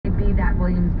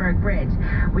Williamsburg Bridge.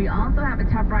 We also have a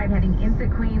tough ride heading into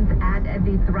Queens at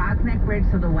the Throgs Neck Bridge,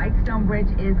 so the Whitestone Bridge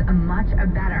is much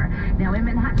better. Now in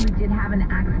Manhattan, we did have an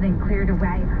accident cleared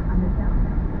away on the south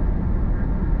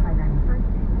side by 91st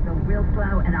Street. So real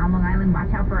slow, and on Long Island,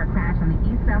 watch out for a crash on the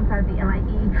eastbound side of the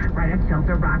LIE right up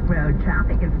Shelter Rock Road.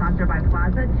 Traffic is sponsored by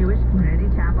Plaza Jewish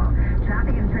Community Chapel.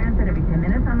 Traffic and transit every 10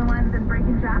 minutes on the lines and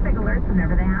breaking traffic alerts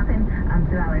whenever they happen. I'm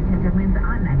Sue Allard, 10 Winds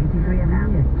on 92.3 FM.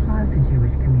 Plaza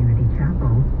Jewish Community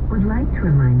Chapel would like to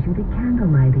remind you that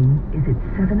candle lighting is at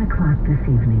 7 o'clock this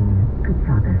evening. Good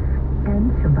Shabbos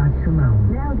and Shabbat Shalom.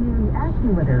 Now the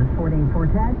AccuWeather 4-day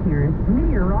forecast. Here's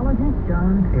meteorologist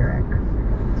John Ferrick.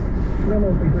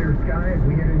 Mostly clear skies.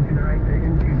 We head into tonight. It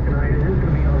is going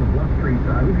to be on the Bluff Street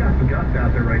side. We've got some gusts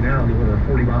out there right now, in the order of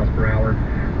 40 miles per hour.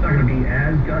 It's not going to be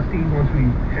as gusty once we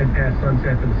head past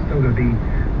sunset, but it's still going to be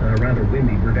rather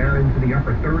windy. We're down into the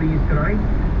upper 30s tonight,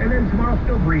 and then tomorrow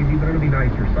still breezy, but it'll be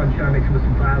nicer. Sunshine mixed with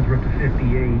some clouds. We're up to 58.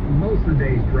 Most of the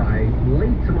day's dry.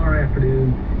 Late tomorrow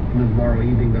afternoon and tomorrow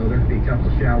evening, though, there could be a couple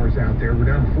of showers out there. We're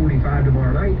down to 45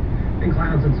 tomorrow night, and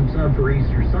clouds and some sun for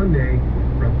Easter Sunday.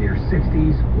 We're up near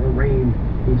 60s. More rain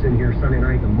moves in here Sunday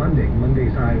night and Monday.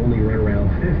 Monday's high only right around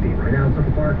 50. Right now in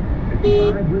Central Park,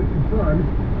 55 with some sun.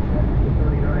 Up to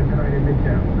 39 tonight in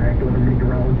Midtown. AccuWeather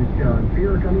meteorologist John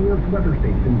Ferrick on the York's weather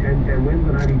station, 1010 winds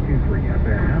and 92.3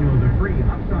 FM. Download the free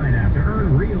Upside app to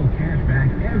earn real cash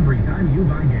back every time you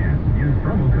buy gas. Use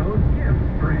promo code GIFT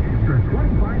for an extra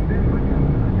 25 cents when you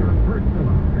use your first fill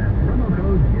up. That's promo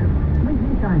code GIFT.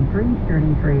 On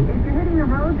 333. If you're hitting the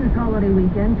roads this holiday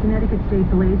weekend, Connecticut State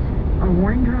Police are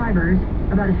warning drivers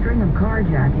about a string of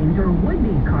carjackings or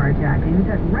would-be carjackings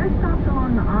at rest stops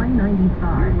along the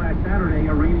I-95. Last Saturday,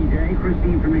 a rainy day,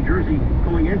 Christine from New Jersey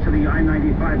pulling into the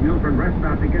I-95 Milford rest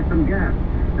stop to get some gas.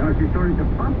 Now, as she's starting to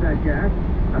pump that gas,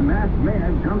 a masked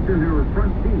man jumps into her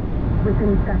front seat.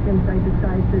 Within seconds, I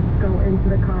decided to go into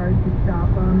the car to stop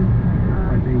them.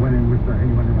 So you went in with the,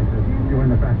 you went in like this? You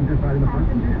went in the passenger side of the front?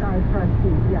 Passenger side front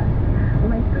seat, yes.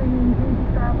 When I screamed, he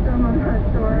stopped him, I'm not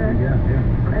sure.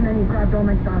 Yeah. And then he grabbed all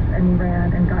my stuff and he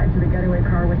ran and got into the getaway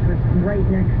car, which was right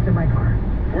next to my car.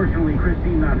 Fortunately,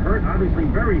 Christine not hurt, obviously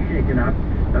very shaken up.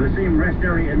 Now, the same rest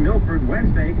area in Milford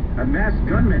Wednesday, a masked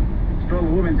gunman stole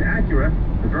a woman's Acura,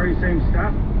 the very same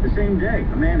stop, the same day.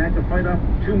 A man had to fight off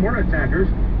two more attackers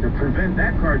to prevent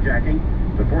that carjacking.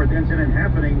 The fourth incident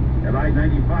happening at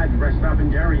I-95 rest stop in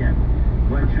Darien.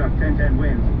 Glenn Shuck, 1010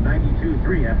 winds, 92.3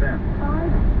 FM.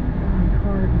 5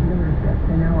 car dealerships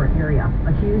in our area,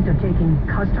 accused of taking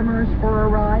customers for a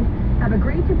ride, have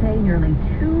agreed to pay nearly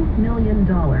 $2 million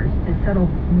to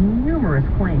settle numerous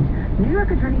claims. New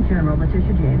York Attorney General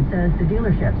Letitia James says the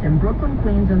dealerships in Brooklyn,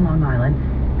 Queens, and Long Island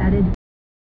added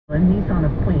Nissan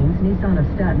of Queens, Nissan of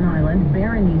Staten Island,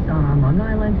 Barron Nissan on Long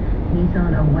Island,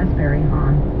 Nissan of Westbury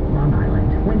on Long Island.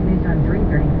 Wednesday on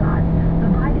 335. The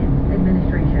Biden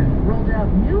administration rolled out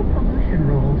new pollution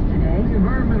rules today. The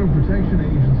Environmental Protection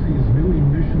Agency's new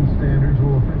emission standards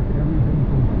will affect everything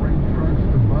from freight trucks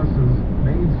to buses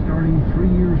made starting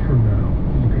 3 years from now.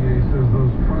 EPA says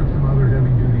those trucks and other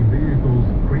heavy-duty vehicles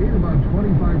create about 25%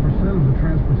 of the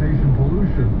transportation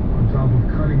pollution. On top of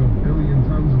cutting 1 billion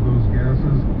tons of those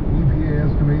gases, EPA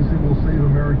estimates it will save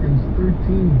Americans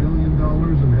 $13 billion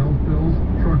in health bills,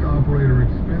 truck operator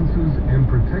expenses, and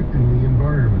protecting the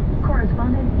environment.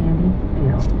 Correspondent Andy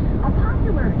Field. A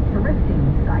popular thrifting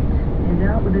site is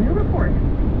out with a new report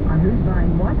on who's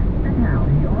buying what and how.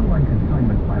 The online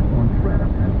consignment platform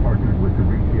ThredUp has partnered with the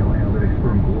retail analytics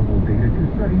firm Global Data to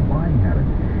study buying habits.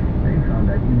 They found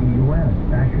that in the U.S.,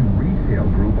 fashion resale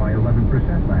grew by 11%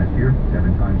 last year,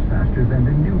 7 times faster than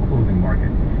the new clothing market.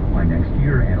 By next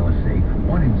year, analysts say 1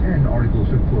 in 10 articles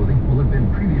of clothing will have been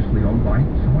previously owned by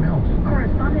someone else.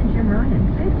 Correspondent Jim Ryan.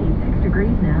 56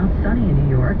 degrees now, sunny in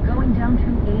New York, going down to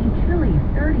a chilly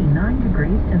 39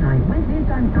 degrees tonight. Wednesday's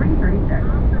on 336.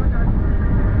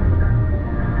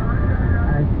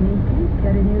 A sneak peek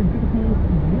at a new Disney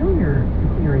Junior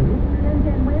series.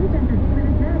 1010 Winds Entertainment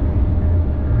is next.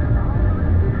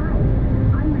 Hi,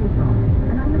 I'm Rachel,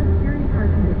 and I'm in a serious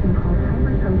heart condition called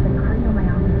hypertrophic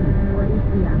cardiomyopathy, or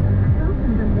HCM. Some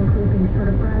symptoms include being short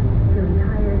of breath, feeling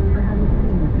tired, or having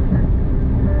pain with the chest.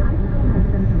 I still have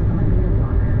symptoms of my beta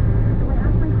blocker, so I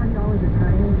asked my cardiologist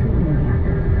about any treatment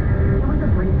answers. It was a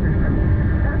breakthrough for me.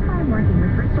 That's why I'm working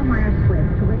with Bristol Myers Squibb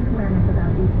to raise awareness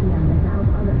about HCM and to help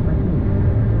others like me.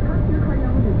 Talk to your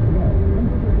cardiologist today.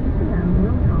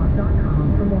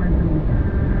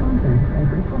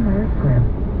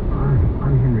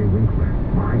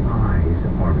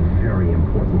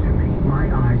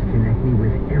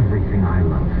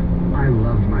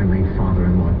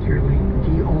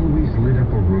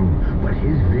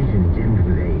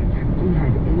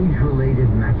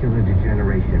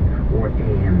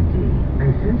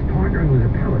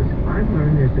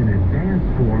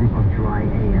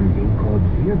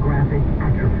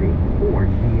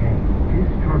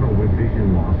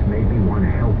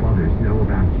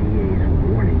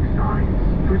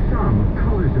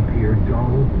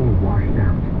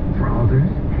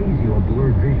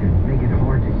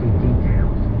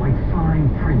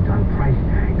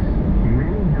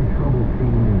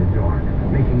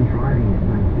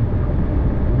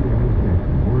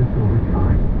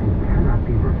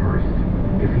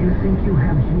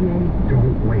 GA,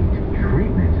 don't wait.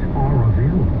 Treatments are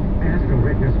available. Ask a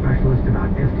retina specialist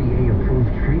about FDA-approved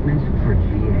treatments for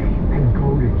GA and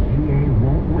go to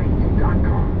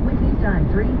GAWon'tWait.com. With News Time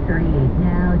 3:38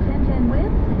 now, 1010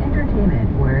 Wins Entertainment.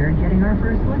 We're getting our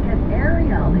first look at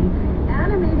Ariel, the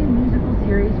animated musical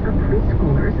series for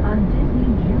preschoolers on Disney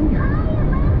Junior.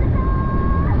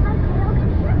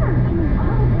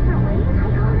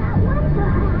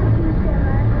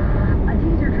 A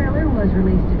teaser trailer was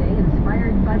released today,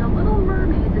 inspired by The Little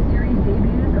Mermaid. The series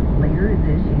debuts later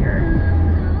this year.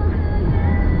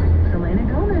 Selena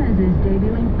Gomez is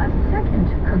debuting a second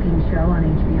cooking show on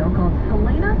HBO called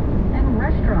Selena and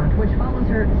Restaurant, which follows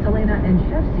her Selena and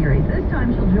Chef series. This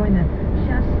time she'll join the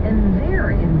chefs in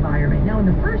their environment. Now, in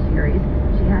the first series,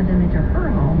 she had them into her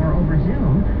home or over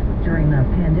Zoom during the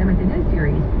pandemic. The new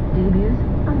series debuts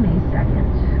on May 2nd.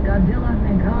 Godzilla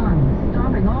and Kong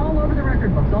stomping all over the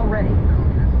record books already.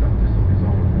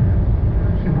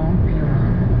 She won't be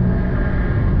alone.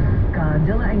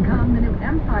 Godzilla and Kong, the New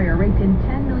Empire, raked in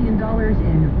 $10 million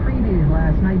in previews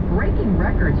last night, breaking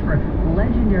records for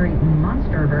legendary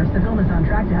Monsterverse. The film is on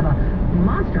track to have a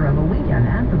monster of a weekend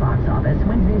at the box office.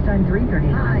 Wednesday News Time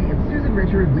 3:30. Hi, it's Susan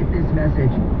Richard with this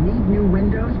message. Need new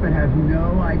windows but have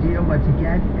no idea what to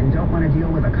get and don't want to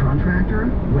deal with a contractor?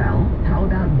 Well, how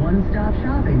about one-stop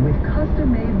shopping with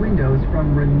custom-made windows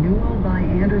from Renewal by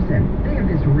Andersen? They have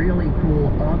this really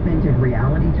cool augmented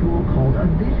reality tool called a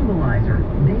visualizer.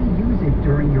 They use it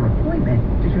during your appointment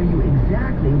to show you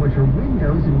exactly what your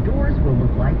windows and doors will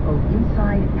look like both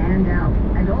inside and out.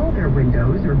 And all their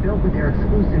windows are built with their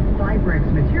exclusive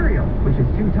Fibrex material, which is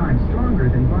 2 times stronger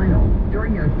than vinyl.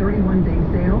 During their 31-day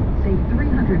sale, save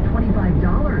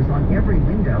 $325 on every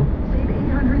window, save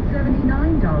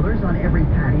 $879 on every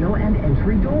patio and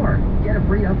entry door. Get a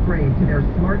free upgrade to their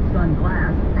Smart Sun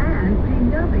glass and pay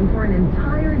nothing for an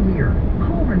entire year.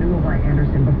 Call Renewal by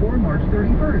Andersen before March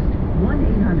 31st.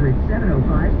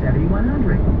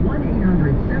 1-800-705-7100.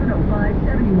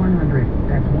 1-800-705-7100.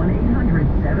 That's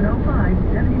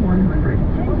 1-800-705-7100.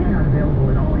 Also not available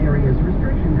in all areas.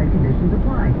 Restrictions and conditions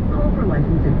apply. Call for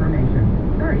license information.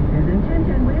 Sorry, Susan.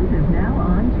 1010 Wins is now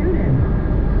on TuneIn.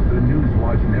 The News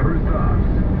Watch never stops.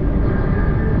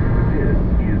 This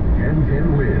is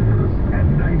 1010 Wins at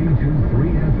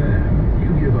 92.3 FM.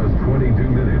 You give us 22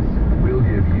 minutes, we'll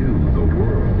give you the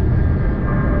world.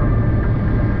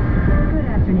 Good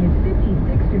afternoon.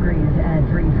 56 degrees at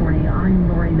 3:40. I'm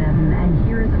Lori Madden, and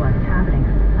here's what's happening.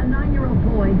 A 9-year-old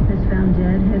boy is found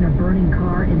dead in a burning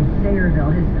car in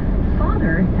Sayreville. His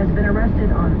father has been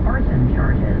arrested on arson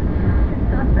charges. Two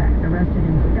suspects arrested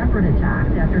in separate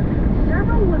attacks after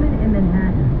several women in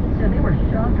Manhattan said they were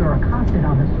shoved or accosted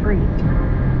on the street.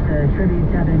 The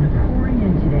tributes have been pouring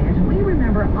in today as we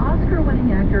remember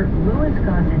Oscar-winning actor Louis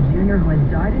Gossett Jr., who has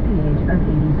died at the age of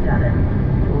 87.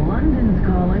 London's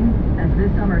calling as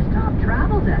this summer's top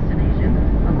travel destination,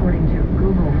 according to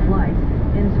Google Flights.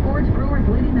 In sports, Brewers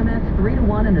leading the Mets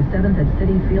 3-1 in the 7th at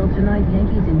Citi Field tonight.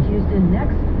 Yankees in Houston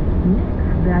next.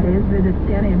 That is, visit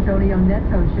San Antonio. Nets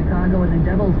host Chicago, and the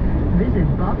Devils visit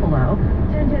Buffalo.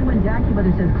 1010 Wins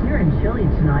AccuWeather says clear and chilly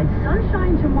tonight.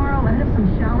 Sunshine tomorrow, ahead of some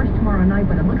showers tomorrow night,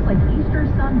 but it looks like Easter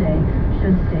Sunday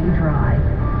should stay dry.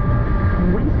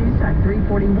 Wednesday News Time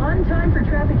 3:41. Time for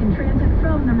traffic and transit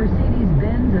from the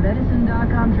Mercedes-Benz of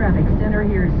Edison.com Traffic Center.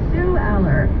 Here's Sue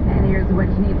Aller. And here's what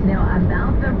you need to know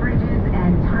about the bridges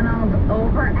and tunnels.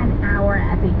 Over an hour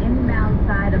at the inbound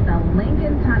side of the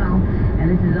Lincoln Tunnel.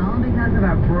 And this is all because of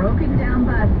a broken down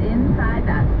bus inside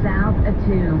the South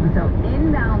Tube. So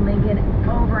inbound Lincoln,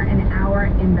 over an hour.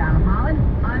 Inbound Holland,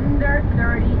 under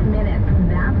 30 minutes.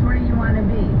 That's where you want to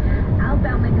be.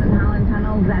 Outbound Lincoln and Holland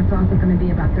tunnels, that's also going to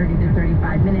be about 30 to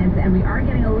 35 minutes. And we are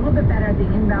getting a little bit better at the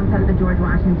inbound side of the George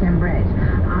Washington Bridge.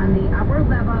 On the upper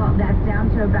level, that's down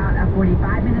to about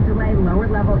 45 minutes away. Lower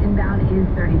level inbound is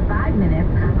 35 minutes.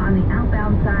 On the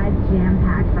outbound side,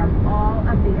 jam-packed from all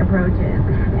of the approaches.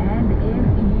 And if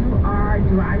you are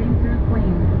driving through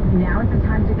Queens, now is the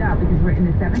time to go because we're in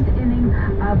the 7th inning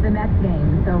of the Mets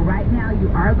game. So right now you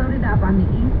are loaded up on the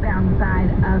eastbound side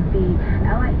of the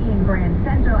LIE and Grand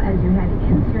Central as you head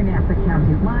into your Nassau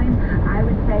County line. I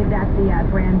would say that the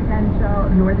Grand Central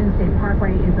Northern State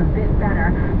Parkway is a bit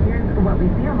better. Here's what we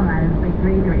see on the line. Big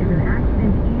 3. There is an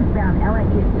accident eastbound LIE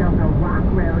at Delville Rock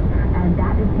Road, and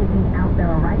that is taking out the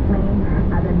right lane.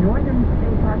 The Northern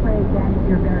State Parkway, again,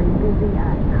 you're very busy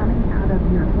coming out of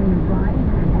your Queens line,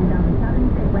 and the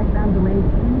Southern State westbound delays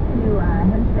into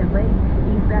Hempstead Lake,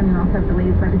 eastbound, and also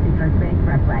delays by the Citrus Bay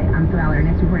Expressway. I'm Sue Aller.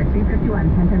 Next report at 3:51.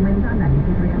 1010 Wins on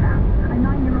 92.3 FM. A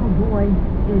 9-year-old boy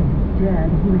is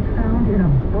dead. He was found in a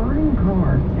burning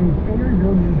car in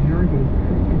Sayreville, New Jersey.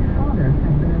 His father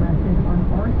has been arrested on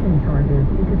arson charges.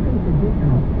 He could face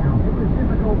additional counts. It was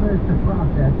difficult to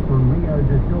process for Leo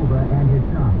Da Silva and his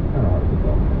son.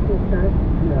 His son?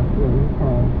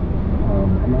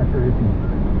 I'm not sure if he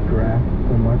grasped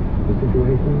so much the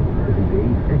situation as he did.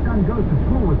 His son goes to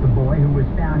school with the boy who was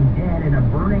found dead in a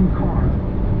burning car.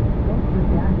 With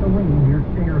gasoline near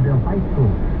Sayreville High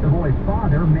School. The boy's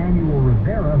father, Manuel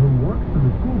Rivera, who works for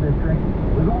the school district,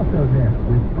 was also there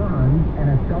with burns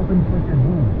and a self-inflicted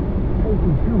wound.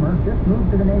 Casey Schumer just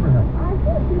moved to the neighborhood. I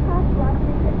think he passed last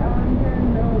week here in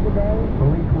the middle of the day.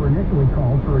 Police were initially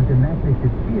called for a domestic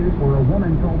dispute where a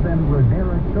woman told them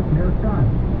Rivera took their son.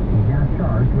 He's now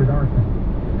charged with arson.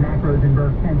 Mac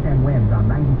Rosenberg, 1010 wins on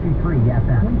 92.3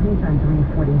 FM. News on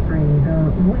 343.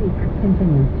 The wake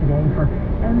continues today for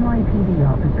NYPD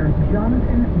officer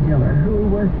Jonathan Diller, who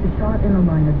was shot in the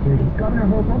line of duty. Governor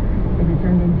Hochul is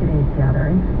attending today's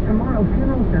gathering. Tomorrow,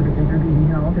 funeral services are being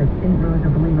held at St. Rose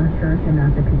of Lima Church in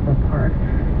Massapequa Park.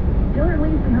 Diller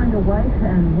leaves behind a wife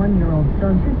and one-year-old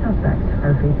son. Two suspects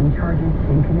are facing charges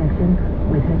in connection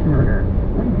with his murder.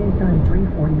 Wednesday time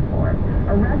 344.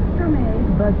 Arrests are made,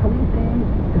 but police say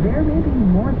there may be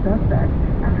more suspects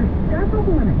after several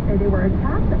women say they were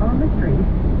attacked on the street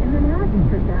in Manhattan.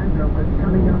 Cassandra was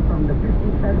coming up from the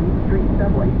 57th Street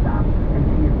subway stop, and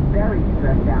she is very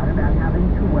stressed out about having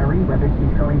to worry whether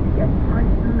she's going to get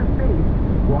punched in the face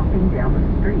walking down the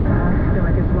street. I feel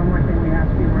like it's one more thing we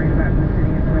have to be worried about in the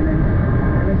city as women.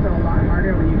 It makes it a lot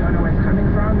harder when you don't know where it's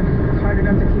coming from. It's hard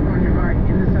enough to keep on your guard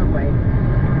in the subway.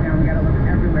 Now we gotta look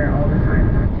everywhere all the time.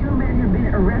 Two men have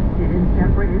been arrested in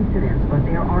separate incidents, but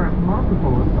there are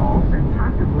multiple assaults and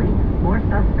possibly more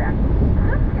suspects.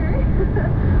 That's scary.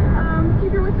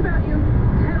 Keep your wits about you.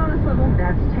 Head on a swivel.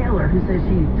 That's Taylor, who says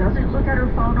she doesn't look at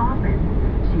her phone often.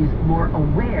 She's more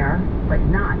aware, but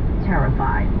not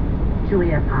terrified.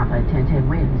 Juliet Papa, 1010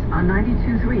 wins on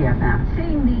 92.3 FM.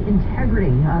 Seeing the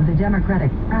integrity of the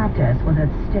democratic practice was at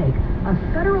stake, a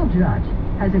federal judge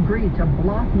has agreed to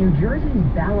block New Jersey's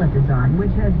ballot design,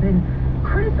 which has been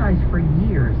criticized for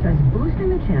years as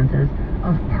boosting the chances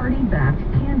of party-backed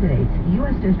candidates.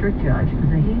 U.S. District Judge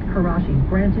Zahid Karashi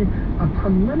granted a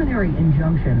preliminary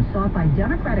injunction sought by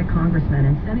Democratic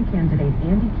Congressman and Senate candidate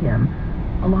Andy Kim,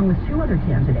 along with two other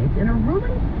candidates, in a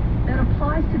ruling that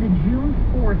applies to the June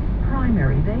 4th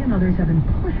primary. They and others have been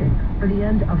pushing for the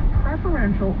end of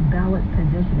preferential ballot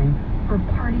positioning for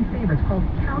party favorites called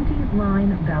county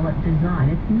line ballot design.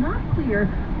 It's not clear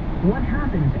what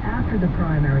happens after the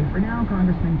primary. For now,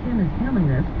 Congressman Kim is hailing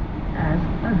this as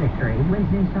a victory.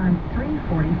 Wednesday time,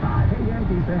 3:45. Hey,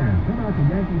 Yankee fans, come out to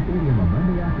Yankee Stadium on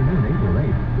Monday afternoon, April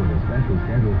 8th, with a special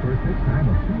scheduled first pitch time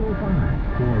of 2:05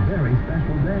 for a very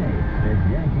special day. It's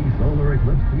Yankee Solar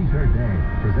Eclipse T-shirt Day,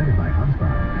 presented by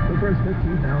HubSpot. The first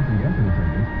 15,000 guests in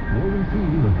attendance will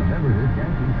receive a commemorative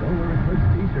Yankee Solar Eclipse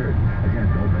T-shirt. Again,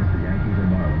 don't miss the Yankees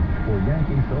and Marlins for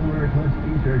Yankee Solar Eclipse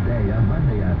T-shirt Day on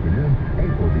Monday afternoon,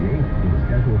 April the 8th, with a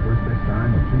scheduled first pitch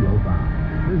time of 2:05.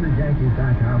 Visit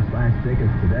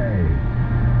Yankees.com/tickets today.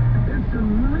 It's a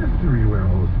mystery where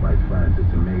Old Spice finds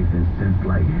its amazing scents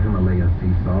like Himalaya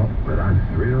sea salt, but I'm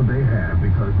thrilled they have,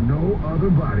 because no other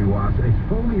body wash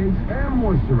exfoliates and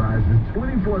moisturizes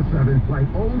 24/7 like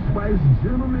Old Spice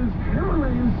Gentleman's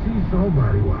Himalayan sea salt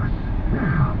body wash.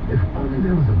 Now, if only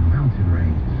there was a mountain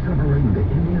range separating the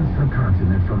Indian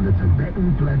subcontinent from the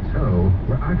Tibetan plateau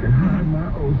where I could hide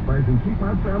my Old Spice and keep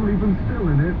my family from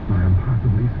stealing it, my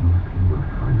impossibly smooth skin would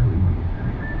finally be safe.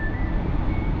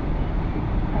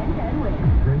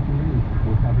 Breaking news.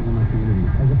 What's happening in my community?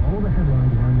 As if all the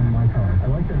headlines aren't in my car. I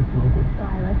like that it's local.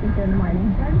 I think in the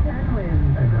morning. 1010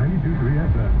 wins. At 92.3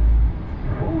 FM.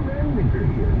 Cold and winter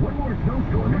here. One more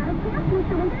snowstorm. I can't push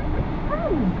the window.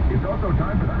 It's It's also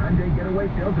time for the Hyundai Getaway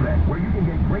Sales Event, where you can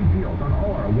get great deals on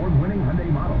all our award-winning Hyundai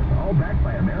models, all backed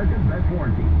by America's best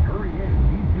warranty. Hurry in.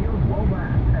 These deals won't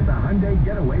last at the Hyundai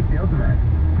Getaway Sales Event.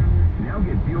 Now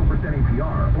get 0%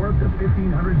 APR or up to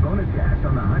 $1,500 bonus cash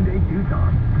on the Hyundai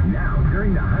Tucson. Now,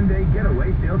 during the Hyundai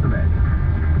Getaway Sales Event.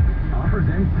 Offers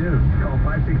end soon. Call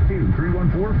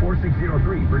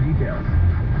 562-314-4603 for details.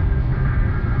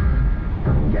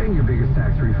 Getting your biggest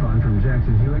tax refund from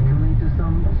Jackson Hewitt can lead to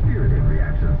some spirited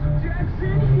reactions.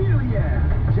 Jackson Hewitt!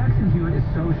 Jackson Hewitt is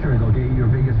so sure they'll get you your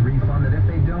biggest refund that if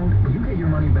they don't, you get your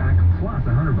money back plus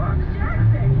 $100.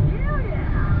 Jackson Hewitt!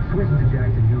 Switch to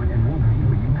Jackson Hewitt and we'll pay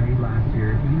what you paid last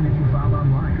year, even if you filed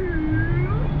online.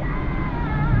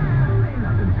 Ain't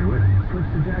nothing to it. Switch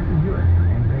to Jackson Hewitt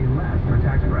and pay less for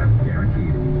tax prep,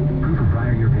 guaranteed. Proof of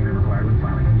prior year payment required when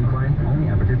filing. New clients only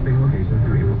at participating locations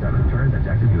through April 7th. Terms at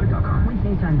jacksonhewitt.com.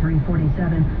 Wednesday time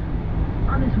 3:47.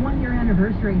 On On this one-year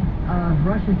anniversary of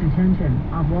Russia's detention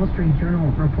of Wall Street Journal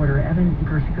reporter Evan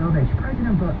Gershkovich,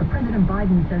 President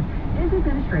Biden says his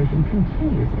administration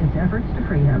continues its efforts to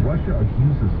free him. Russia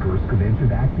accuses Gershkovich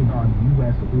of acting on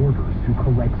U.S. orders to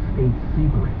collect state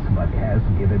secrets, but has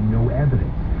given no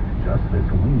evidence. Just this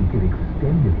week, it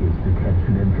extended his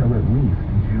detention until at least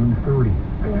June 30.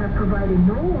 They have provided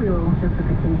no real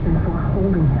justification for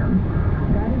holding him.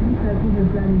 That is because he has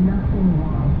done nothing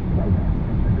wrong.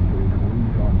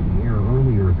 On the air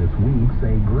earlier this week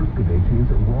say Gershkovich is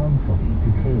wrongfully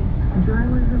detained.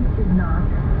 Journalism is not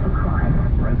a crime.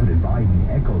 President Biden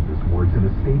echoed his words in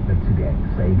a statement today,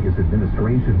 saying his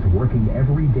administration is working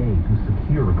every day to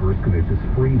secure Gershkovich's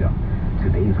freedom.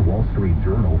 Today's Wall Street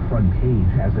Journal front page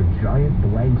has a giant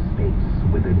blank space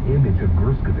with an image of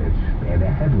Gershkovich and a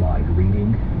headline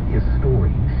reading, "His story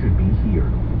should be here."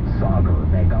 Sagar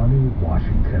Meghani,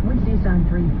 Washington. Wednesday Sun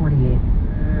 348.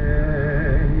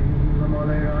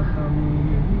 Funeral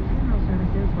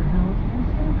services were held in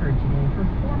Stanford today for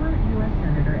former U.S.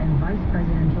 Senator and Vice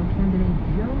Presidential candidate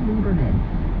Joe Lieberman.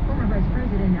 Former Vice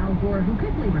President Al Gore, who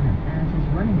picked Lieberman as his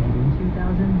running mate in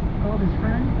 2000, called his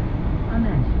friend a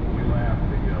mensch. We laughed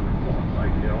together,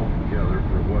 like hell together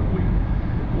for what we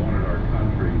wanted our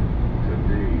country to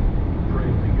be,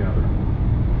 prayed together.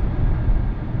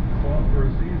 Fought for a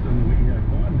season we had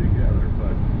won together,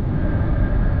 but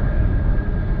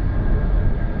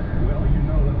well, you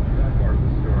know that part of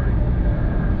the story.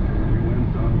 You win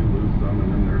some, you lose some, and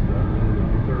then there's the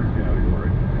third category.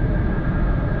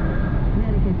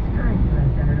 Connecticut's current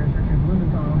U.S. Senators Richard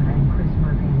Blumenthal and Chris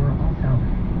Murphy were also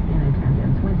in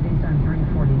attendance. Wednesday Sun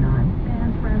 349.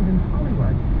 Fans, friends in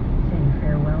Hollywood saying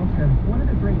farewell to one of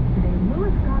the greats today.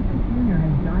 Louis Gossett Jr.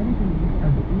 has died at the age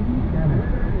of 87.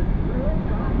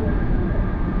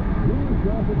 Louis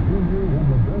Gossett Jr. won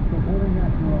the Best Supporting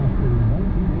Actor Oscar in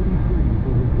 1983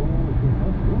 for his role as a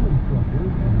bus drill instructor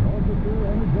and an officer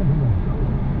and a gentleman.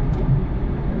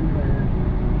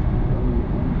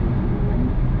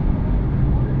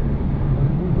 But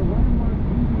it was a landmark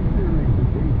TV series that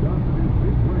gave Gossett his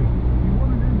big break. He won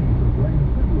an Emmy for playing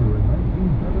Fiddler in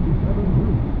 1977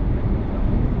 Group.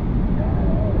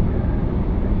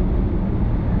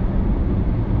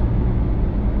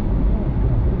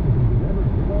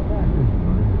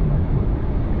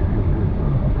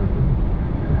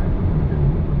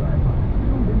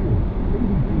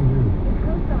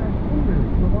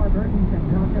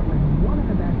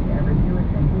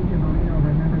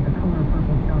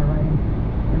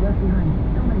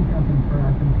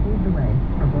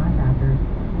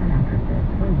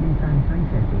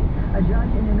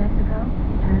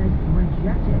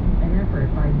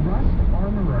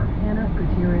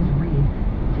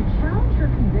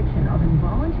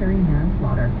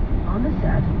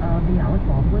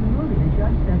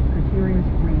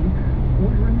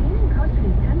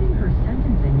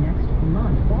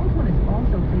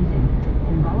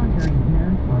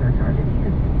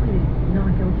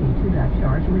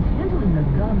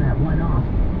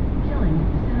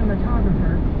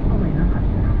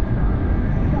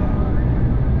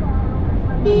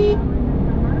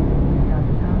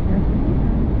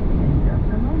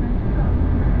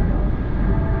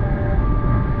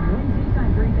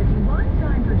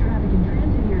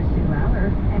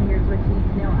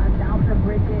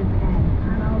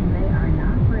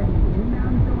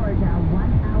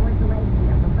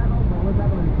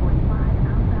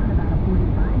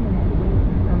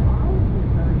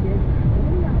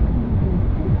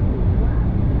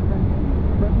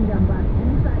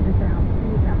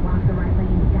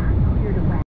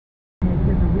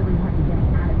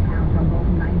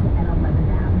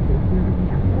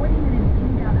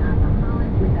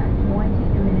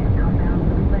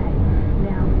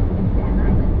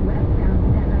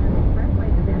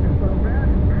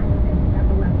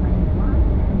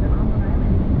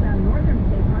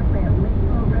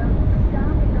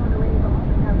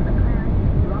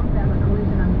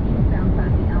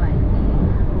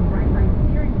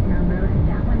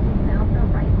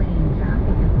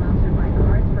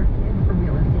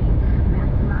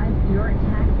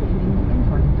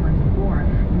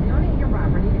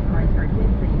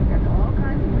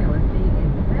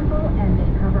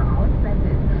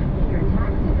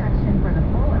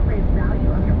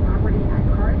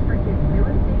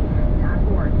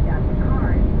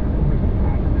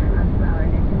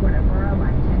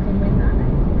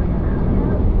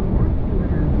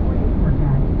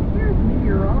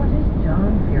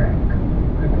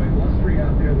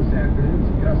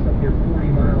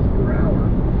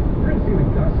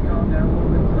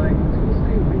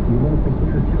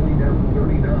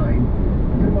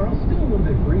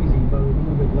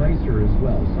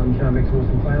 with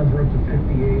some clouds. We're up to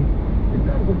 58. It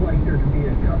does look like there could be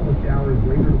a couple of showers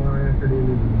later tomorrow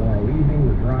afternoon into tomorrow evening,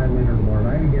 with dry later tomorrow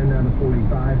night, again down to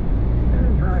 45. And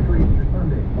then dry for Easter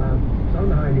Sunday. Clouds,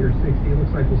 sun high near 60. It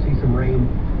looks like we'll see some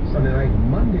rain Sunday night,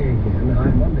 Monday again. The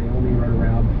high Monday only right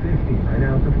around 50. Right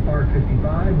now, Central Park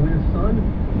 55 with sun.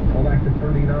 Fall back to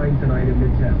 39 tonight in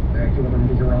Midtown. Back to weather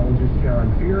meteorologist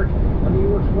John Fear on New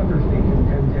York's weather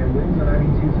station 1010 winds on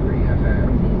 92.3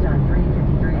 FM. He's on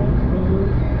 353.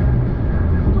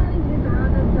 Planning to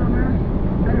around this summer?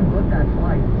 Better book that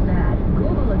flight. Sad.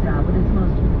 Google it out with its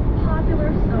most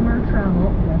popular summer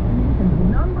travel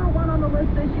destination. Number one on the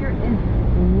list this year is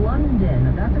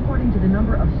London. That's according to the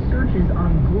number of searches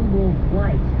on Google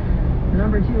Flights.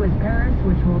 Number two is Paris,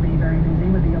 which will be very busy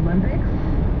with the Olympics.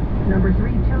 Number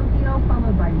three, Tokyo,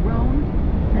 followed by Rome,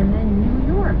 and then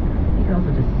New York. You can also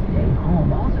just stay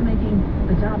home. Also making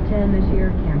the top 10 this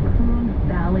year, Cancun,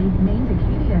 Bali, Maine's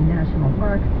Acadia National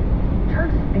Park, the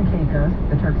Turks and Caicos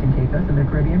of the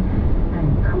Caribbean, and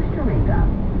Costa Rica.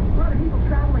 A lot of people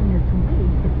traveling this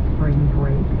week. It's spring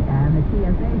break, and the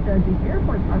TSA says the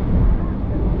airports are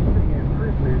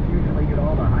Christmas usually get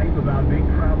all the hype about big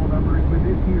travel numbers, but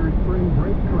this year's spring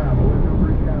break travel is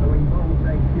overshadowing both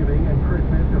Thanksgiving and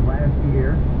Christmas of last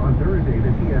year. On Thursday,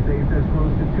 the TSA says close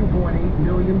to 2.8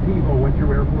 million people went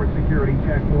through airport security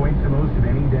checkpoints, the most of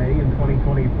any day in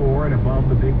 2024 and above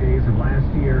the big days of last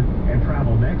year. And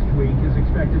travel next week is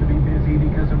expected to be busy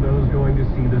because of those going to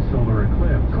see the solar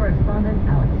eclipse. Correspondent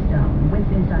Alex Stone,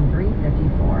 Wednesdays on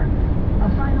 354. A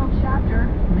final chapter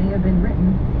may have been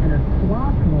written in a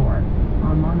sloth war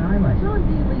on Long Island. John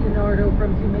D. Leonardo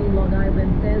from Humane Long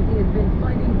Island says he has been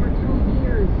fighting for 2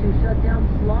 years to shut down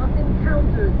sloth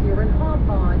encounters here in Hop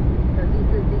Pond because he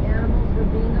says the animals were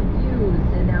being abused,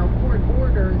 and now court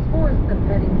orders forced the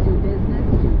petting zoo business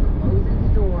to close its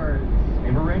doors.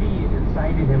 They've already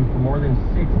cited him for more than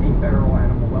 60 federal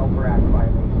Animal Welfare Act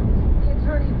violations. The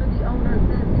attorney for the owner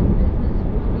says his business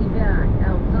will be back.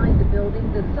 Outside the building,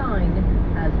 the sign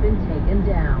has been taken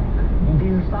down.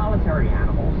 These are solitary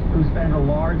animals who spend a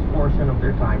large portion of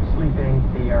their time sleeping.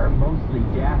 They are mostly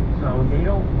deaf, so they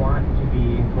don't want to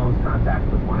be in close contact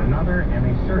with one another, and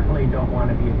they certainly don't want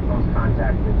to be in close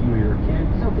contact with you or your kids.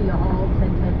 Sophia Hall,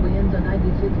 1010 Winds on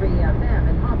 92.3 FM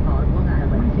in Hop Pond, Long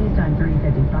Island. Wednesdays on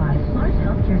 355. Large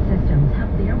healthcare systems have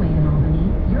their way in Albany.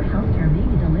 Your healthcare may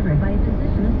be delivered by a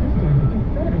physician assistant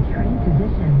instead of a trained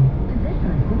physician.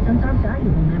 Physician assistants are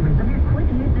valuable members of your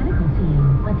coordinated medical team,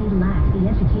 but they lack the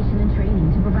education and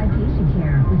training to provide patient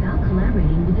care without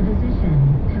collaborating with the physician.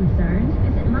 Concerned?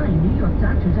 Visit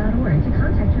mynewyorkdoctor.org to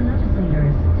contact your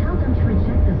legislators. Tell them to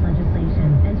reject this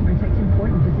legislation and to protect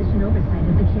important physician oversight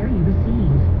of the care you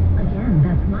receive. Again,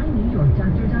 that's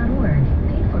mynewyorkdoctor.org,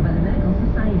 paid for by the Medical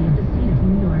Society of the State of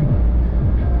New York.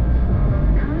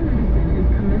 Con Edison is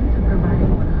committed to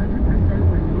providing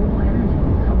 100% renewable energy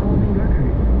to all New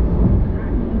Yorkers. That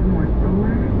means more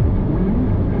solar, wind,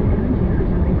 and energy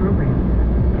efficiency programs,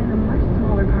 and a much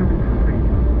smaller carbon footprint,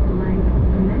 like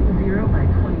net zero by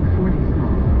 2040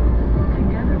 small.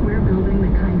 Together, we're building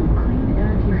the kind of clean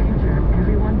energy future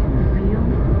everyone can feel,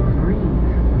 breathe,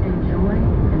 enjoy,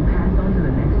 and pass on to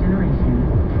the next generation.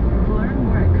 Learn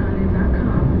more at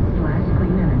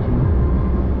coned.com/cleanenergy.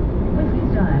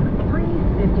 Whiskey's time,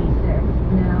 3:56.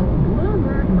 Now,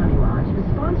 Bloomberg Money Watch is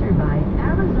sponsored by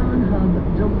Amazon Hub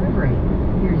Delivery.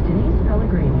 Here's Denise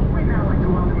Pellegrini. We'd now like to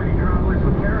welcome any travelers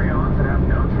with carry-ons that have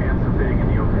no chance of being in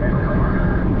the overhead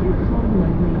car. If you flown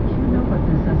lately, you know what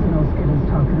this SNL skit is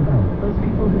talking about. Those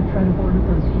people who try to board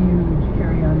with those huge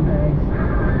carry-on bags.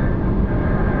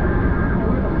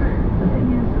 The thing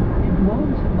is, it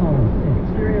won't all fit.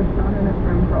 There is not enough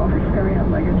room for all the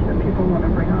carry-on luggage that people want to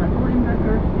bring on. William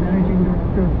Becker, Managing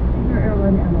Director of Senior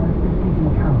Airline Analyst at TD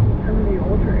Cowen. Some of the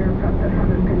older aircraft that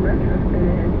haven't been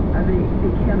retrofitted, they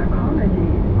can't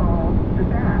accommodate all the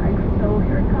bags. So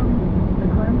here it comes, the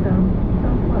clampdown,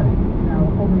 self-flight. Now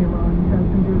only allowing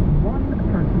passengers one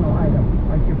personal item,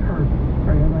 like your purse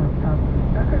or your laptop.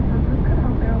 Becker says this could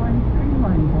help airlines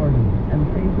streamline boarding and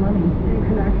save money. You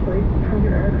can actually put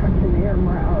your aircraft in the air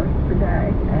more hours per day.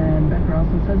 And Becker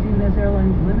also says even as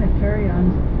airlines limit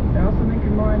carry-ons, they're also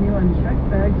making more on you on checked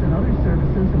bags and other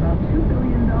services, about $2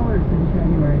 billion in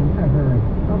January and February,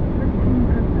 up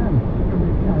 15% from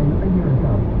this time a year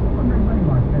ago. Bloomberg Money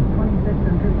Watch at 26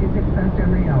 and 56 past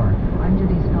every hour. I'm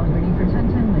Denise Pellegrini for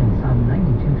 1010 Winds on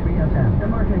 92.3 FM.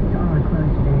 The markets are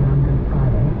closed today on Good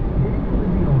Friday. Edgewood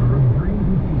is the owner of Green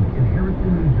Boutique in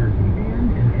Harrison, New Jersey,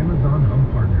 and an Amazon Hub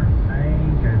partner. I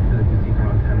get to the boutique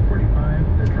around 10:45.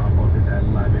 The drop-off is at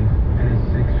 11, and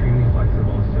it's extremely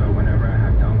flexible. So whenever I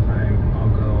have downtime, I'll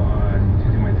go on to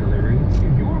do my deliveries.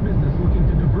 Is your business looking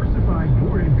to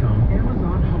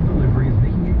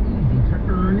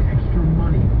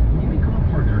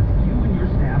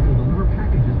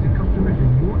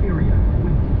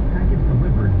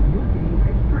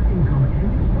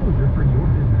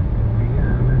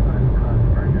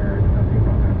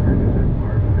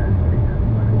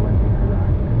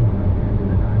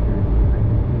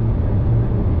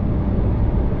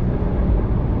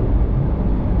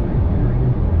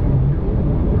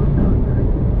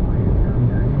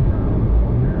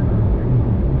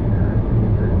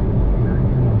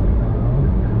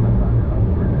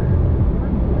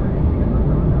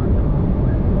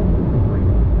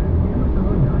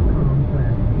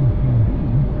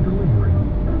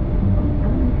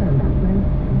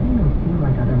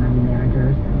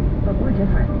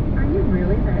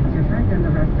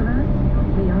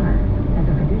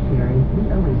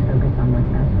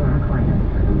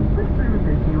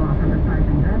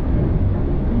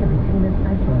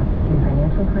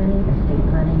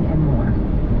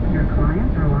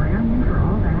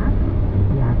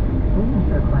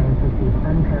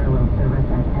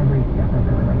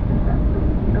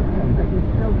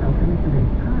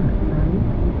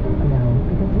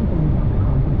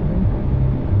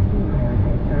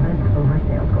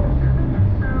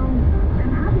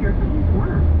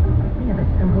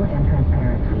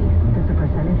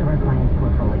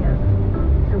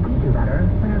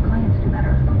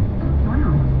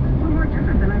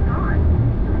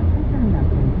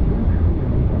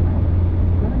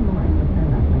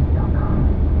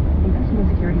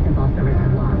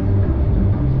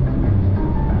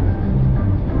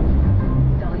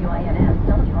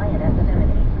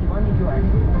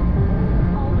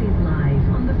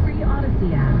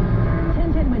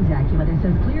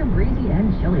says clear, breezy,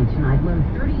 and chilly tonight. Low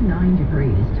 39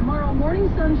 degrees. Tomorrow morning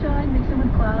sunshine mixing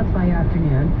with clouds by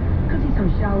afternoon. Could see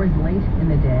some showers late in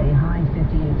the day. High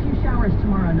 58. Few showers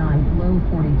tomorrow night. Low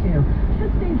 42.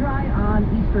 Should stay dry on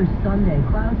Easter Sunday.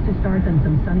 Clouds to start, then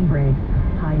some sunny breaks.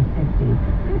 High 60.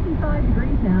 55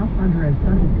 degrees now under a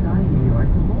sunny sky in New York.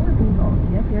 More people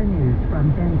get their news from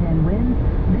 1010 Winds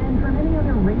than from any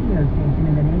other radio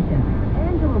station in the nation.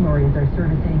 Angela Laurie is our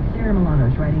servicing. Sarah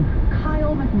Milano's writing.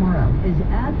 Kyle McMorrow is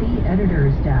at the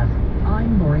editor's desk.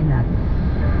 I'm Lori Metz.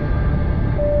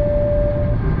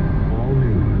 All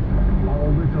news, all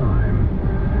the time.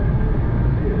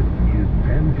 This is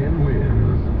 1010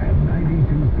 Winds at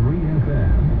 92.3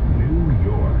 FM, New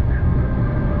York.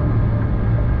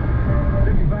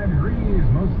 55 degrees,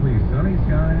 mostly sunny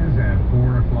skies at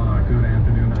 4 o'clock. Good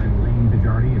afternoon, I'm Lane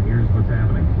DeGardi, and here's what's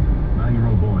happening.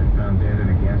 9-year-old boy found dead in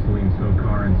a gasoline-soaked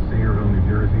car in Sayreville, New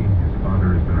Jersey. His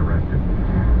father has been arrested.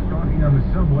 Stalking on the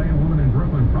subway, a woman in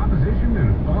Brooklyn propositioned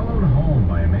and followed home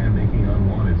by a man making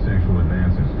unwanted sexual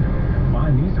advances.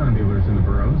 5 Nissan dealers in the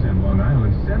boroughs and Long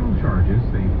Island settled charges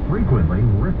they frequently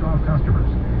ripped off customers.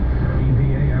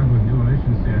 EPA out with new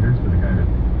emission standards for the kind of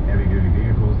heavy-duty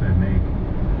vehicles that make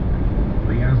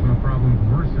the asthma problem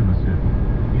worse in the city.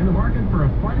 In the market for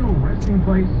a final resting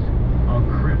place, a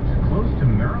crypt close to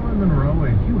Marilyn Monroe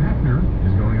and Hugh Hefner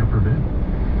is going up for bid.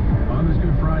 On this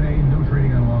Good Friday, no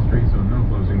trading on Wall Street, so no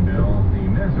closing bell. The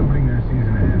Mets opening their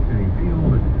season at Citi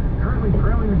Field, currently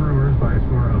trailing the Brewers by a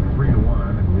score of 3-1.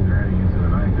 I believe they're heading into the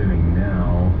 9th inning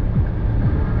now.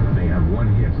 They have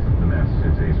 1 hit, the Mets.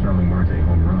 It's a Starling Marte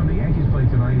home run. The Yankees play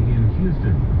tonight in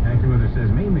Houston. AccuWeather says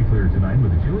mainly clear tonight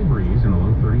with a chilly breeze and a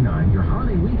low 39. Your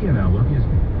holiday weekend outlook is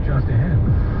just ahead.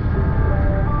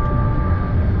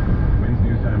 Winds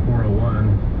News Time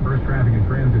 4:01. First traffic and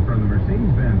transit from the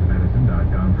Mercedes-Benz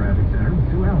Medicine.com traffic center with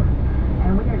 2 hours.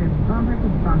 And we are just bumper to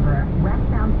bumper,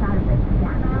 westbound side of the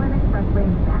Staten Island Expressway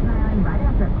in Staten Island, right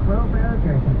after Clove Road.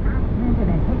 There's an accident and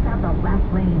it takes out the left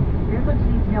lane. Here's what you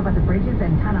need to know about the bridges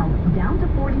and tunnels. Down to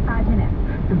 45 minutes.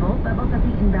 To both levels of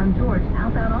the inbound George.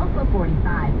 Outbound also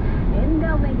 45.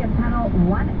 Inbound Lincoln Tunnel,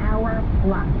 1 hour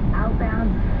plus. Outbound,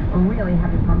 really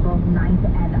heavy from both 9th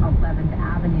and 11th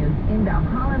Avenues. Inbound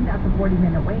Holland, that's a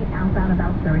 40-minute wait. Outbound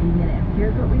about 30 minutes.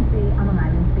 Here's what we see on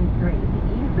Alignment State 3.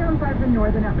 The eastbound side of the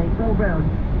northern at Lakeville Road,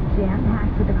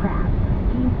 jam-packed with the crash.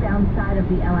 Eastbound side of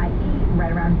the LIE,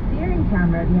 right around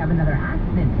Searingtown Road, you have another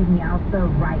accident taking out the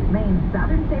right lane.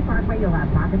 Southern State Parkway, you'll have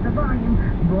pockets of volume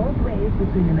both ways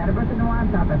between the Meadowbrook and the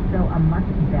Wantagh, but still a much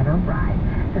better ride.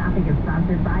 Traffic is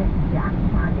sponsored by Jack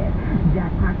Pocket.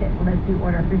 Jack Pocket lets you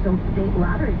order official state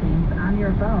lottery games on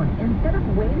your phone. Instead of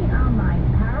waiting online,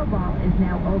 Powerball is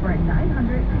now over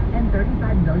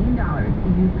 $935 million.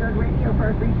 Use Code Radio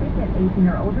for a free ticket. 18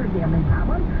 or older, gambling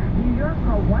problem? New York,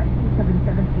 call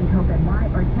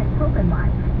 1-877-8-HOPE-NY or text HOPE-NY.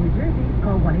 New Jersey,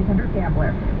 call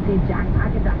 1-800-GAMBLER. See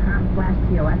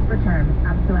jackpocket.com/TOS for terms.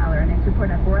 I'm Sue Eller. Next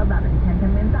report at 4:11.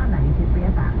 1010 Winds on 92.3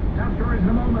 FM. Top stories in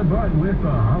a moment, but with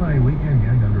the holiday weekend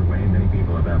getting underway, many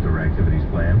people have outdoor activities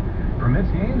planned. From Mets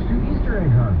games to Easter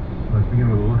egg hunts. Let's begin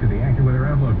with a look at the AccuWeather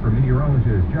outlook for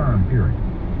meteorologist John Fury.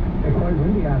 It's quite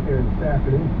windy out there this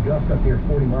afternoon. Gusts up near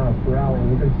 40 miles per hour.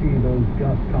 We're going to see those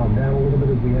gusts calm down a little bit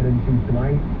as we head into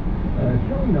tonight.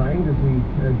 Chilly night as we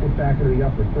get back into the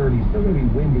upper 30s. Still going to be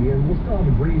windy, and we'll still have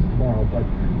a breeze tomorrow, but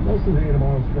most of the day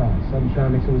tomorrow's dry.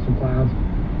 Sunshine mixing with some clouds.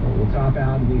 We'll top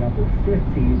out in the upper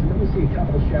 50s, and then we'll see a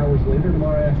couple of showers later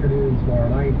tomorrow afternoon, tomorrow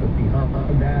night, but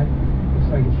beyond that, looks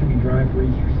like it should be dry for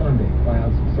Easter Sunday.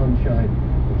 Clouds, sunshine.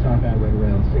 We'll top out right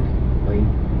around 60. Lane.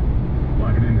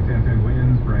 Locking into 1010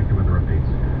 Winds for AccuWeather updates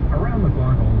around the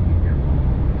clock all weekend long.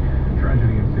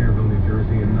 Tragedy in Sayreville, New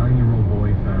Jersey. A 9-year-old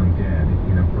boy found dead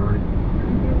in a burning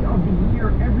Day of the year,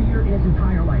 every year in his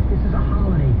entire life. This is a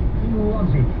holiday. He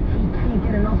loves it. He can't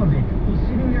get enough of it. He's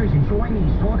sitting there, he's enjoying it,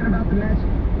 he's talking about the Mets,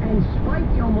 and Spike,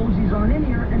 Mosey's on in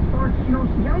here and starts,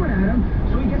 yelling at him,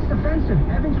 so he gets defensive.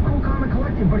 Evan's cool, calm, and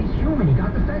collected, but he's human. He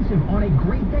got defensive on a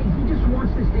great day. He just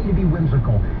wants this day to be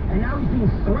whimsical. And now he's being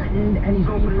threatened, and he's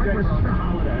being threatened with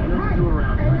suspension. Right,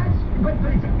 and that's, but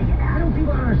it's, I don't think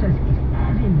what I understand. It's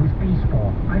Evan with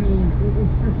baseball. I mean,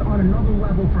 it's just on another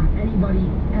level from anybody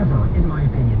ever, in my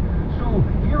opinion. So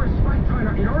here is Spike trying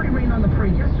to, it already rained on the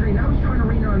parade yesterday, now he's trying to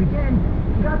rain it on again.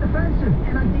 He got defensive,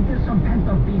 and I think there's some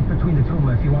pent-up beef between the two of them,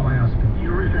 if you want my husband.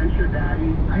 You resent your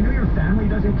daddy? I know your family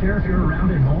doesn't care if you're around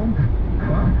at home.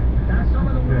 Well, that's some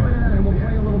of the little bit of that, and we'll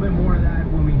play a little bit more of that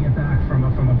when we get back from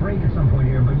a break at some point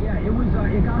here. But yeah, it was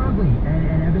it got ugly,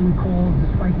 and Evan called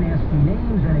Spike nasty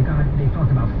names, and they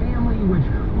talked about family, which,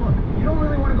 look, you don't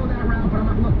really want to go that route, but I'm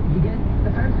like, look, you get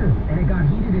defensive, and it got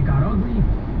heated, it got ugly.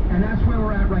 And that's where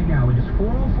we're at right now. It is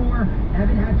 4:04.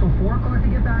 Evan had till 4 o'clock to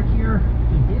get back here.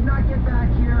 He did not get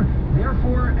back here.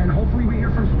 Therefore, and hopefully we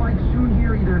hear from Spike soon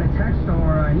here, either in a text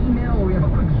or an email, or we have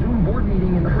a quick Zoom board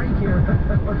meeting in the break here.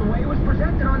 But the way it was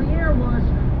presented on the air was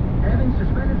Evan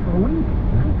suspended for a week.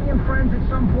 Tiki and Friends at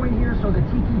some point here, so the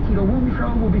Tiki Tito Woo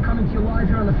Show will be coming to you live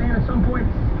here on the Fan at some point.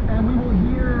 And we will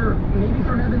hear maybe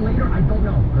from Evan later. I don't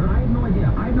know. I have no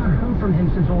idea. I have not heard from him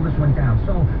since all this went down.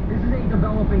 So this is a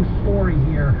developing story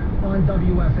here on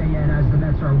WFAN as the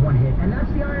Mets are one hit. And that's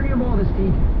the irony of all this,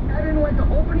 Teak. Evan went to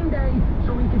opening day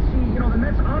so he could see, the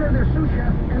Mets honor their sous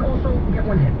chef and also get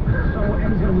one hit. So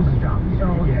Evan's going to lose his job.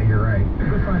 So Yeah, you're right.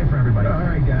 Good Friday for everybody. All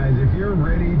right, guys, if you're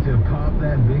ready to pop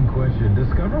that big question,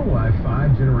 discover why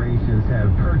 5 generations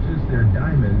have purchased their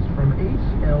diamonds from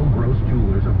H.L. Gross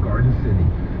Jewelers of Garden City.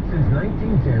 Since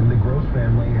 1910, the Gross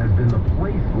family has been the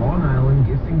place Long Island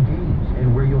gets engaged,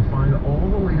 and where you'll find all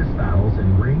the latest styles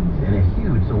and rings and a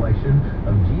huge selection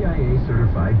of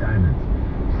GIA-certified diamonds.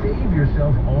 Save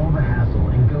yourself all the hassle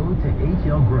and go to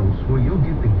H.L. Gross, where you'll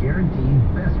get the guaranteed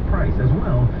best price as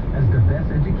well as the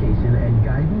best education and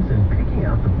guidance in picking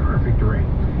out the perfect ring.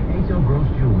 H.L. Gross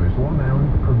Jewelers, Long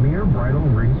Island's premier bridal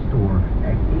ring store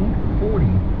at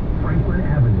 840 Franklin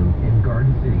Avenue in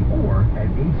Garden City, or at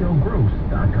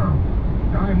hlgross.com.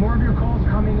 All right, more of your calls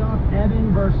coming up.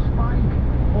 Evan versus Spike.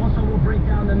 Also, we'll break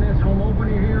down the Mets home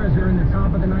opener here as they're in the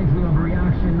top of the ninth. We'll have a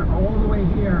reaction all the way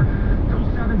here till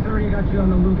 7:30. I got you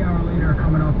on the Luke Hour later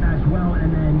coming up as well.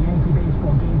 And then Yankee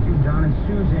Baseball Game 2, John and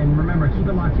Susan. Remember, keep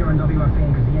it locked here on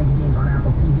WFAN because the Yankee game's on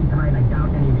Apple TV tonight, and I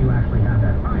doubt any of you actually have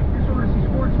that. All right, this Odyssey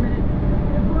Sports Minute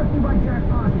is brought to you by Jack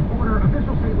Pocket. Order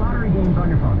official state lottery games on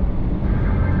your phone.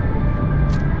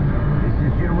 This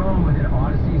is Jerome with an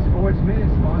Odyssey Sports Minute,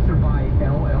 sponsored by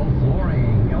LL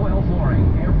Flooring. LL Flooring,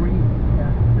 every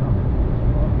step covered.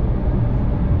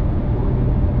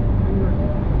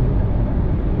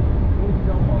 His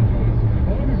cell phone case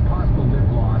and his possible lip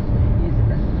gloss is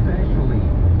especially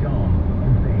dumb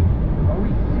and vague. Are we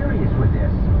serious with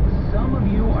this? Some of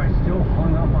you are still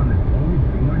hung up on the painted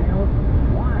fingernails.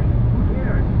 Why? Who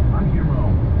cares? I'm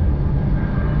Jerome.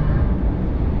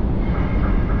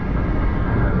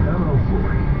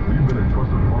 We've been a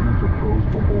trusted partner to pros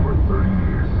for over 30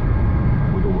 years.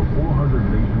 With over 400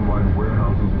 nationwide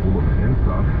warehouses full of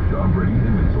in-stock, job-ready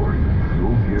inventory,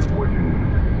 you'll get what you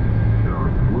need. And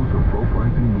our exclusive pro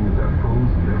pricing means that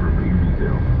pros never pay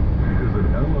retail. Because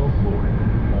at LL Flooring,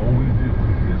 all we do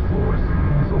is floors.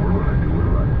 So we're going to do it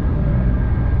right.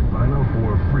 Sign up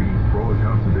for a free pro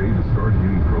account today to start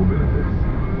getting pro benefits.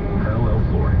 LL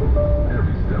Flooring,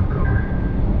 every step covered.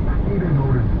 eBay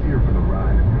Motors is here for the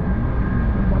ride.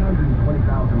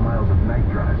 120,000 miles of night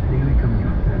drives, daily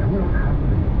commutes, and a little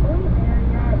company.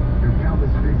 Your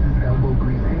countless fixes, elbow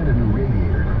grease, and a new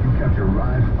radiator. You kept your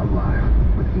ride alive.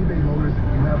 With eBay Motors,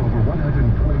 you have over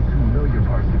 122 million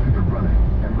parts to keep it running.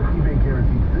 And with eBay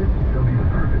Guaranteed Fit, they'll be the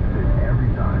perfect fit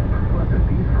every time. Plus, at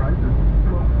these prices,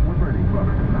 well, we're burning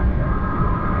rubber to knock out.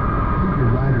 Keep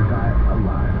your ride or die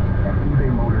alive at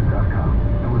ebaymotors.com.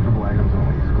 Eligible items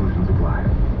only. Exclusions apply.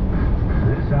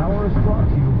 This hour is brought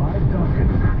to you by Dunkin',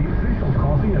 the official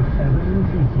coffee of Evan and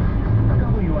Tiki.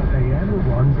 WFAN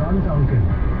runs on Dunkin'.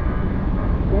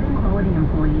 Getting quality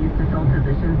employees to fill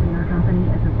positions in your company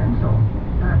is essential,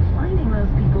 but finding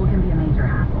those people can be a major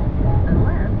hassle,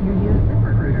 unless you use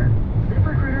ZipRecruiter.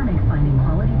 ZipRecruiter makes finding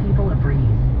quality people a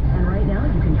breeze, and right now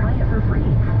you can try it for free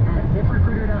at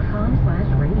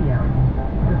ZipRecruiter.com/radio.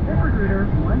 With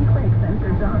ZipRecruiter, one click sends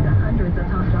your job to hundreds of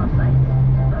top job sites.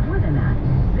 But more than that,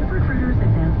 ZipRecruiter's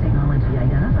advanced technology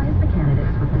identifies the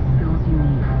candidates with the skills you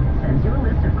need, sends you a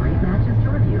list of great matches to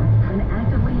review, and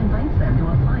actively invites them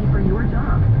to apply for your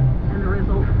job. And the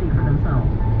results speak for themselves.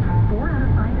 4 out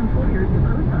of 5 employers who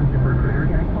post on ZipRecruiter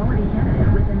get a quality candidate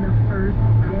within the first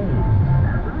day.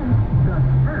 That's right, the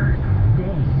first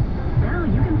day. Now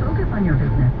you can focus on your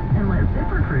business and let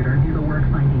ZipRecruiter do the work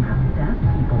finding the best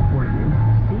people for you.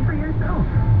 See for yourself.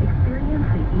 Experience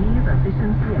the ease,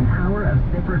 efficiency, and power of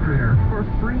ZipRecruiter for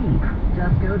free.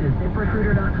 Just go to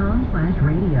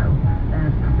ZipRecruiter.com/radio.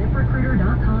 That's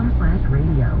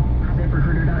ZipRecruiter.com/radio.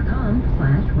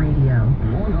 ZipRecruiter.com/radio.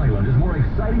 Long Island is more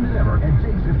exciting than ever at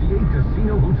Jake's 58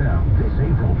 Casino Hotel. This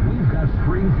April, we've got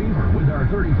spring fever with our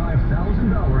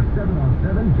 $35,000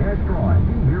 7-on-7 cash draw.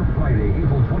 Be here Friday,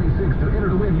 April 26th to enter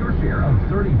to win your share of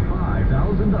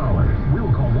 $35,000.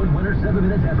 We'll call one winner 7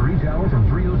 minutes after each hour from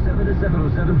 3:07 to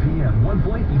 7:07 p.m. 1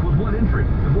 point equals 1 entry.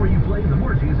 The more you play, the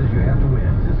more chances you have to win.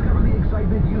 Discover the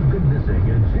excitement you've been missing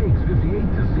at Jake's 58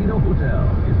 Casino Hotel.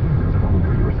 It's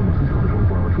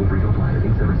toll-free hotline at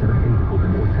 877-8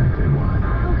 open or text NY.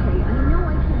 Okay, I know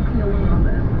I can't be alone on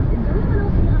this. Is anyone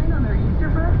else behind on their Easter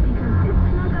prep?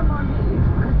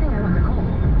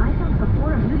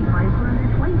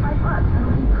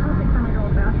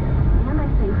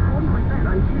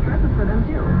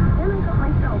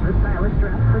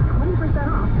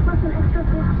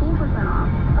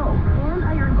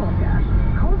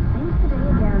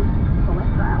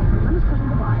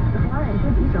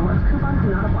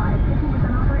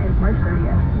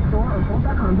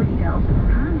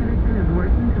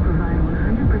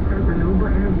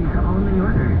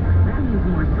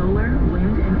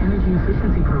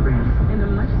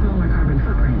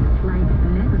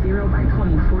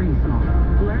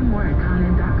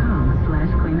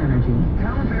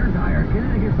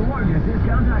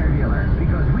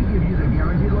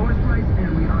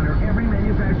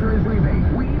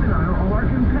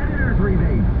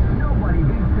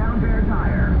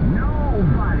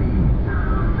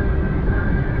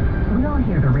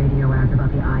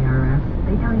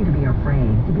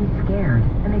 afraid, to be scared,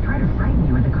 and they try to frighten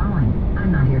you into calling. I'm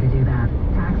not here to do that.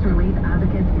 Tax Relief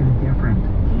Advocates is different.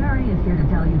 TRA is here to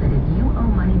tell you that if you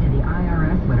owe money to the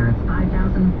IRS, whether it's $5,000,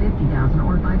 $50,000,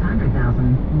 or $500,000,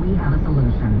 we have a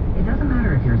solution. It doesn't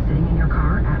matter if you're sitting in your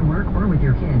car, at work, or with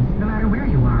your kids. No matter where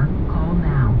you are, call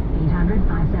now.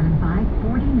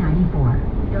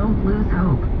 800-575-4094. Don't lose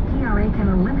hope. TRA can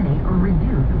eliminate or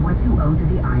reduce what you owe to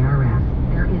the IRS.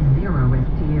 There is zero risk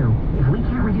to you. If we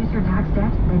can't reduce your tax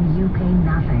debt, then you pay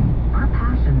nothing. Our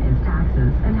passion is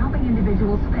taxes and helping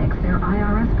individuals fix their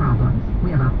IRS problems.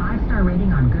 We have a 5-star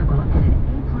rating on Google and an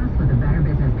A+ with the Better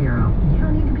Business Bureau. You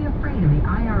don't need to be afraid of the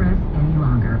IRS any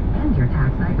longer. End your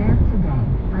tax nightmare today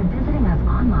by visiting us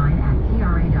online at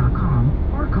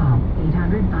TRA.com or call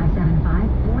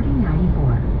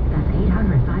 800-575-4094. That's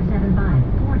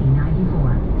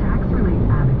 800-575-4094. Tax Relief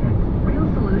Advocates. Real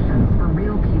solutions for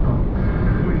real people.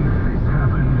 This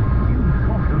happened. You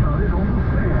talked about it on the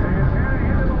fan. Santana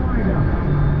into the windup.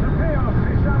 The payoff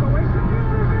pitch on the way.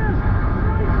 Santana missed.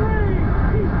 Strike three.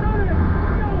 He's done it.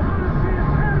 Johan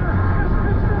Santana has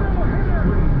pitched a no-hitter.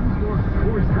 When New York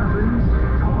sports happens,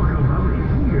 talk about it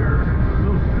here.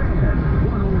 The Fan,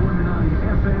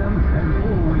 101.9 FM, and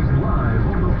always live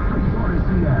on the Free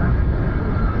Odyssey app.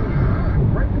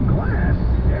 Break the glass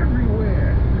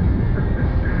everywhere.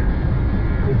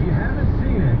 If you haven't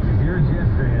seen it, if you're a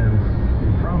Jets fan,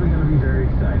 you're probably going to be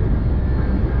very excited.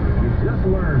 We just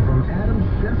learned from Adam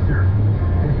Schefter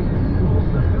that the Eagles,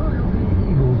 the Philadelphia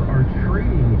Eagles, are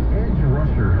trading edge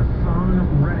rusher Hassan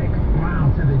Reddick,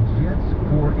 to the Jets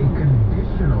for a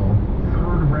conditional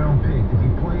third-round pick. If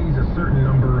he plays a certain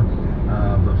number of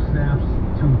snaps,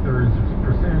 2/3%,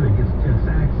 it gets 10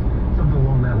 sacks, something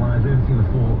along that line. We haven't seen the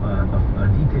full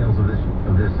details of this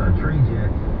trade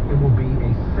yet. It will be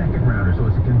a second rounder.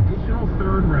 So it's a conditional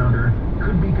third rounder,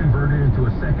 could be converted into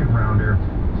a second rounder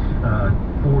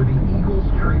for the Eagles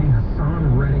trading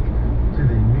Hassan Reddick to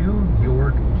the New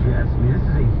York Jets. I mean, this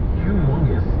is a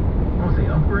humongous, I won't say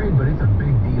upgrade, but it's a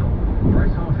big deal.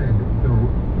 Bryce Huff had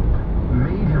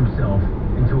made himself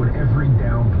into an every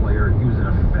down player. He was an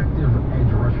effective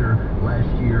edge rusher last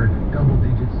year,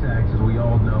 double-digit sacks, as we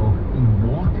all know. He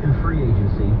walked in free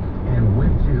agency and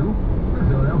went to the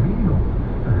Philadelphia Eagles.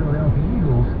 The Philadelphia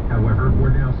Eagles, however,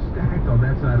 were now stacked on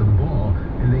that side of the ball,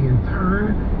 and they in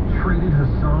turn traded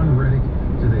Hassan Reddick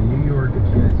to the New York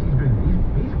Jets.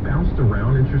 He's bounced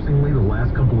around, interestingly, the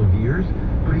last couple of years,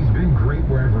 but he's been great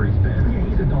wherever he's been. Yeah,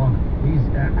 he's a dog. He's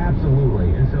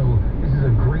absolutely. And so this is a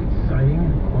great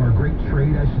signing, or a great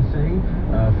trade, I should say,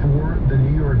 for the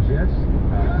New York Jets.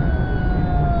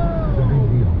 It's a big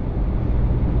deal.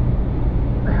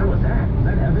 What the hell was that? Was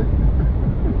that Evan?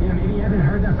 Yeah, maybe Evan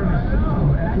heard that from his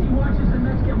phone. As he watches the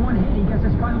Mets get one hit, he gets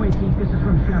this. By the way, Keith, this is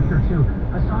from Schefter, too.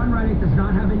 Hassan Reddick does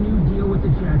not have a new deal with the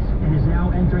Jets and is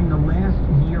now entering the last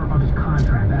year of his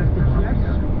contract. If the Jets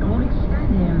don't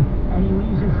extend him and he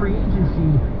leaves in free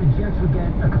agency, the Jets would get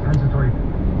a compensatory.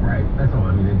 Right, that's all.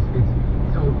 I mean,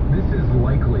 so this is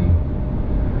likely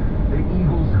the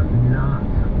Eagles not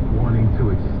wanting to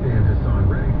extend Hassan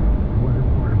Reddick. Wasn't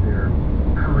part of their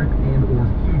current and or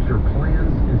future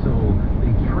plans, and so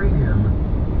they trade him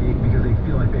because they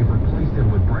feel like they've replaced him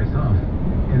with Bryce Huff,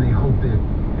 and they hope that,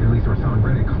 at least Hassan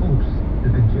Reddick hopes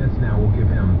that the Jets now will give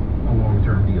him a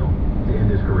long-term deal to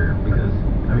end his career, because,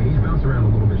 I mean, he's bounced around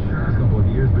a little bit the last couple of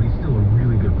years, but he's still a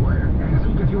really good player. And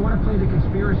Zeke, if you want to play the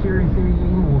conspiracy theory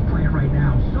game, we'll play it right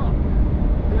now. So,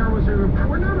 there was a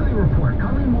report, not really a report,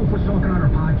 Colleen Wolfe was talking on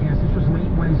her podcast. This was late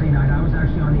Wednesday night. I was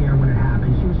actually on the air when it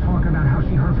happened. She was talking about how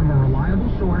she heard from a reliable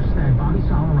source that Bobby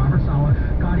Saleh, Robert Saleh,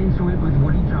 got into it with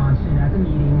Woody Johnson at the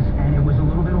meetings, and it was a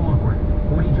little bit awkward.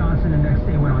 Woody Johnson the next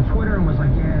day went on Twitter and was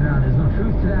like, yeah, no, there's no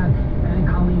truth to that. And then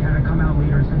Colleen had to come out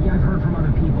later and said, yeah, I've heard from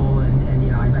other people, and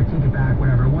you know, I take it back,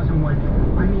 whatever. It wasn't what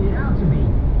I made it out to be.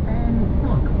 And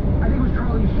look, I think it was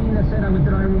Charlie Sheen that said I would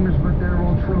deny rumors, but they're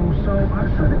all true. So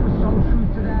I'm sure there was some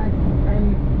truth to that.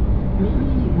 And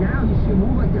maybe now you see a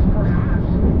move like this,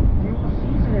 perhaps the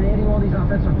off-season and adding all these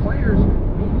offensive players,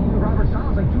 maybe Robert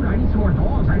Saleh's like, dude, I need some more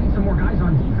dogs. I need some more guys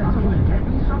on defense. Can you get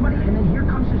me somebody? And then here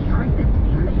comes his trade.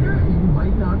 You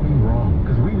might not be wrong,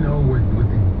 because we know with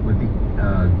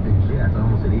the Jets, I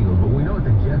almost said Eagles, but we know what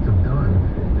the Jets have done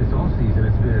this offseason.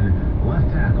 It's been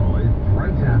left tackle,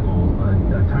 right tackle,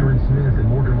 Tyron Smith and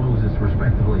Morgan Moses,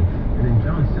 respectively, and then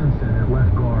John Simpson at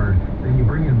left guard. Then you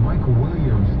bring in Michael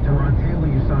Williams, Terron Taylor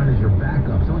you sign as your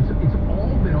backup. So it's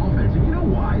all been offense. And you know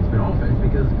why it's been offense?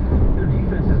 Because their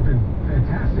defense has been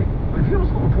fantastic. But if you don't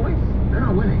score points, they're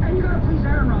not winning. And you got to please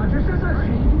Aaron Rodgers. That's not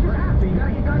changed. You just have to. You got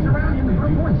to get guys around him to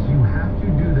put points. You have to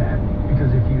do that,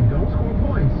 because if you don't score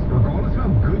points, regardless of how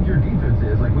good your defense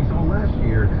is, like we saw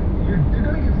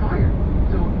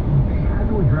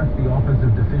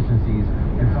deficiencies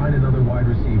and find another wide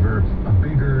receiver, a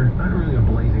bigger, not really a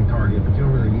blazing target, but you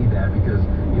don't really need that because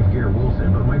you have Garrett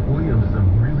Wilson. But Mike Williams is a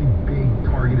really big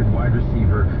targeted wide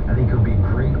receiver. I think he'll be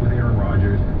great with Aaron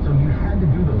Rodgers. So you had to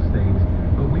do those things.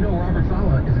 But we know Robert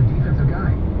Saleh is a defensive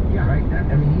guy. Yeah, right?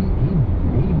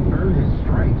 He earned his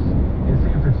stripes in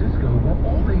San Francisco. Well,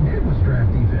 all they did was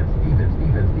draft defense,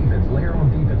 layer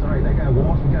on defense. All right, that guy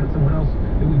walks, we got someone else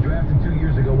that we drafted 2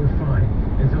 years ago, we're fine.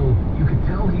 And so you could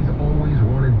tell he's always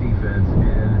wanted defense,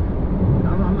 and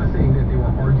I'm not saying that they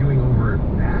were arguing over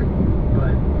that,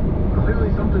 but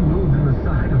clearly something moved in the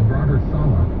side of Robert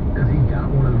Saleh, because he got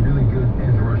one of the really good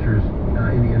edge rushers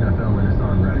in the NFL in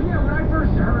Hassan Reddick. Yeah, when I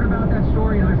first heard about that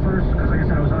story, and because like I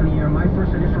said, I was on the air, my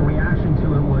first initial reaction to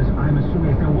it was, I'm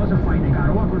assuming if there was a fight that got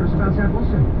awkward, it was about Zach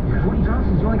Wilson. Yeah. Woody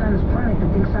Johnson's the only guy on this planet that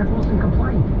thinks Zach Wilson can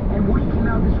play. And Woody came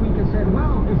out this week and said,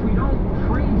 well, if we don't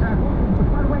trade Zach Wilson, but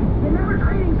by the way, you're never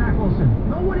trading Zach Wilson.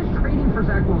 No one is trading for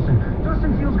Zach Wilson.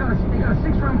 Justin Fields got a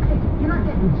 6th-round pick. You're not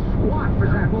getting squat for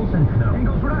Zach Wilson. No. And he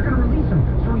goes, we're not going to release him.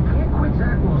 So he can't quit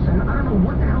Zach Wilson. I don't know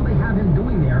what the hell they have him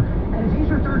doing there. And if he's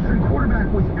your third-string quarterback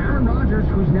with Aaron Rodgers,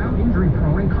 who's now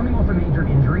injury-prone and coming off a major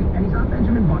injury, and he's not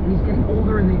Benjamin Button, he's getting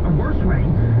older in a worse way,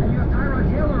 and you have Tyrod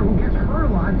Taylor, who gets hurt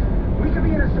a lot, we could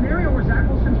be in a scenario where Zach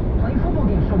Wilson's playing football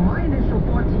games. So my initial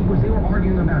thought, T, was they were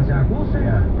arguing about Zach Wilson.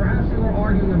 Yeah. Perhaps they were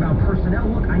arguing about personnel.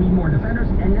 Look, I need more defenders.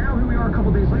 And now here we are a couple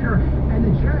days later, and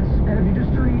the Jets, and if you're just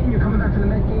tuning in, you're coming back to the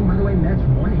Mets game. By the way, Mets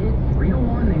one hit,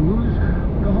 3-1. They lose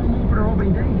the home opener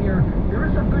opening day here. There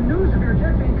is some good news if you're a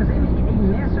Jet fan, because they make a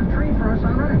massive trade for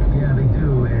Hassan Reddick. Yeah, they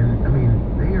do. And, I mean,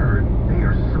 they are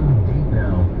so deep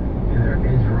now in their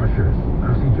edge rushers.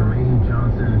 Obviously, Jermaine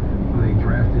Johnson, who they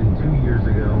drafted 2 years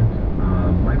ago.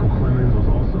 Michael Clemens was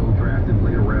also drafted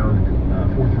late round,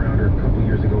 4th rounder a couple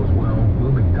years ago as well.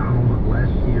 Will McDonald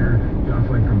last year. John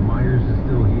Franklin Myers is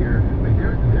still here. Like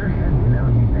they're heading now.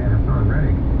 You add Hassan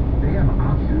Reddick. They have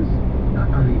options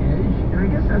on the edge, and I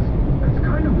guess that's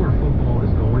kind of where football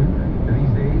is going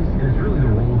these days. And it's really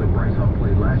the role that Bryce Huff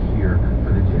played last year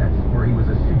for the Jets, where he was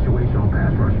a situational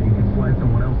pass rusher. You can slide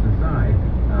someone else inside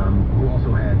who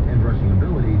also had edge rushing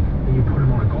ability, and you put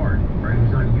him on a guard, right?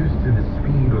 Who's not used to the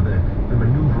speed or the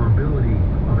maneuverability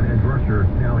of an edge rusher.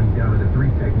 Now he's down to the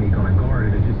 3 technique on a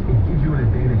guard, and it gives you an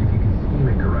advantage if you can scheme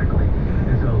it correctly.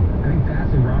 And so I think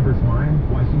that's in Robert's mind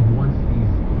why he wants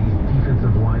these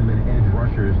defensive linemen edge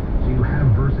rushers, so you have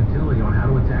versatility on how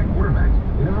to attack quarterbacks.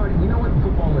 We know what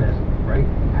football is, right?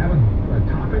 Have a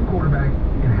top-end quarterback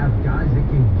and have guys that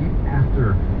can get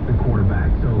after the quarterback.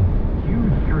 So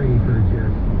huge trade for the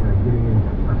Jets, getting in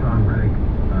Hassan Reddick,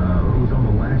 who's on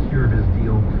the last year of his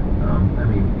deal. I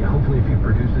mean, hopefully if he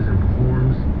produces and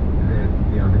performs, that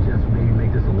the Jets maybe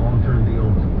make this a long-term deal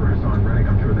for Hassan Reddick.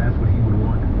 I'm sure that's what he would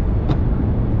want.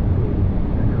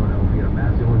 Philadelphia,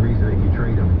 that's the only reason that you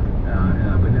trade him.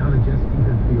 But now the Jets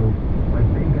even feel like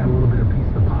they got a little bit of piece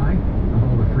of the pie of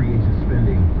all the free agent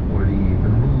spending or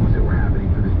the moves that were happening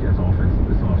for this Jets offense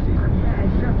this offseason. Yeah, and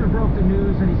Schefter broke the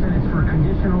news, and he said it's for a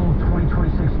conditional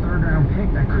 2026 3rd-round pick.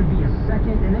 That could be a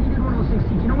 2nd. And then he did one of those things,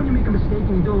 you know when you make a mistake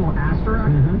and you do a little asterisk?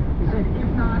 He said, if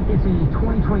not, it's a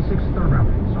 2026 3rd-round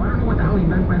pick. So I don't know what the hell he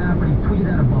meant by that, but he tweeted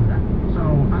that above that. So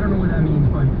I don't know what that means,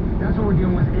 but that's what we're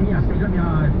dealing with. And yes,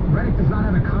 Reddick does not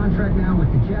have a contract now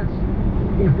with the Jets.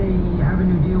 If they have a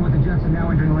new deal with the Jets and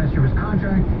now entering the last year of his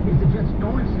contract, if the Jets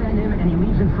don't extend him and he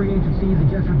leaves in free agency, the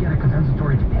Jets would get a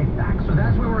compensatory pick back. So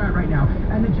that's where we're at right now.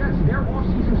 And the Jets, their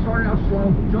offseason started out slow.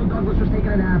 Joe Douglas was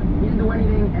taking a nap. He didn't do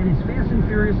anything, and it's fast and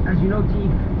furious. As you know,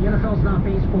 Teague, the NFL's not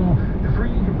baseball. The free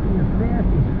agency is fast,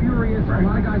 it's furious. Right. A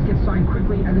lot of guys get signed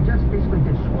quickly, and the Jets basically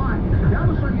did squat. Now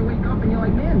all of a sudden you wake up and you're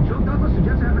like, man, Joe Douglas, the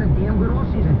Jets are having a damn good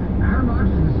offseason. Aaron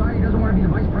Rodgers has decided he doesn't want to be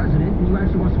the vice president, and he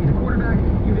actually wants to be the quarterback.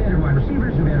 You've added wide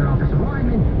receivers, you've added offensive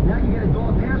linemen. Now you get a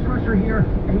dog pass rusher here,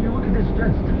 and you look at this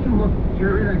Jets team. Look,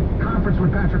 you're in a conference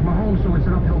with Patrick Mahomes, so it's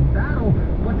an uphill battle.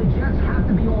 But the Jets have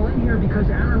to be all in here because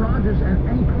Aaron Rodgers at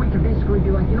any point can basically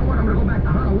be like, you know what, I'm going to go back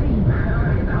to Honolulu, and I'm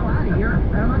going to get the hell out of here,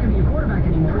 and I'm not going to be a quarterback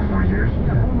anymore. 4 years.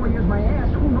 Yeah, 4 more years my ass.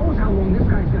 Who knows how long this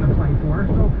guy's going to play for?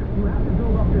 So you have to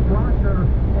build up this roster,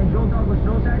 and Joe Douglas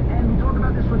knows that. And we talk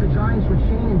about this with the Giants, with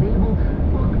Shane and Dable.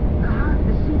 Look,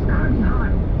 the seat's got to be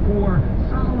hot for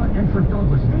Saleh and for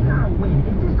Douglas. They got to win.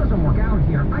 If this doesn't work out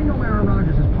here, I know Aaron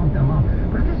Rodgers has pumped them up,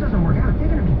 but if this doesn't work out, they're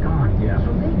going to be gone. Yeah.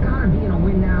 So they got to be in a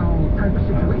win now type of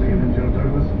situation. Joe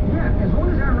Douglas? Yeah, as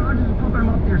long as Aaron Rodgers is pumping them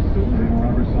up, they're safe.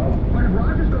 But if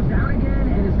Rodgers goes down again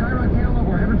and it's Tyrod Taylor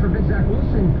or heaven forbid Zach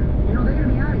Wilson, they're going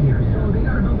to be out of here. So they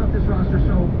got to build up this roster.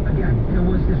 So again, there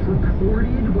was this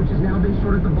reported, which has now been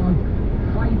sort of debunked,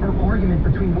 fight or argument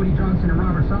between Woody Johnson and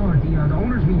Robert Saleh at the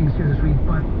owners' meetings here this week.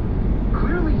 But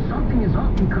clearly something is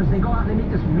up because they go out and they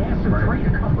make this massive trade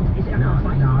a couple days after the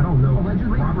fight. No, I don't know.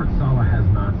 Allegedly. Robert Saleh has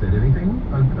not said anything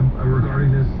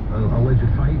regarding this alleged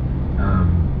fight.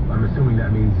 I'm assuming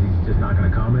that means he's just not going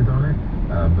to comment on it.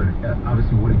 But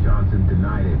obviously Woody Johnson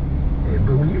denied it.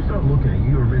 But when you start looking at it,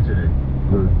 you were mentioning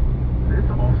this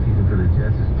offseason for the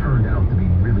Jets has turned out to be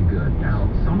really good.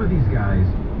 Now, some of these guys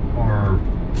are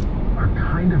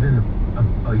kind of in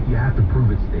you have to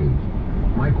prove it stage.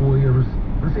 Mike Williams,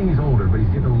 I'm saying he's older, but he's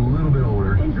getting a little bit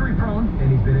older. Injury prone.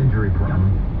 And he's been injury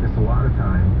prone. Missed a lot of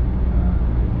time.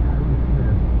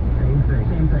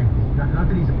 Same thing. Not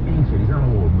that he's ancient, he's not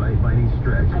old by any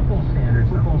stretch. Football standards,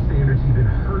 he's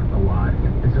been hurt a lot.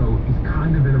 And so he's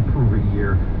kind of in a prove-it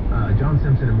year. John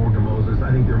Simpson and Morgan Moses,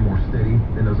 I think they're more steady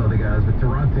than those other guys. But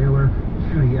Tyrod Taylor,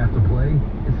 should he have to play?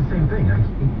 It's the same thing.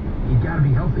 You got to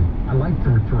be healthy. I like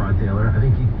Tyrod Taylor. I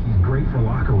think he's great for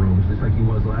locker rooms, just like he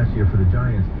was last year for the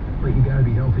Giants. But you got to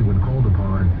be healthy when called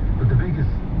upon. But the biggest,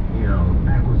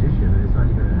 acquisition, and it's not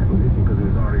even an acquisition because it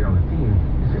was already on the team,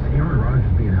 is just Aaron Rodgers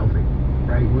being healthy,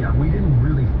 right? We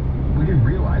didn't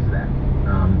realize that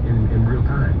in real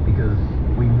time because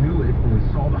we knew it when we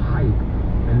saw the hype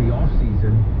in the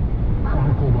offseason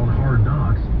chronicled on Hard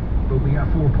Knocks, but we got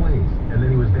 4 plays, and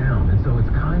then he was down. And so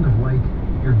it's kind of like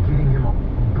you're getting him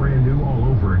brand new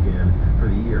all over again for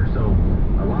the year. So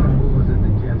a lot of moves that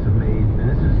the Jets have made,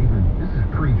 and this is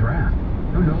pre-draft.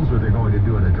 Who knows what they're going to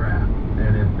do in the draft?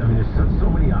 And there's so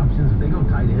many options. If they go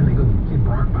tight end, they go get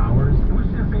Brock Bowers. What's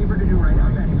their favorite to do right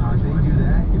now? Betting odds. If they do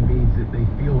that, it means that they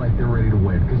feel like they're ready to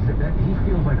win because he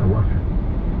feels like a luxury.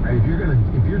 Right?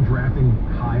 If you're drafting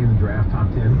high in the draft, top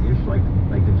 10-ish, like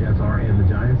the Jets are and the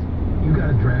Giants, you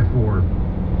got to draft for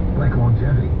like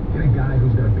longevity. Get a guy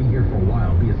who's going to be here for a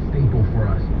while, be a staple for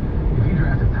us. If you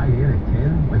draft a tight end at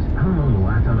 10, which I don't know the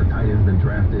last time a tight end's been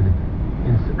drafted.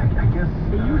 I guess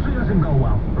it usually doesn't go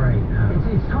well. Right.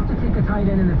 It's tough to take a tight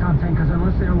end in the top 10 because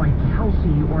unless they're like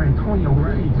Kelsey or Antonio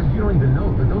Reed, because you don't even know.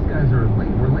 But those guys are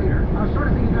we're later. I was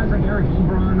starting to think of guys like Eric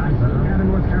Ebron. I think out of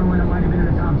North Carolina might have been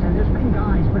in the top 10. There's been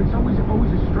guys, but it's always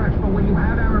a stretch. But when you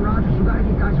have Aaron Rodgers, you got to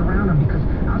get guys around him because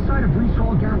outside of Breece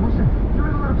Hall, Garrett Wilson, you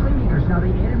have a lot of playmakers. Now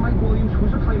they added Mike Williams, who's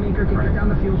a playmaker, can get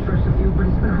down the field, stretch the field, but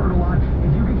it's been hurt a lot.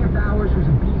 If you could get Bowers, who's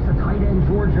a beast, a tight end,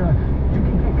 Georgia, you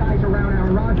can get guys around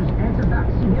Aaron Rodgers. And it's about,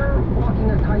 they're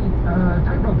walking a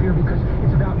tightrope here because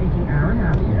it's about making Aaron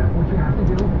happy, which you have to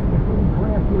do. If we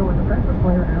draft, a defensive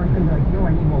player, Aaron's going to be like,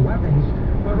 I need more weapons.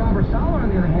 But Robert Saleh, on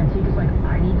the other hand, is like,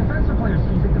 I need defensive players.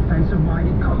 He's a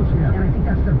defensive-minded coach. And I think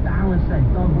that's the balance that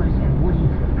Douglas and Woody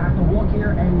have to walk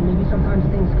here, and maybe sometimes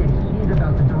things get heated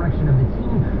about the direction of the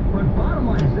team. But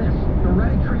bottom line is this, the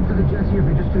Reddick trade for the Jets here,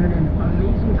 if you're just tuning in,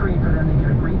 amazing trade for them. They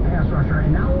get a great pass rusher,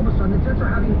 and now all of a sudden the Jets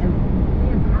are having a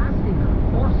fantastic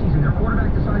offseason. Their quarterback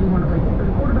decided he wanted to play for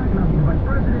the quarterback, now he's the vice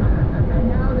president, and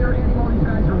now they're adding all these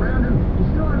guys around him. You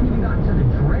still haven't even gotten to the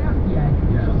draft yet,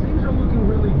 so things are looking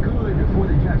really good for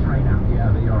the Jets right now. Yeah,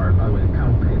 they are. By the way,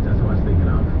 Kyle Pitts, that's what I was thinking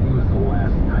of. He was the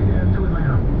last tight end. To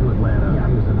Atlanta. Yeah.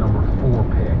 He was the number 4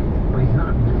 pick. But he's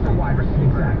not just a wide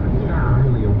receiver. Exactly. He's not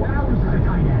really a wide receiver. Bowers is a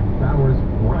tight end. Bowers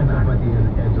winds up at the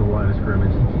edge of the line of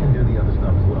scrimmage. He can do the other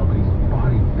stuff as well, but his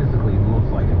body physically looks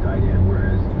like a tight end,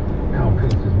 whereas Kyle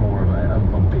Pitts is more of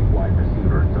a big wide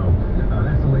receiver. So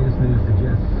that's the latest news. The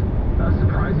Jets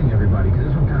surprising everybody because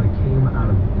this one kind of came out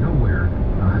of nowhere.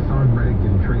 Hassan Reddick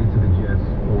getting traded to the Jets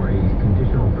for a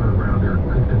conditional 3rd rounder,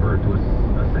 could convert to a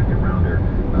 2nd rounder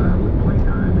with play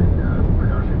time and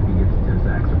production if he gets 10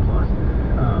 sacks or plus.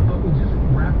 But we just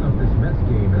wrapped up this Mets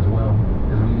game as well.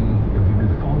 If you've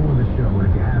been following the show, and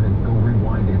if you haven't, go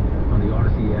rewind it on the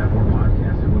Odyssey app or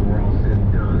podcast it when we're all said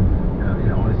and done in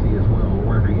Odyssey as well, or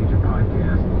wherever you get your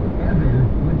podcast. Evan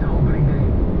went to opening day,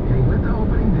 and he went to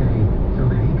opening day so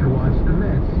that he could watch the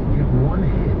Mets get 1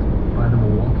 hit by the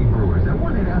Milwaukee Brewers. That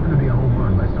one hit happened to be a home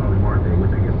run by Starling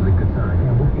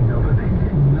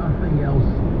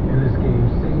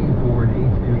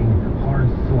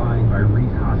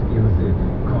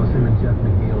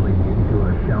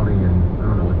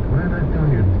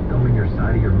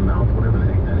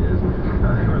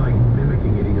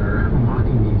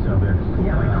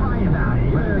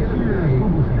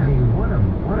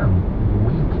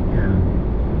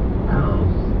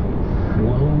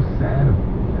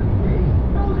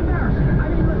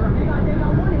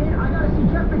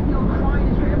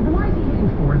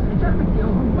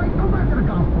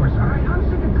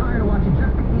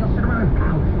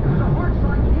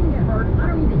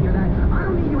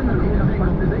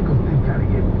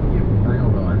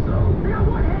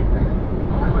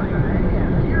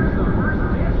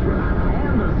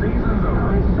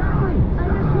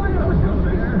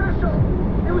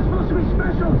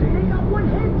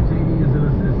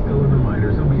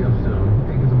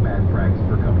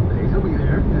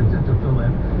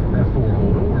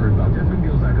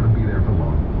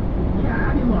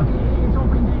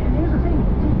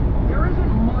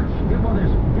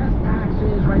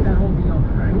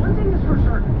one thing is for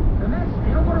certain. The Mets,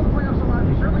 they don't go to the playoffs a lot.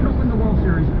 They certainly don't win the World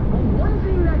Series. But one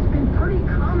thing that's been pretty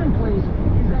commonplace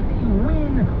is that they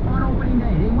win on opening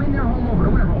day. They win their home opener,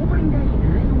 whatever. Opening day,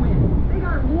 they win. They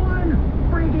got one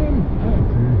friggin' hit.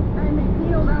 And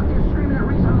McNeil's out there screaming at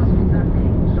Reese Hoskins that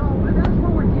day. So that's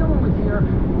what we're dealing with here.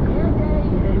 Bad day.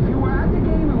 If you were at the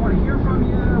game, we want to hear from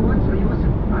you.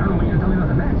 Listen, I don't know what you're going to tell me about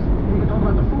the Mets. We can talk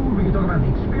about the food. We can talk about the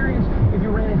experience. If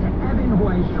you ran into Evan, who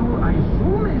I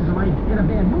assume is like in a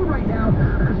bad mood right now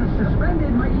because he's suspended,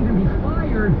 might even be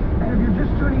fired. And if you're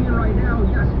just tuning in right now,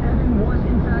 yes, Evan was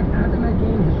in fact at the Met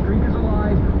game. His streak is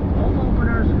alive. Home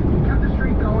openers. He kept the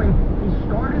streak going. He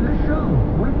started the show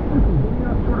with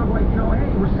sort of like,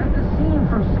 hey, we're set the scene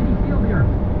from Citi Field here.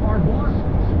 Our boss,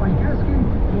 Spike Eskin,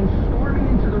 came storming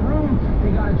into the room.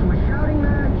 They got into a shouting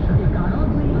match. It got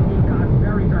ugly. It got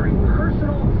very, very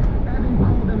personal. Evan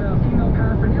called him a female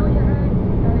paraphernalia head,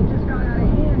 and it just got out of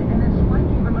hand. And then Spike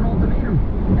gave him an ultimatum.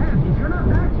 Ev, if you're not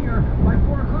back here by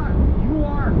 4 o'clock, you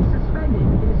are suspended.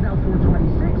 It is now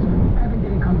 4:26. Evan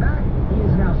didn't come back. He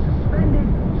is now suspended.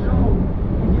 So,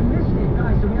 if you missed it,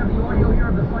 guys, so we have the audio here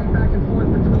of the fight back and forth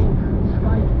between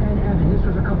Spike and Evan. This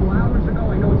was a couple hours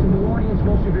ago. I know it's a new audience.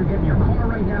 Most of you are getting your car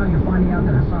right now. You're finding out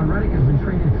that Hassan Reddick has been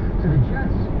traded to the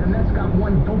Jets. The Mets got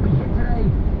one don't be hit today,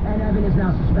 and Evan is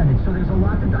now suspended. So there's a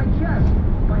lot to digest.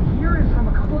 But here is from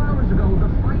a couple hours ago, the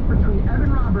fight between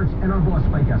Evan Roberts and our boss,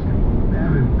 Spike Eskin.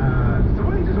 Evan,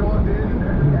 somebody just walked in.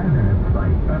 Evan is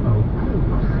like,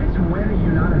 since when are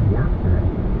you not at work today?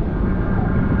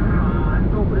 I'm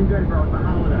doing pretty good, bro. It's the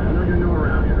holiday. I know you're new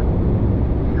around here.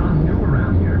 I'm new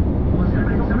around here. Well,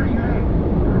 somebody,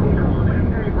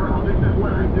 hey, bro. This is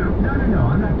what I do. No,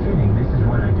 I'm not kidding. This is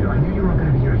what I do. I knew you were going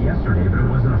to be here yesterday, but it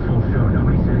wasn't a full show.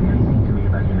 Nobody said anything to me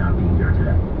about you not being here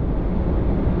today.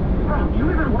 Bro, you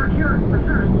even work here?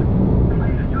 Seriously.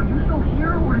 You still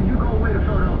here, or did you go away to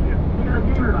Philadelphia? You got a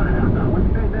game in about an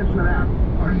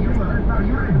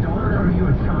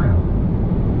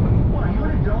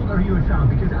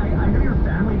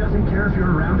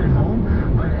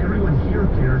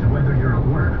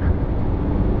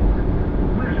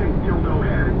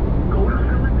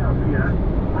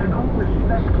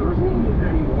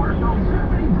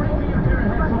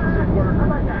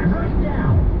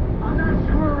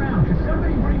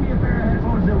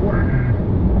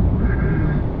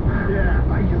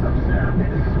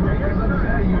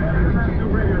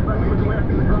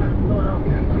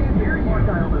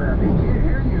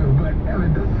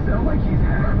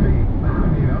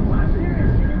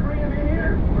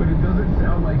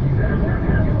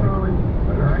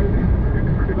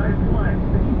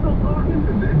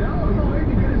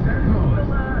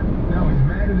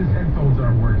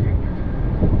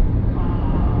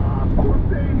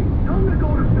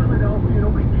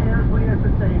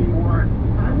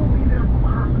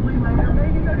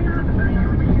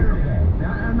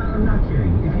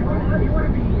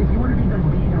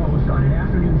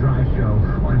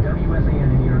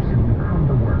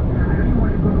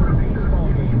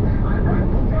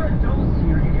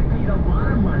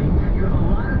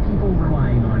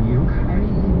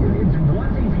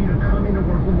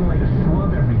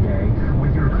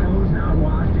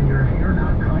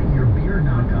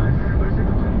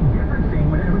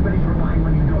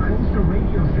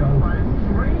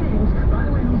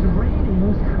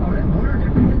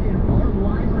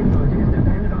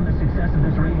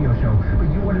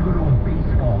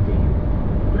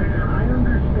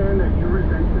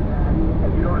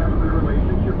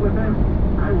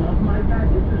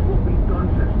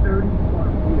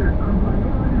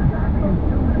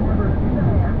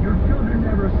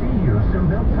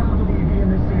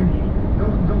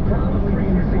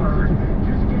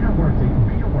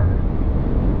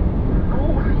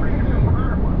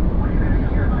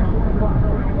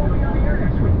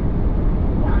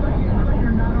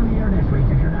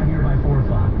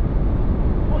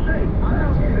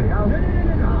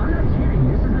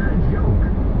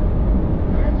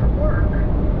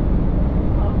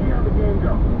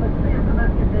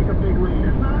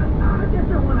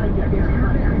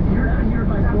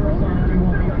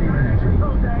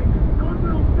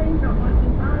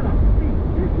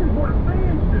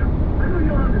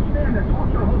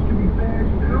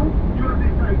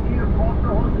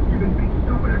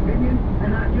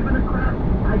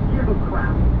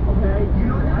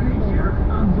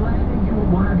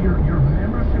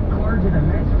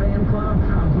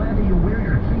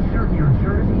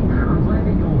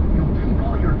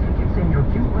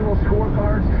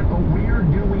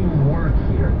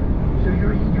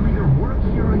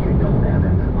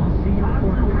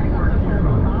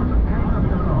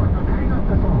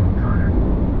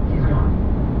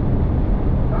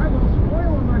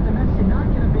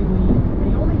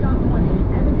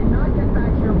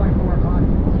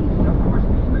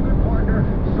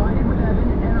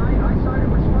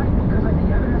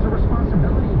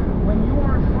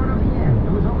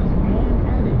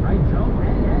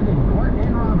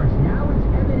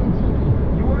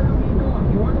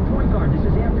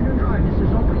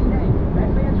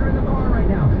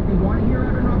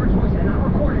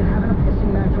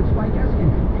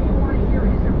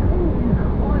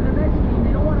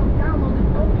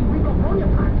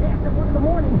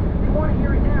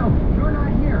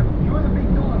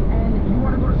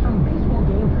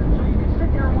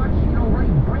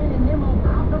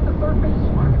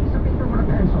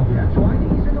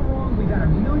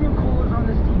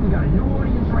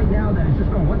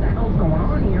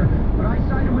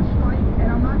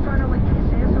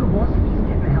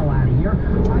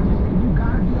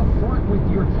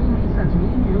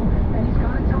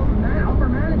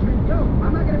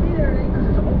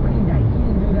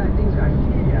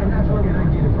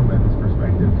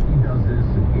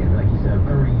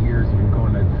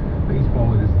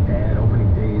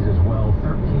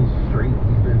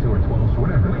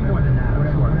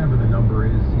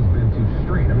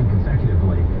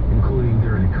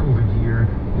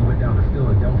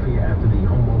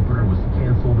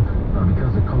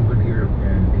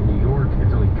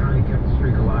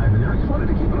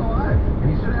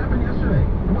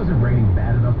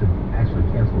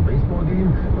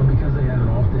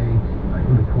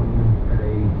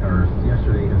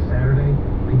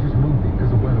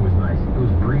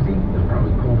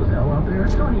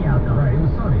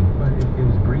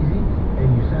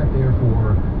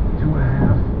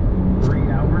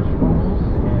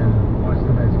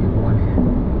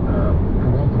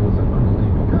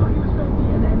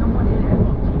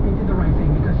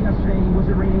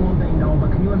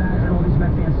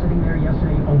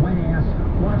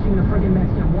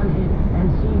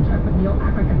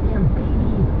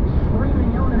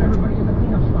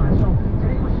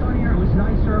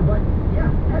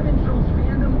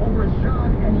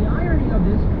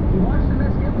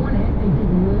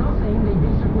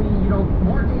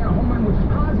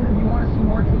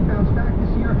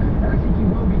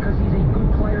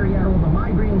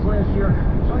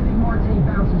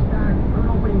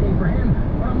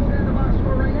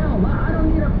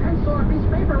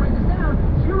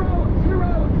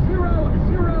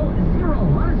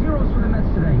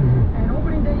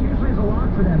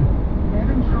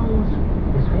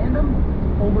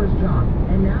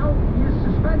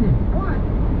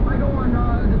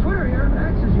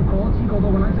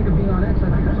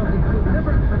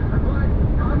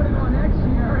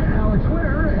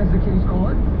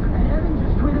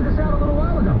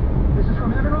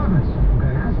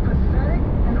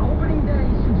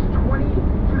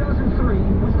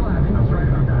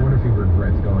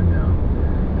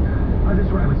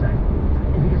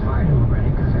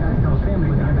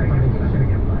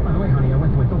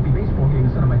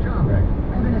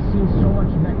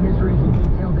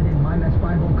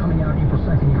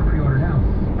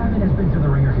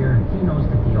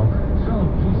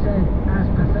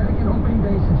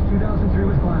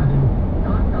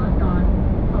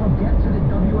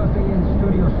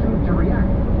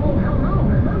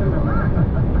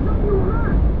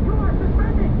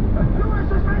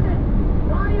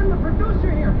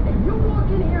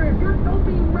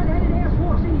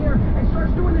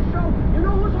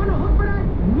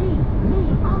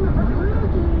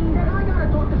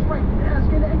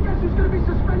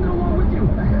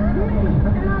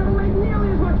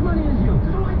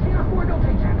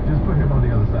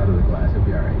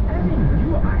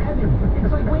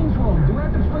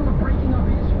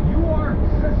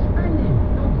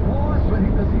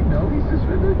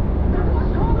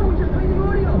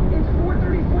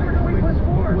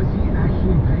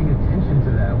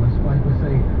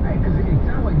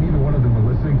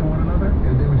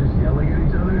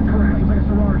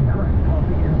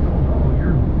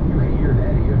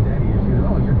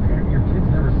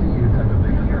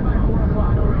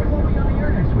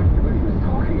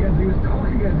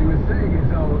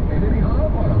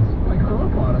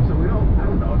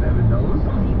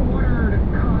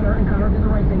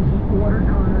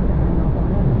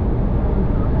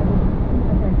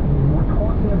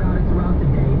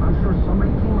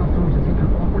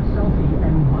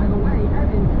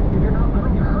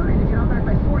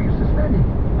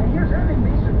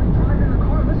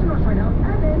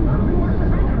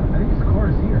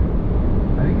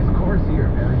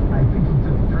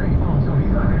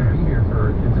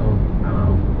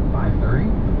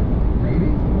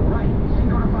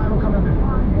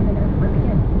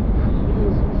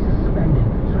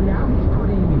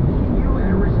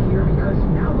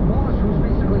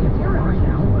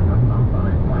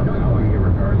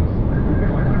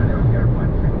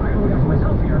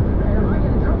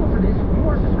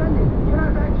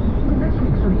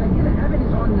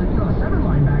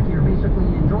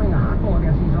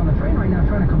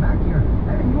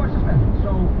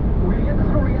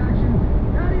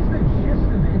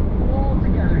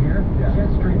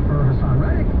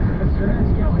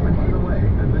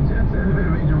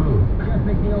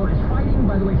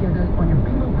the way, if you had that on your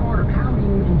bingo card or pouting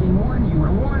in game one, you would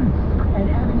have won. And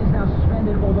Evan is now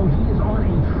suspended, although he is on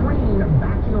a train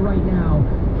back here right now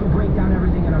to break down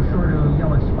everything, and I'm sure to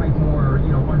yell at Spike more,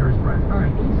 under his breath. All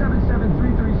right,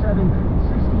 877-337-6666.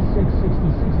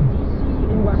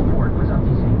 DC in Westport. What's up,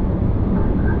 DC?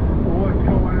 What's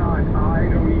going on?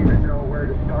 I don't even know where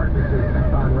to start with this,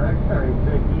 Conrad.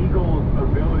 The Eagles'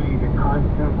 ability to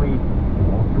constantly... The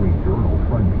Wall Street Journal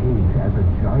front page has a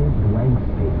giant blank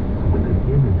space with an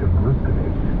image of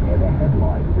Grishkovich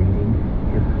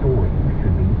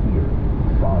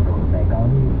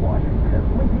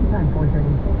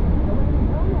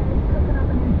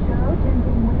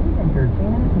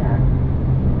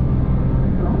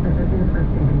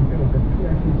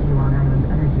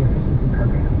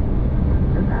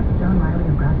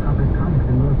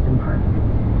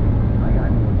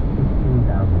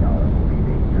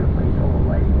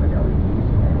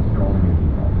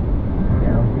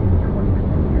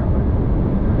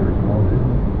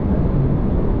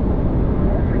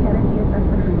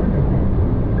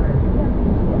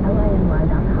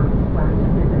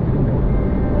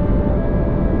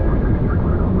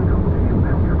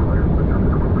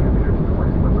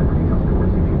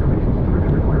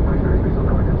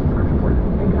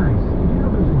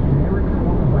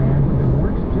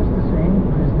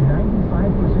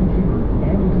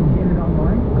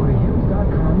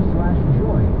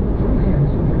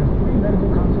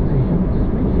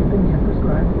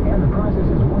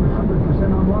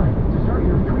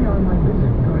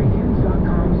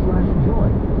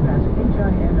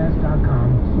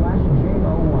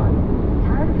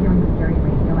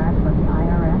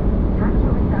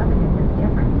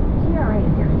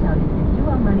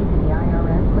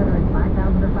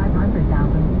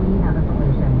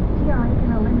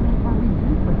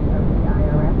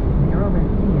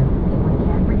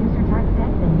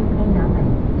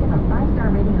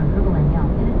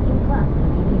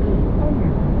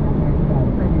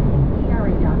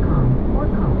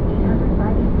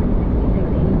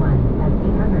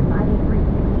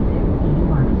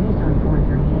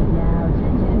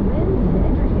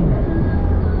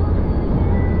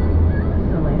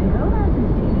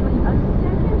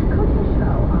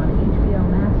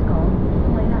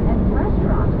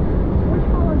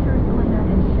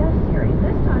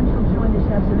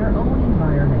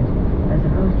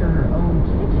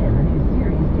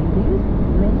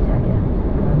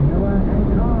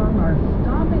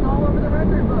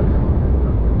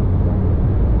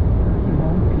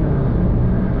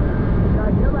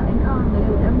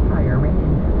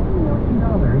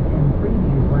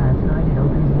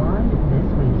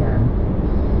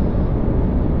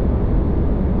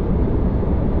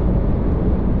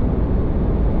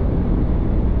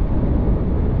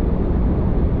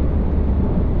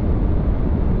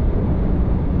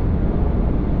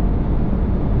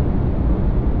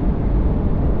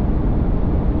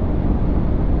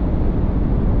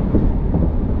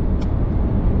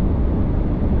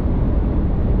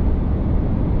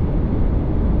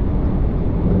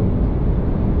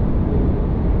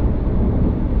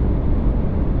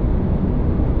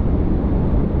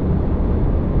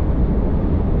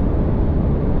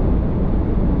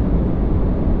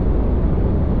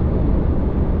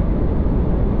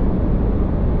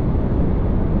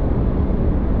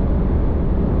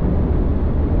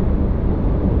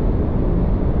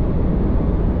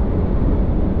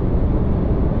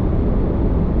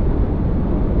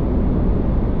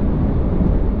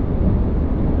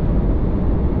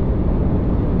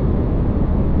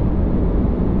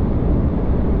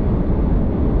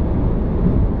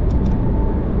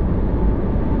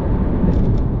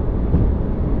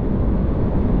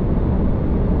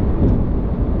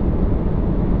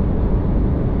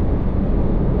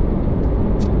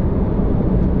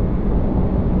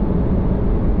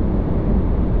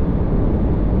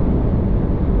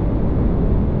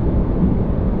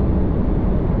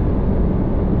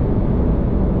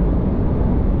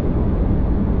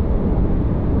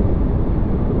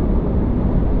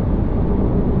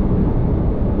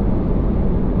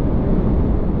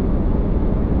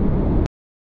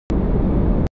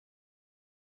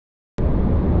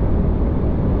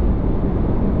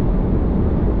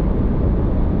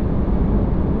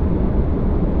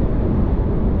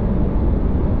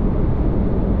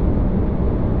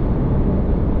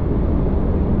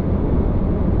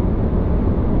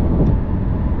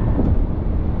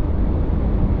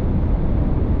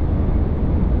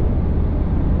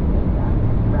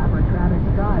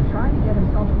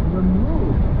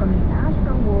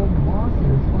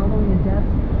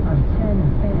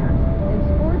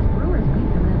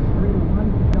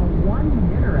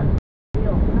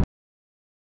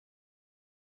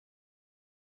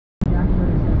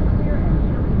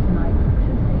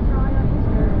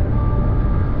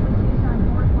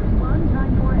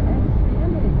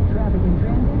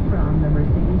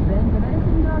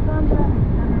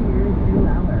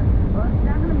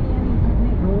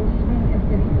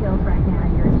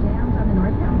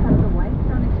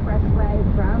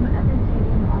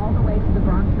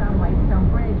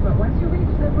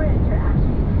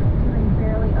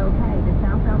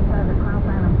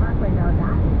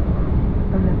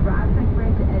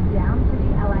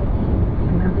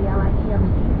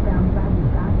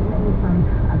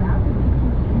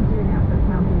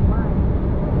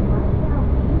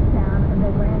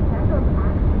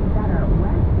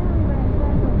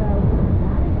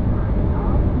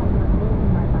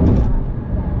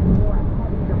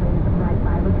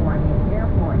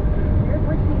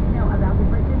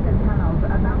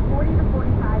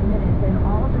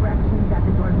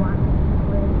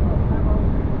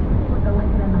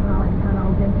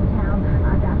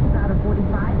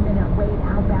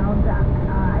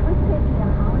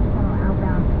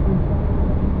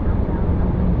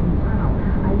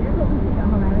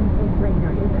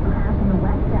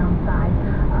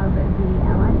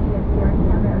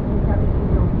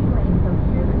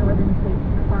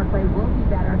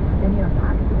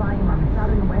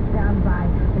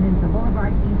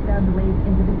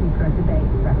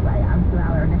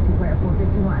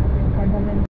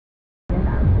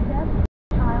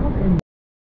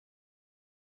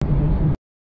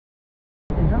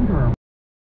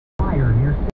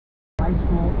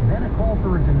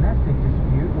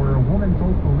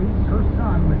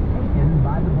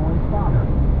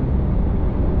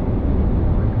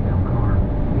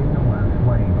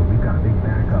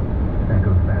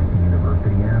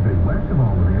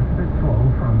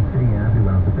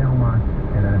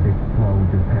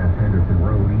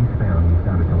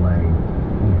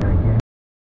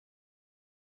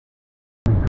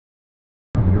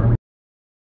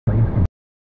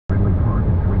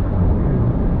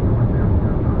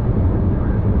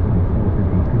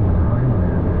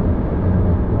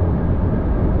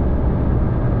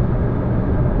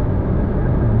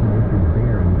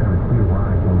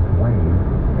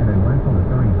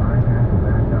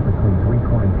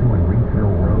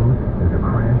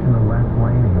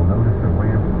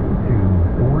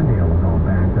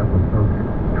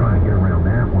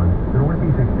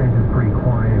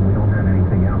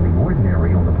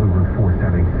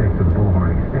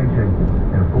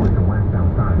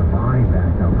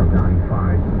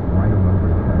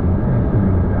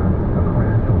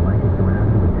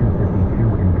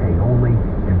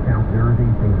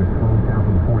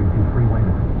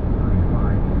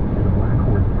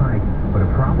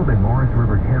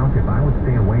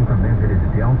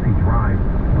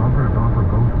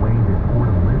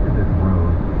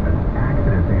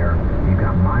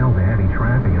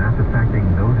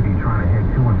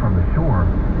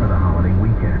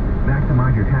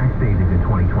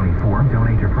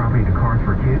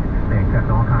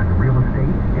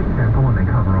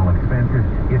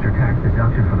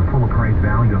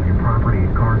value of your property at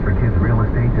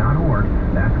carsforkidsrealestate.org.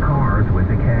 That's cars with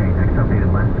a K. Next update in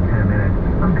less than 10 minutes.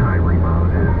 I'm Kyrie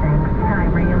Moses. Thanks,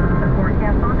 Kyrie. And look at the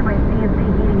forecast sponsored by CNC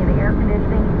Heating and Air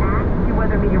Conditioning.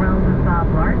 Weather meteorologist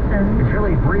Bob Larson. The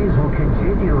chilly breeze will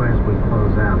continue as we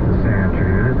close out this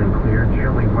afternoon. As in clear,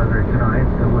 chilly weather tonight.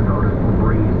 Still a noticeable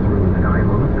breeze through the night.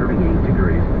 Low 38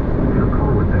 degrees. Feel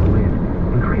cold with that wind.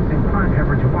 Increasing flat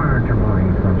temperature tomorrow after morning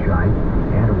sunshine.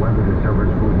 And a weather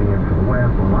disturbance moving in from the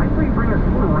west will likely bring us a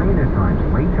little rain at times.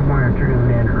 Late tomorrow afternoon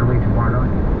and early tomorrow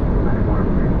night. High of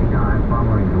 59.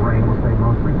 Following the rain will stay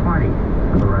mostly cloudy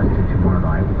for the rest of tomorrow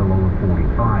night with a low of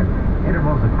 45.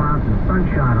 Intervals of clouds and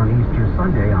sunshine on Easter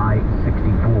Sunday, high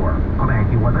 64. I'm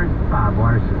AccuWeather, Bob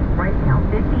Larson. Right now,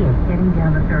 58, getting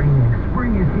down to 30 minutes.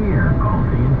 Spring is here. Call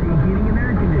CNC Heating and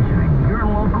Air Conditioning, your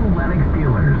local Lennox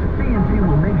dealers. CNC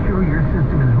will make sure your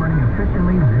system is running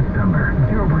efficiently this summer.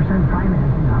 0%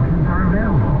 financing options are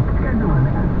available. Schedule them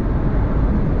at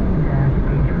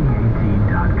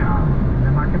HVAC.com.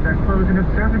 The markets are closing of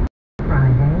service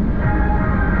Friday.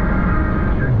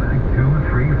 Check back 2,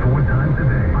 3, 4 times a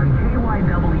day on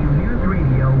KYW News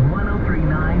Radio 103.9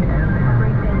 FM.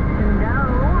 Great things to know.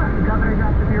 Governor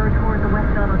Josh Shapiro tours the West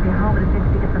Philadelphia home and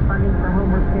attempts to get the funding for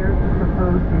home repairs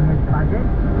proposed in his budget.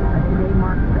 Today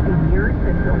marks a year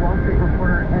since Wall Street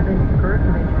reporter Evan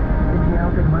Gershkovich was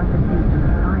jailed in Washington, D.C.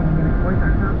 signing. And of course,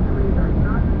 our top stories are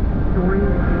top stories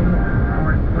in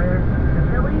our square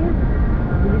facilities.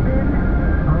 Season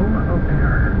home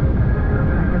opener.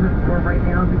 Back in the store right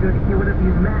now as we go to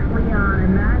KYW's Matt Leon.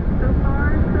 And Matt, so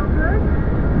far, so good?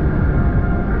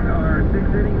 Our 6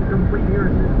 innings complete here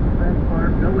since the best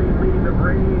part. Phillies leading the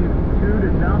Braves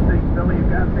 2-0. Phillies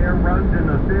got their runs in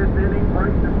the 5th inning.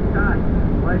 Bryson Stott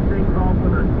led things off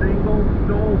with a single,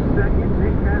 stole second.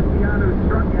 Nick Castellanos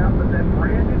struck out, but then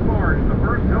Brandon Marsh, the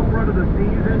first home run of the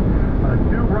season, a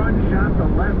 2-run shot to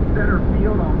left center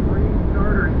field on Braves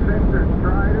starter Spencer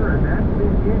Strider, and that's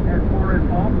been it as far as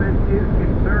offense is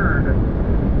concerned.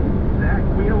 Zach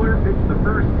Wheeler pitched the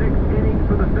first 6 innings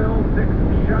for the Phils, 6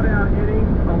 shutout innings,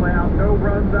 allowed no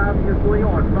runs obviously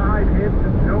on 5 hits,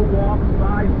 no walks,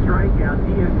 5 strikeouts.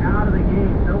 He is out of the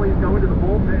game. Phillies going to the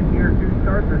bullpen here to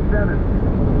start the 7th.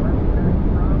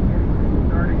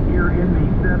 Started here in the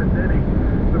 7th inning.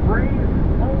 The Braves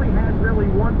only had really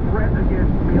one threat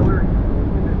against Wheeler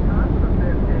in the top of the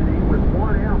 5th inning with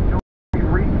 1 out. He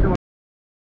reached on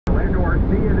Orlando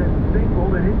Arcia and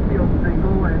singled, an infield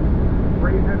single, and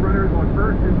Braves had runners on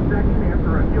first and second.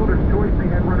 After a fielder's choice, they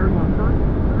had runners on first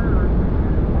and third.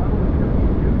 Ronald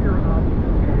Jr. up,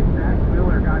 and Zach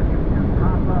Wheeler got him to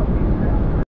pop up.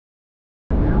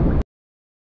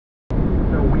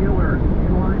 So Wheeler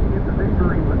in line to get the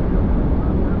victory, but still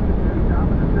top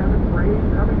of the 7th. Braves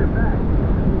coming to bat.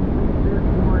 This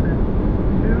one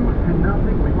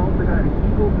 2-0. We've also got an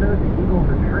Eagles note. The Eagles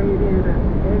have traded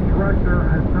edge rusher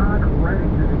Hassan Reddick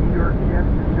to the New York Jets.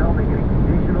 Shall they get a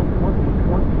conditional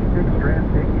 2026 draft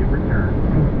pick in return?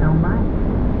 Thanks so much.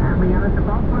 Leon at the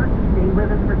ballpark. Stay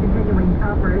with us for continuing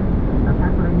coverage.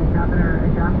 Pennsylvania Governor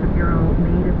Josh Shapiro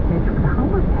made a pitch for the home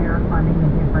repair funding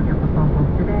in his budget proposals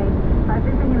today. By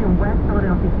visiting in West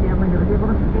Philadelphia, families was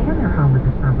able to stay in their home with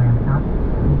this program help.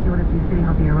 KYW City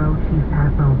Hall Bureau Chief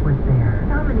Pat Loeb was there.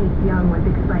 Dominique Young was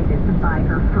excited to buy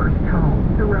her first home.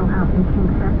 The row house in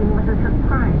Kingston was a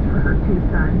surprise for her 2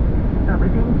 sons. But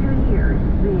within 2 years,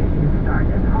 the issues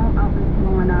started. Home office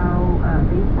going out,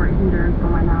 baseboard heaters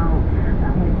going out.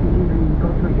 I had to even go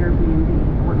to an Airbnb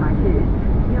with my kids.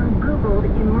 Young Googled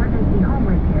emergency home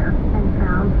repair and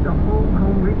found the whole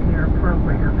home repair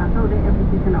program. I told the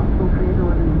application out so fast it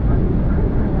wasn't even funny.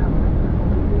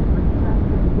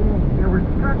 There were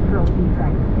structural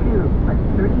defects too, but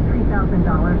 $33,000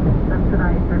 in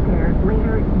subsidized repairs.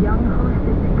 Later, Young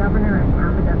hosted the governor and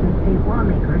half a dozen state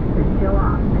lawmakers to show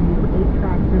off the new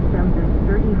HVAC systems, the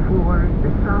sturdy floors,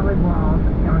 the solid walls.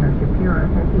 Governor Shapiro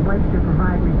says he wants to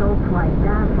provide results like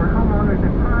that for homeowners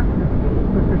across the state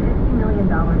with the $50 million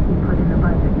he put in the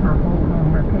budget for whole home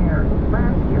repairs.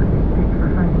 Last year, his pitch for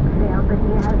funding failed, but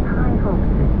he has high hopes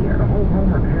this year. The whole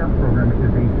home repair program is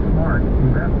a smart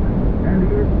investment, and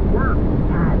it works.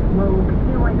 Pat Loeb,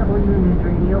 KYW News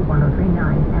Radio 103.9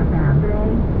 FM.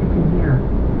 Today, it's a year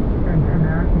since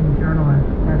American journalist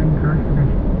Evan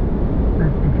Gershkovich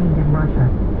was detained in Russia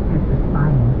due to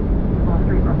spying. Wall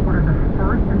Street reported the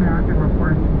first American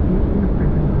reporter to be in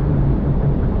prison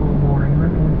since the Cold War and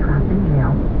remains trapped in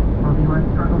jail while the U.S.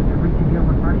 struggles to reach a deal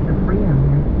with Russia to free him.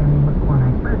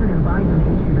 President Biden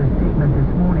issued a statement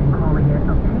this morning calling it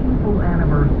a painful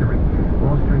anniversary.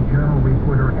 Wall Street Journal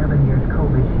reporter Evan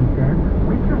Gershkovich, she said,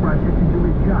 went to Russia to do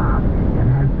his job and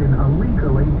has been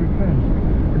illegally detained.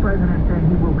 and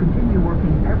he will continue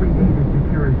working every day to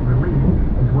secure his release,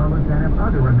 as well as that of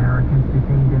other Americans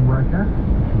detained in Russia.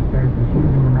 She says he's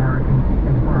using Americans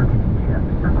as bargaining chips.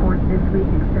 The court this week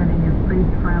extending his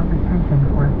pre-trial detention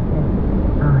for a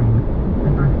fifth time. The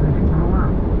person grew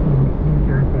up in New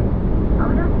Jersey.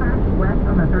 Oh, just back west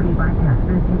on the 30 bypass.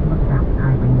 Let's take a look at that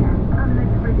highway next. On the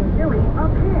next bridge in Philly,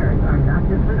 upstairs are not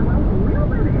just for the wealthy. We don't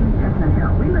live in Chestnut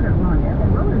Hill. We live in Lawndale. And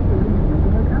roller skating is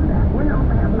making a comeback. We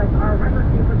also have like our regular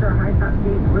skates, which are high top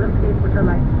skates, rhythm skates, which are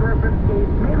like short rib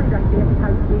skates, mainly like fancy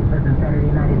type skates. Listen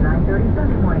Saturday night at 9:30,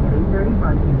 Sunday morning at 8:30,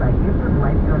 brought to you by Edgewood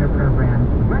Life Donor Program.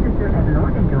 Register as an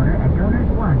organ donor at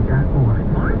donors1.org.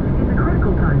 March is a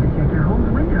critical time to check your home's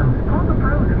windows. Call the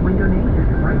pros at Window Nation.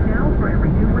 Right now, for every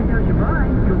 2 windows you buy,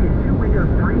 you'll get 2 windows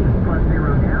free, plus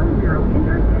 0 down, 0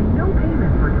 interest, and no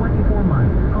payment for 24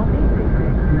 months. Call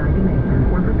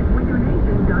 866-90Nation or visit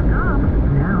windownation.com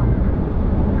now.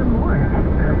 For more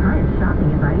extra appliance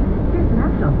shopping advice, here's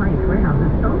National Appliance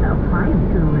Warehouse's sold appliance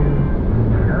guru.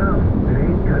 So,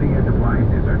 today's cutting-edge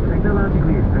appliances are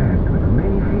technologically advanced with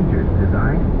many features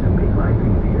designed to make life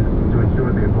easier. To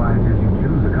ensure the appliances you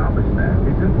choose accomplish that,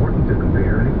 it's important to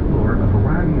compare and explore a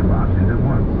variety of options at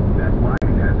once. That's why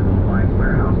at National Appliance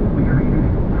Warehouse, we created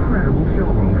an incredible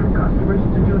showroom for customers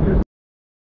to do just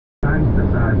times the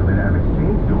size of an average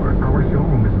chain store. Our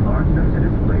showroom is large enough to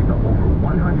display the over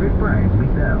 100 brands we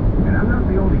sell. And I'm not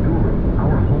the only guru.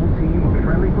 Our whole team of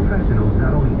friendly professionals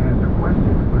not only answer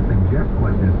questions, but suggest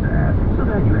questions to ask so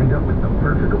that you end up with the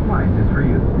perfect appliances for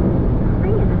you.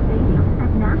 Spring into savings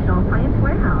at National Appliance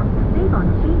Warehouse. Save on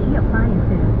GE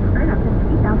appliances. Earn up to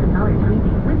 $3,000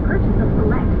 rebate with purchase of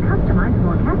select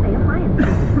customizable cafe appliances.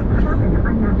 Shop an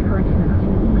unmatched collection of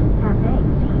GE, cafe,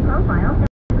 GE profile, and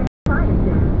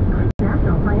appliances.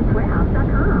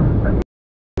 NationalApplianceWarehouse.com.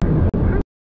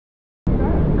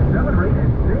 Celebrate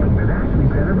and sing with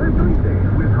Ashley's anniversary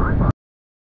sale with high five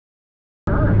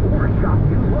or shop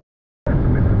new looks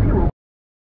with 0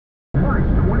 March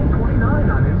 2029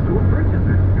 on in-store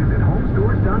purchases. Visit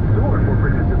homestores.store for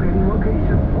participating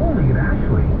locations. Only at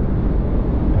Ashley.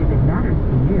 If it matters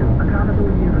to you,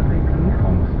 accountable use of safety.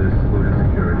 Homelessness, looted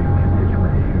security,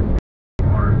 constituent issue.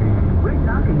 RV. We're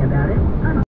talking about it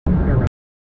on Philly.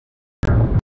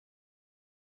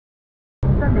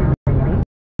 Sunday morning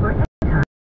or anytime.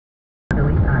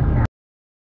 Philly podcast.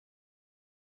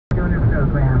 Donor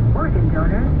program. Organ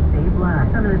donors save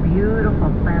lives. Some of the beautiful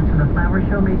plants from the flower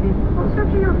show may be closer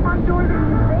to your front door than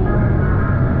you think.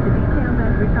 The details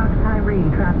as we talk to Kyrie,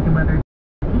 traffic and weather.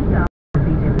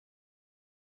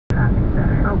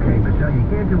 Okay, Michelle, you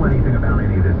can't do anything about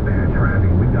any of this bad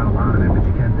traffic. We've got a lot of it, but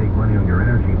you can save money on your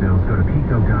energy bills. Go to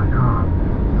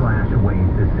pico.com/ways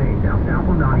to save. Now,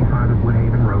 south of 95 at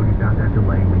Woodhaven Road, you've got that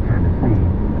delay we tend to see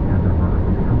as of south,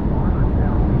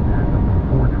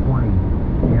 from 420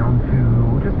 down to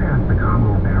just past the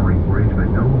Commodore Barry Bridge,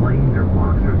 but no lanes are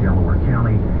blocked through Delaware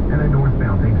County. And then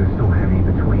northbound, things are still heavy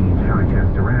between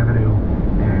Chichester Avenue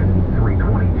and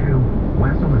 322.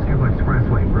 West on the Schuylkill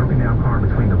Expressway, broken down car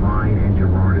between the Vine and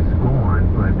Girard is gone,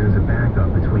 but there's a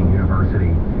backup between University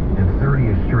and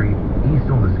 30th Street. East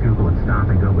on the Schuylkill, it's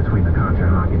stop and go between the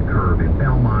Conshohocken curve and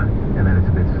Belmont, and then it's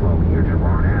a bit slow near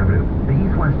Girard Avenue. The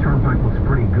east-west turnpike looks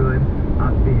pretty good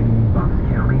up in Bucks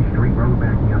County. Street Road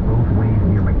backing up both ways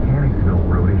near Mechanicsville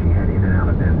Road as you head in and out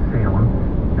of Bensalem.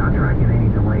 Not tracking any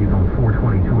delays on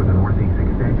 422 or the Northeast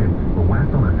Extension, but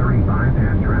west on the 30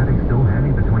 bypass traffic still heavy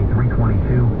between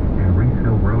 322 and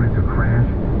Reedsville Road. It's a crash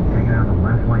taking out the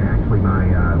left lane. Actually, my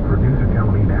producer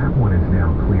telling me that one is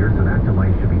now clear, so that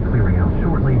delay should be clearing out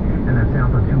shortly. And then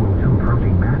south of 202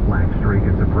 approaching Matlack Street,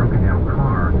 it's a broken down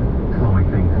car slowing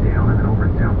things down. And then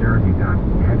over in South Jersey, you've got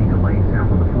heavy delays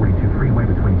south on the 42 freeway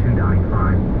between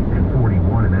 295 and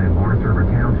 41. And then in Lawrence River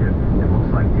Township, it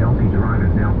looks like Delty Drive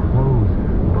is now closed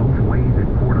both ways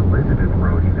at Port Elizabeth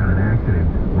Road. You've got an accident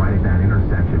right at that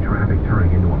intersection. Traffic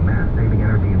turning into a mess. Saving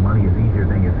energy and money is easier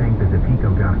than you think. Visit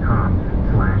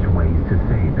pico.com/ways to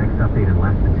save. Next update in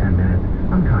less than 10 minutes.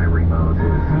 I'm Kyrie Moses.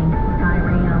 Thanks,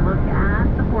 Kyrie. A look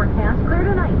at the forecast. Clear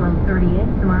tonight, low 38.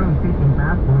 Tomorrow increasing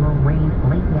clouds, a little rain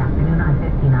late in the afternoon on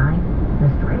 59. The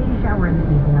stray shower in the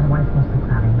evening, otherwise mostly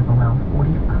cloudy with a low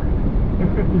 45. It's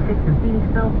 56 in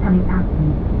Phoenixville, coming at the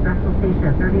Drexel Station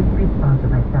at 30 degrees, sponsored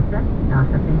by SEPTA. Now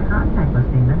accepting contactless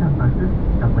payment on buses,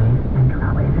 subways, and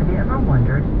trolleys. Have you ever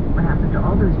wondered what happened to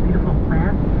all those beautiful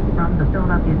plants from the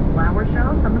Philadelphia Flower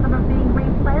Show? Some of them are being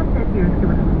replanted. Here's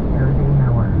Kim Thursday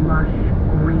Hour. Lush,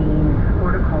 green,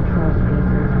 horticultural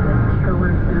spaces with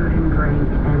killer food and drink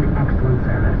and excellent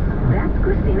service. That's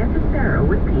Christina Tessero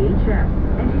with PHS,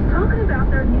 and she's talking about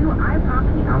their new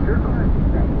iPocky outdoor garden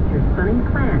space. Your stunning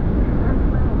plants and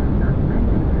flowers, not to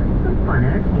mention some fun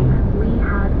entertainment. We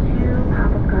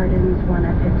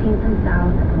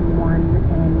South and one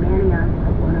in Manioc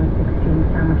at 106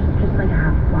 Jamestown, which is just like a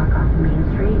half block off Main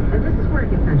Street. And this is where it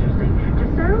gets interesting.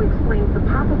 Gisaro explains the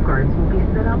pop-up gardens will be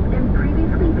set up in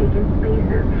previously vacant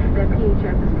spaces that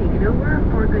PHS has taken over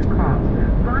for a good cause.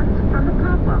 Funds from the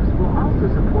pop-ups will also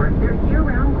support their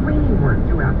year-round cleaning work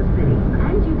throughout the city.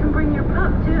 And you can bring your pup,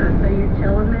 too, so you're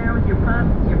chilling there with your pups,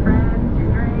 your friends,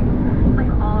 your drinks. It's like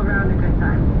all around a good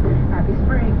time. Happy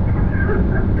spring.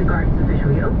 The gardens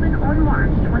officially open on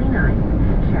March 29th.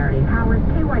 Charity Howard,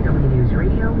 KYW News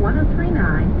Radio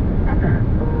 103.9 FM.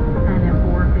 And at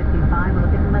 4:55, we'll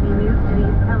look at money news.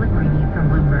 Denise Pellegrini from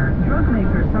Bloomberg. Drug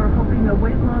makers are hoping a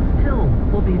weight loss pill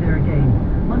will be there again.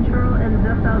 Mounjaro and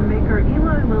Zepbound maker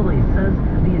Eli Lilly says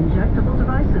the injectable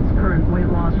device its current weight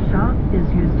loss shot is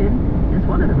used in is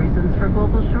one of the reasons for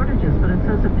global shortages, but it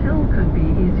says a pill could be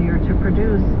easier to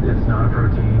produce. It's not a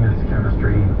protein, it's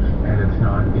chemistry, and it's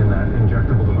not in that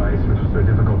injectable device, which is so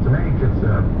difficult to make. It's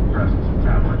a pressed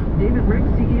tablet. David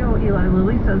Riggs, CEO Eli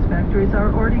Lilly, says factories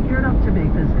are already geared up to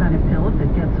make this kind of pill if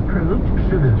it gets approved.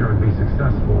 Should the drug be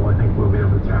successful, I think we'll be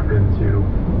able to tap into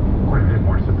quite a bit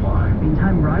more supply.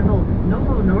 Meantime, rival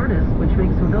Novo Nordisk, which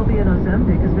makes Wegovy and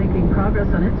Ozempic, is making progress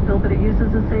on its pill, but it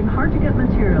uses the same hard-to-get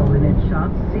material in its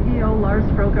shots. CEO Lars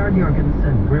Frogard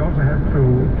Jorgensen. We also have to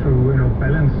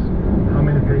balance how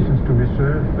many patients do we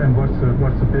serve and what's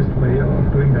the best way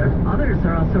of doing that. Others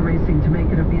are also racing to make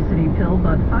an obesity pill,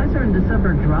 but Pfizer in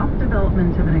December dropped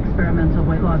development of an experimental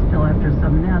weight loss pill after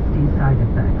some nasty side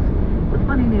effects. With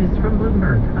Money News from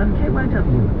Bloomberg, I'm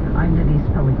KYW. I'm Denise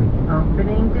Pellegrini.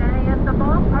 Opening day at the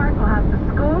ballpark. We'll have the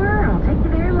score, and we'll take you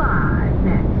there live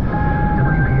next.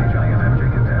 WPHI-FM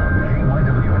Jenkintown,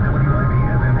 KYW and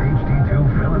WIP-FM HD2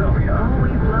 Philadelphia.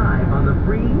 Always live on the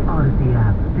free Odyssey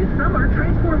app. This summer,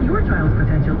 transform your child's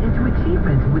potential into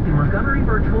achievement with the Montgomery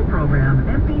Virtual Program,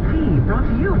 MVP, brought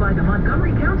to you by the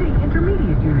Montgomery County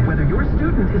Intermediate Unit. Whether your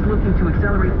student is looking to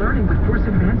accelerate learning with course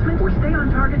advancement or stay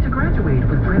on target to graduate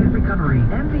with credit recovery,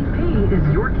 MVP is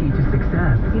your key to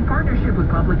success. In partnership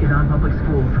with public and non-public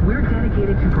schools, we're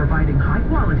dedicated to providing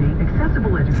high-quality,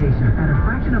 accessible education at a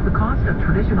fraction of the cost of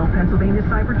traditional Pennsylvania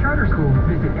cyber charter schools.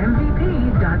 Visit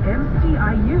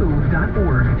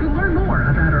mvp.mciu.org to learn more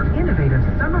about our innovative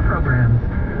summer programs.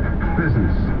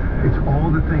 Business. It's all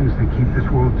the things that keep this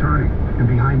world turning. And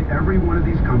behind every one of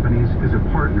these companies is a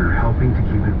partner helping to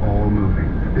keep it all moving.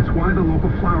 It's why the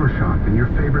local flower shop and your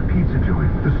favorite pizza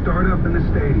joint, the startup and the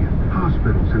stadium,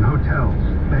 hospitals and hotels,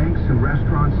 banks and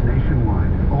restaurants nationwide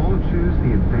all choose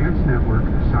the advanced network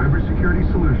of cybersecurity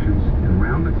solutions and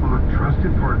round-the-clock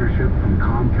trusted partnership from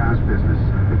Comcast Business,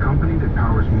 the company that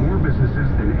powers more businesses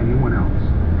than anyone else.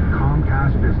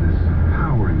 Comcast Business,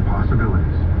 powering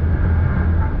possibilities.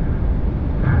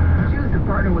 Choose to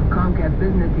partner with Comcast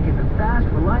Business to get the fast,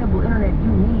 reliable internet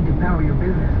you need to power your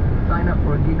business. Sign up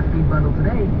for a gig speed bundle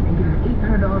today and get an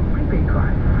 $800 prepaid card.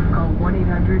 Call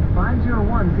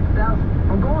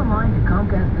 1-800-501-6000 or go online to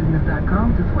ComcastBusiness.com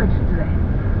to switch today.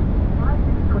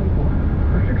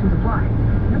 5624. Restrictions apply.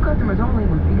 New customers only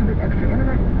with gigabit extra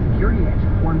internet, Security Edge,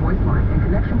 One Voice Line, and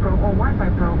Connection Pro or Wi-Fi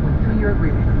Pro with 2-year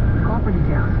agreement. Call for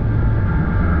details.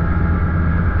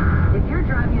 If you're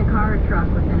driving a car or truck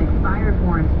with an expired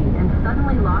warranty and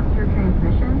suddenly lost your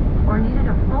transmission or needed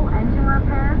a full engine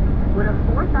repair, would a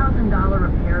 $4,000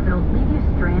 repair bill leave you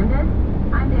stranded?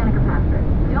 I'm Danica Patrick.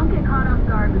 Don't get caught off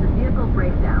guard with a vehicle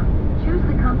breakdown. Choose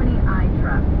the company I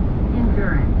trust,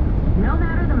 Endurance. No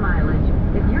matter the mileage,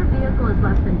 if your vehicle is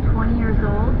less than 20 years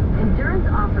old, Endurance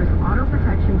offers auto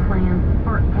protection plans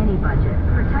for any budget.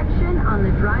 Protection on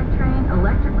the drivetrain,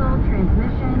 electrical,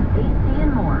 transmission, AC,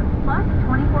 and more. Plus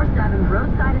 24/7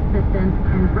 roadside assistance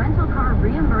and rental car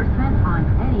reimbursement on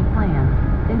any plan.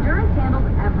 Endurance handles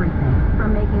everything,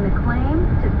 from making the claim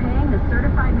to paying the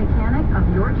certified mechanic of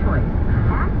your choice.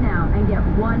 Act now and get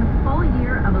 1 full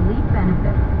year of elite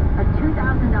benefits. A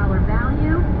 $2,000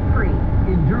 value, free.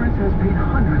 Endurance has paid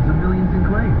hundreds of millions in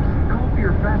claims. Call for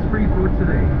your fast free quote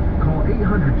today. Call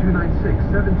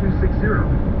 800-296-7260.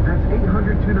 That's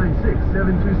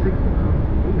 800-296-7260.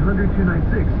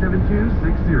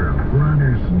 800-296-7260.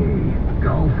 Runner's knee,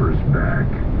 golfer's back,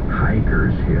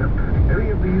 hiker's hip.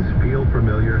 Any of these feel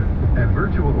familiar? At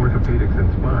Virtual Orthopedics and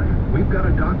Spine, we've got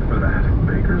a doc for that.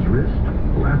 Baker's wrist,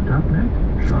 laptop neck,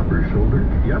 shopper's shoulder.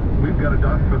 Yep, we've got a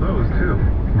doc for those too.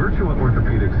 Virtual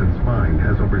Orthopedics and Spine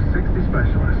has over 60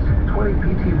 specialists, 20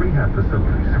 PT rehab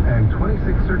facilities, and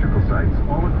 26 surgical sites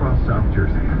all across South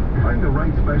Jersey. Find the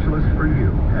right specialist for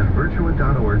you at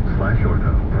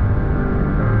virtua.org/ortho.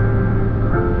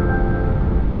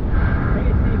 Hey,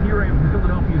 it's Dave Uram from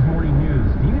Philadelphia's Morning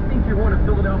News. Do you think you're one of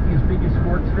Philadelphia's biggest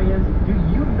sports fans? Do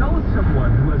you know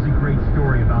someone who has a great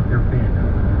story about their fandom?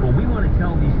 Well, we want to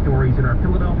tell these stories in our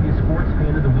Philadelphia Sports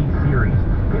Fan of the Week series.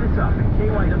 Hit us up at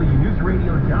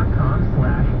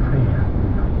kywnewsradio.com/fan.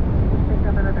 Picked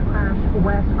up another crash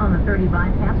west on the 30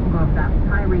 bypass. We'll go over that with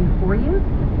Tyree for you.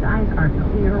 Skies are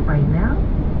clear right now.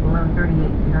 Below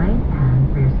 38 tonight.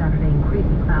 And for your Saturday,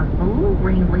 increasing clouds. A little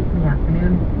rain late in the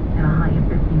afternoon and a high of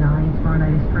 59. Tomorrow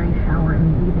night, a stray shower in the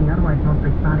evening. Otherwise,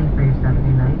 mostly cloudy for your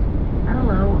Saturday night. At a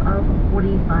low of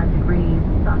 45 degrees.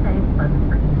 Sunday, pleasant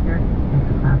for Easter. And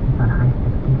some clouds and sun, high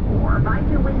 64. Buy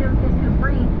 2 windows, get 2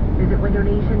 free. Visit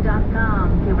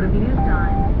windownation.com. KWW News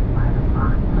Time, 5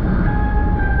 o'clock.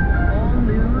 All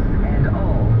news and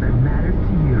all that matters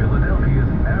to you. Philadelphia's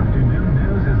afternoon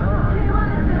news is on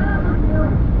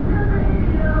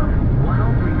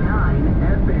 103.9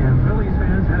 FM. Phillies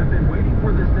fans have been waiting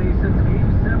for this day since Game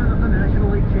 7 of the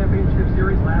National League Championship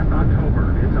Series last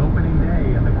October. It's opening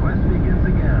day, and the quest begins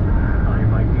again. I'm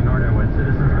Mike DiNardo at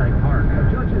Citizens Bank Park. A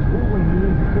judge's ruling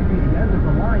means it could be the end of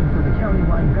the line for the county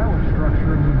line ballot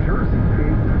structure in New Jersey.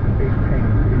 Big pain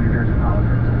in New Jersey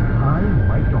politics. I'm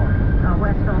Mike Dorn. A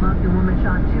West Philadelphia woman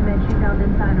shot 2 men she found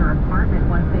inside her apartment,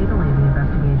 one fatally. The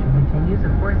investigation continues. Of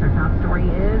course, our top story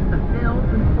is the Phils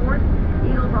in sports.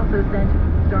 Eagles also sent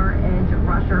star edge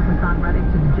rusher Hassan Reddick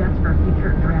to the Jets for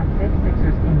future draft pick.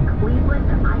 Sixers in Cleveland.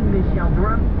 I'm Michelle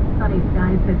Durham. Sunny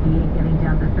skies, 58, getting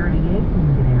down to 38.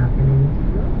 Good afternoon to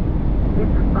you.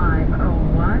 It's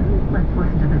 5:01. Let's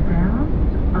listen to the sound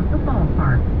of the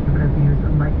ballpark. KWW's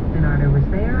Mike DiNardo was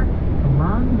there. The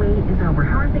long wait is over.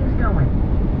 How are things going?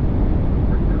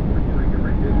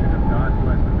 Rendition of God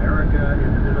Bless America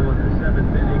in the middle of the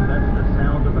 7th inning. That's the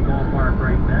sound of the ballpark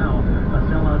right now. A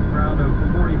sellout crowd of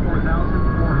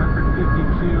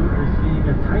 44,452 is seeing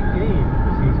a tight game in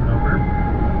the season opener.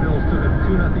 Bills took a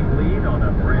 2-0 lead on a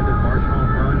Brandon Marsh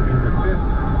home run in the 5th.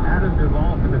 Adam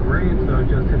Duvall from the Braves, though,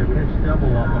 just hit a pitch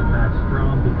double off of Matt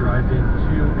Strom to drive in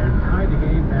 2 and tie the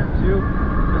game at 2.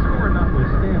 The score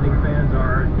notwithstanding, fans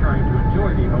are trying to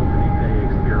enjoy the opening day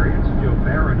experience. Joe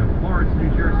Barron of Florence, New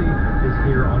Jersey, is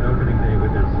here on opening day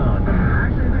with his son.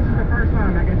 Actually, this is the first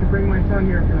time I get to bring my son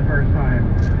here for the first time.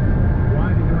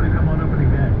 Why did you want to come on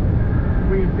opening day?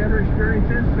 We've never experienced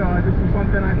this, so this is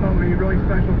something I thought would be really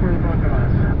special for the both of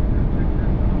us.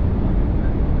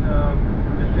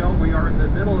 Michelle, we are in the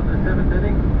middle of the 7th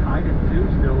inning, tied at 2,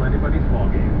 still anybody's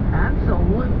ballgame.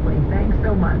 Absolutely. Thanks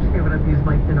so much. KWW's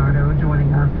Mike DiNardo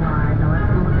joining us live. Now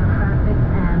let's look at traffic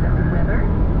and weather.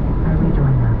 I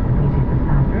rejoin us with PJ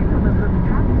Fitzpatrick from the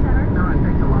Traffic Center. No,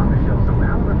 thanks a lot, Michelle. So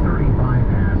out of the 30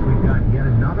 bypass, we've got yet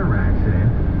another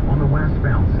accident on the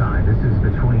westbound side. This is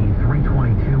between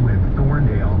 322 and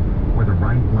Thorndale, where the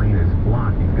right lane is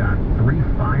blocked. You've got 3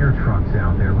 fire trucks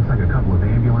out there. Looks like a couple of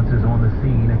ambulances on the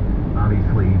scene.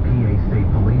 Obviously, PA State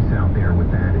Police out there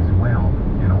with that as well.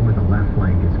 And only the left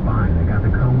lane gets by. They got the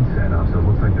cone set up, so it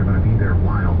looks like they're going to be there a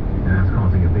while. And that's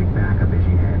causing a big backup as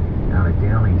you head out of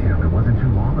Downingtown. It wasn't too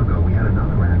long ago. We had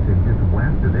another accident just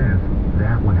west of this.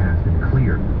 That one has been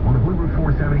cleared. On the Blue Route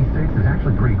 476, it's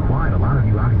actually pretty quiet. A lot of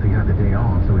you obviously had the day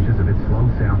off, so it's just a bit slow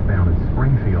southbound at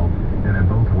Springfield. And then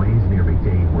both ways near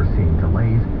McDade, we're seeing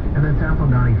delays. And then south on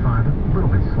 95, a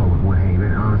little bit slow at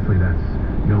Woodhaven. Honestly, that's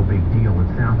no big deal.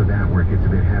 It's south of that where it gets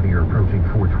a bit heavier, approaching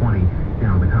 420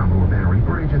 down the Commodore Battery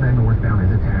Bridge. And then northbound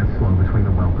is a tad slow between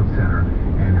the Welcome Center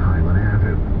and Highland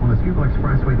Avenue. On the Schuylkill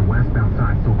Expressway, the westbound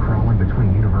side still crawling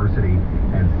between University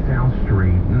and South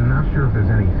Street. Not sure if there's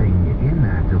anything in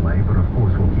that delay, but of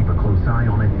course we'll keep a close eye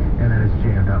on it. And then it's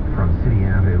jammed up from City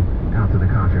Avenue out to the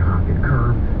Contra-Hopkins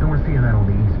curve. And we're seeing that on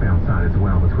the eastbound side as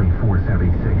well between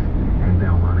 476 and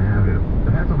Belmont Avenue.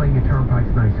 The Pennsylvania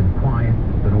Turnpike's nice and quiet.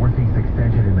 The northeast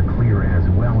extension in the clear as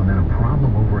well. And then a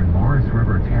problem over in Morris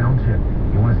River Township.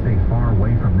 You want to stay far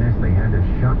away from this. They had to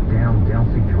shut down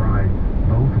Delsey Drive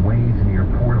both ways near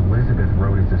Port Elizabeth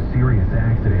Road. It's a serious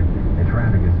accident, and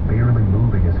traffic is barely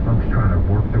moving as folks try to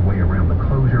work their way around the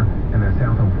closure. And then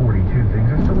south on 42, things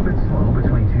are still a bit slow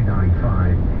between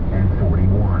 295 and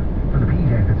 41. For the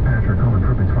PJ Fitzpatrick Home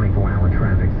Improvement 24-hour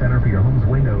traffic center for your home's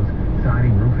windows,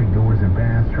 siding, roofing, doors, and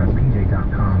baths, trust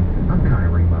PJ.com. I'm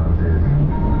Kyrie Moses.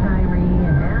 Thanks, Kyrie.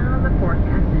 And now the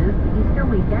forecast is the Easter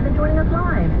weekend, and joining us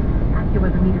live,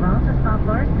 AccuWeather meteorologist Bob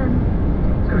Larson.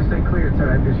 It's going to stay clear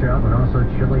tonight, Michelle, but also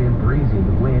chilly and breezy.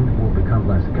 The wind will become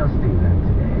less gusty than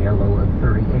today, a low of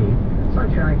 38.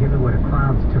 Sunshine giving way to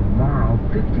clouds tomorrow,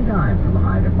 59 for the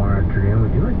high tomorrow afternoon.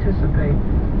 We do anticipate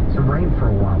some rain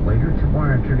for a while later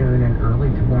tomorrow afternoon and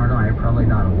early tomorrow night. Probably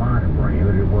not a lot of rain,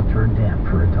 but it will turn damp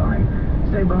for a time.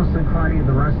 Stay mostly cloudy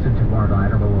the rest of tomorrow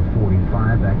night, a low of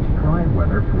 45. Back to dry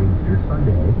weather for Easter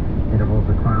Sunday. Intervals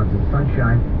of clouds and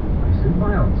sunshine. Nice and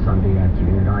mild Sunday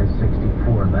afternoon, high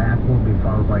 64. That will be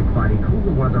followed by cloudy,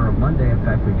 cooler weather on Monday. In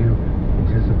fact, we do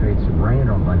Anticipate some rain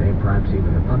on Monday, perhaps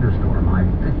even a thunderstorm. High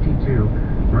 52.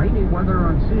 Rainy weather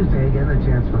on Tuesday. Again, the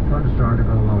chance for a thunderstorm to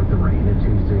go along with the rain. And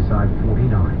Tuesday's high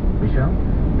 49. Michelle?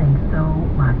 Thanks. So,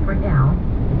 for now,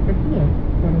 it's 58,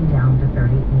 getting down to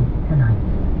 38 tonight.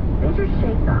 Major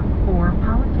shakeup for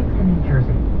politics in New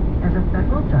Jersey, as a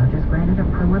federal judge has granted a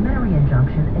preliminary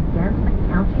injunction against the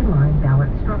county line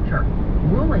ballot structure,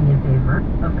 ruling in favor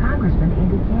of Congressman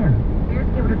Andy Kim. Here's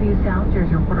Give It a View South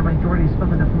Jersey reporter Mike Doherty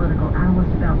spoke with a political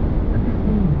analyst about what this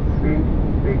means.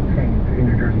 Big change in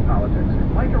New Jersey politics.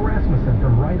 Mike Rasmussen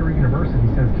from Rider University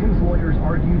says Kim's lawyers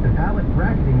argued the ballot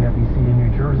bracketing that we see in New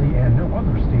Jersey and no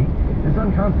other state is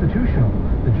unconstitutional.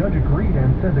 The judge agreed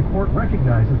and said the court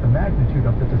recognizes the magnitude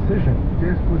of the decision.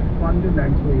 This was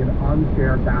fundamentally an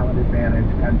unfair ballot advantage,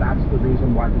 and that's the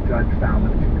reason why the judge found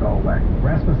that it should go away.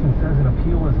 Rasmussen says an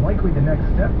appeal is likely the next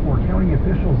step for county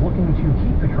officials looking to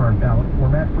keep the current ballot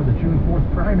format for the June 4th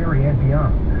primary and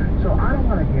beyond. So I don't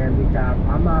want to handicap.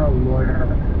 I'm not a lawyer,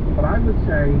 but I would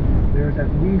say there's at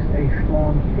least a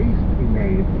strong case to be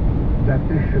made that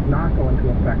this should not go into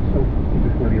effect so quickly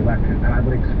before the election. And I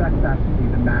would expect that to be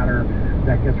the matter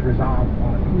that gets resolved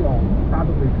on appeal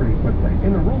probably pretty quickly.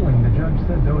 In the ruling, the judge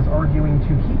said those arguing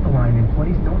to keep the line in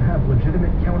place don't have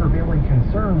legitimate countervailing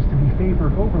concerns to be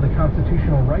favored over the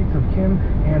constitutional rights of Kim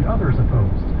and others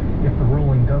opposed. If the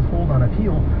ruling does hold on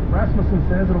appeal, Rasmussen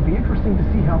says it'll be interesting to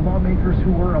see how lawmakers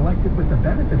who were elected with the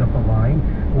benefit of the line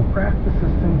will craft the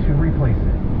system to replace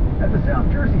it. At the South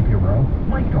Jersey Bureau,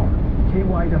 Mike Doherty,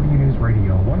 KYW News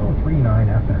Radio, 103.9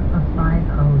 FM. A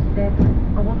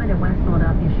 5:06, a woman in West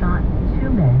Philadelphia shot two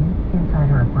men inside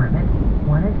her apartment.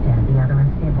 One is dead, the other in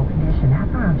stable condition.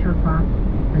 After around 2 o'clock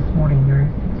this morning near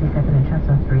 62nd and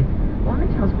Chestnut Street, a woman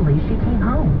tells police she came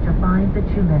home to find the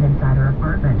two men inside her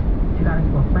apartment. She got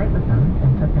into a fight with them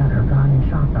and took out her gun and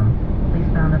shot them.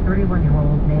 Police found a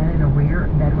 31-year-old man in a rear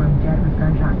bedroom dead with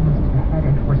gunshot wounds to the head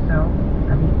and torso.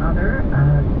 The other,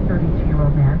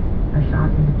 32-year-old man, a shot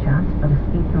in the chest, but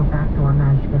escaped through a back door and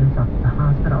managed to get himself to the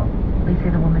hospital. Police say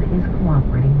the woman is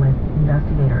cooperating with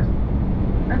investigators.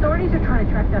 Authorities are trying to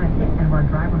track down a hit-and-run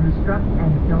driver who struck and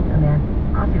killed a man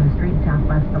crossing the street in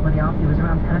southwest Philadelphia. It was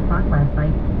around 10 o'clock last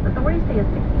night. Authorities say a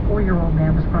 64-year-old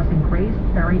man was crossing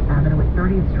Graceberry Avenue at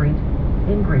 30th Street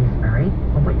in Graceberry.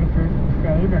 Witnesses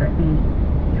say that the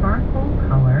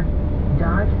charcoal-colored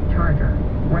Dodge Charger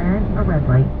ran a red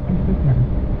light and hit him,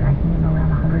 dragging him around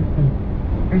 100 feet.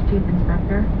 Here's Chief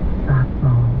Inspector Scott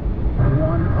Small.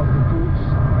 One of the boots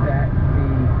that the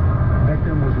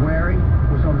victim was wearing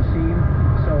was on the scene,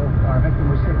 so our victim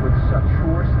was hit with such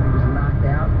force that he was knocked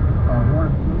out.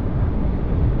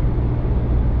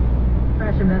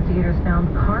 Crash investigators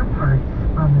found car parts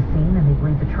on the scene, and they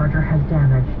believe the Charger has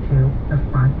damage to the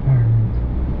front end.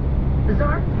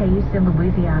 Bizarre case in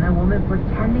Louisiana, a woman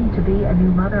pretending to be a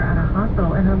new mother at a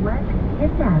hospital, an alleged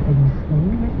kidnapping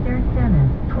scheme. Here's Derek Dennis.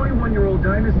 21-year-old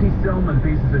Dynasty Selman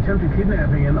faces attempted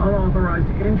kidnapping and unauthorized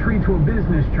entry to a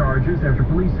business charges after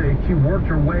police say she worked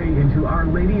her way into Our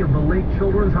Lady of the Lake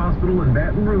Children's Hospital in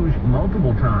Baton Rouge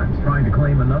multiple times, trying to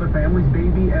claim another family's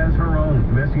baby as her own.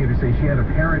 Investigators say she had a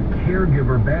parent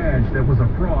caregiver badge that was a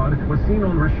fraud, was seen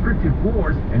on restricted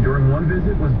floors, and during one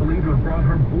visit was believed to have brought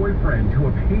her boyfriend to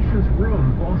a patient's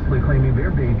room, falsely claiming their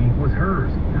baby was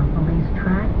hers. Now, police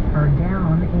tracked her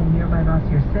down in nearby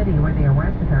Bossier City, where they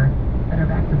arrested her, sent her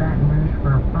back to Baton Rouge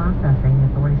for processing.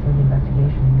 Authorities say the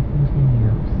investigation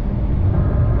continues.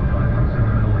 Violence in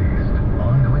the Middle East.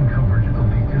 Ongoing coverage of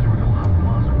the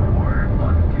Israel-Hamas war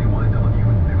on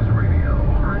KYW News Radio.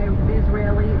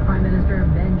 Israeli Prime Minister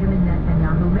Benjamin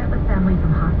Netanyahu met with families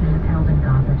of hostages held in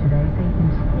Gaza today, saying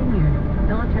continued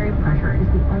military pressure is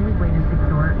the only way to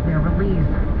secure their release.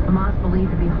 Hamas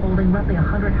believed to be holding roughly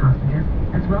 100 hostages,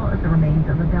 as well as the remains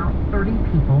of about 30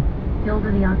 people killed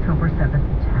in the October 7th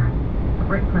attack.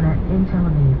 Rick Flynn in Tel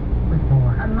Aviv with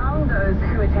more. Among those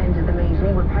who attended the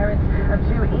meeting were parents of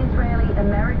two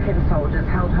Israeli-American soldiers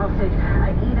held hostage,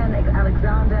 Eden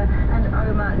Alexander and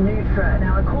Omar Nutra.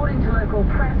 Now, according to local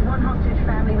press, one hostage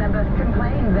family member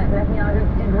complained that Netanyahu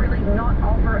did really not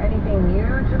offer anything new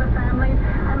to the families,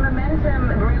 and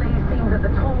momentum really seems that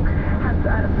the talk has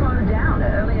slowed down.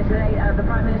 Earlier today, the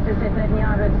Prime Minister said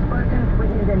Netanyahu had spoken with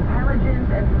his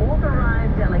intelligence and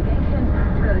authorized delegations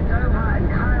to go to Doha and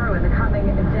Cairo in the coming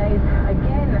days,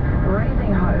 again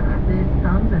raising hope. This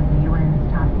comes as the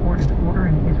UN's top court is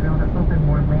ordering Israel to open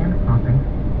more land crossings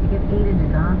to get aid into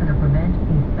Gaza to prevent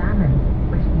a famine,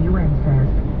 which the UN says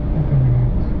is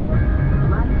imminent.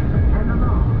 Life and the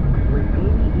Law with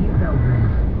Amy E. Feldman.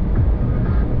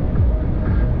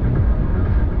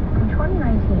 In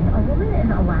 2019, a woman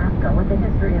in Alaska with a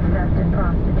history of theft and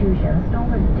prostitution suspicion, stole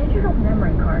a digital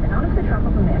memory card out of the trunk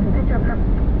of a man who picked up her,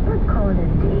 let's call it a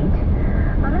date.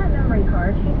 On that memory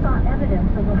card, she saw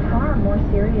evidence of a far more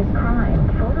serious crime,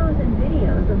 photos and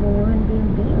videos of a woman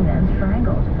being beaten and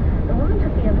strangled. The woman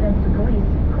took the evidence to police,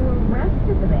 who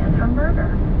arrested the man for murder.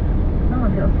 No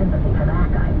one feels sympathy for that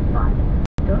guy, but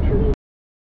don't you need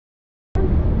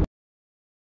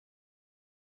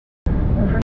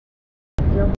but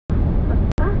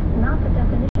that's not the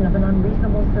definition of an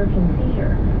unreasonable search and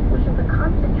seizure, which is a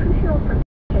constitutional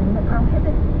provision that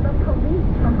prohibits the police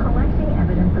from collecting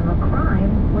evidence of a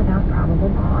crime without probable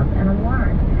cause and a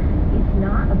warrant. It's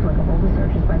not applicable to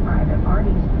searches by private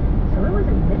parties, so it was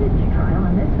admitted to trial,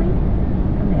 and this week,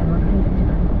 the man was convicted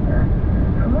of murder.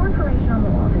 For more information on the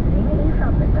law, visit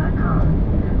amyfeltman.com.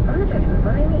 From the Edgewood,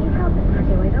 I'm Amy E. Feldman for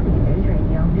KYW News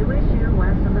Radio. New issue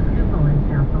west of the Schuylkill in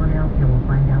South Philadelphia. We'll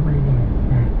find out what it is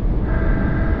next.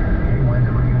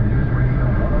 KYW News Radio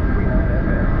 103.9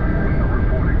 FM. Real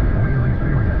reporting, real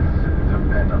experience.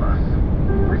 Depend on us.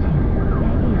 What if there is a murder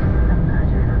waiting for us?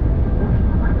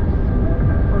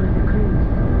 Follow the clues,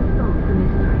 solve the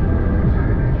mystery.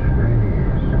 Spinach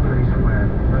is a place where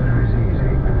murder is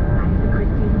easy. Agatha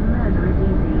Christie's Murder is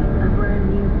Easy, a brand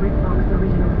new BritBox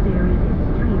original series, is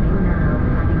streaming now,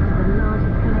 adding to the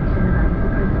largest collection of Agatha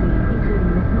Christie,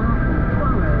 including Miss Marple,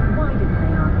 Poirot, Why Did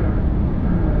They Ask Us?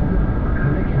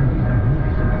 Collection is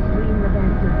magnificent. Stream the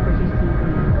best of British TV,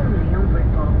 only on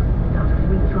BritBox. Start a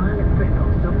free trial at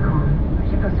BritBox.com.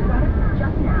 She posted about it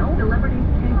just now. Celebrities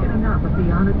can't get enough of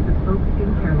Beyond's bespoke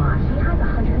skincare line. She has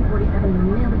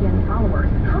 147 million followers.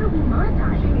 How do we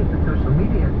monetize? She needs a social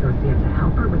media associate to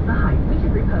help her with the hype. We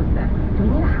should repost that. Do we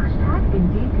need a hashtag?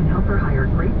 Indeed can help her hire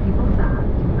great people fast.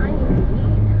 I need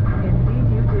Indeed. Indeed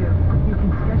you do. You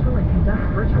can schedule and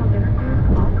conduct virtual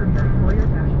interviews, all from your employer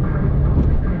dashboard.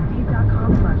 Visit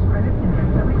Indeed.com/credits and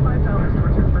get $75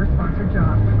 towards your first sponsored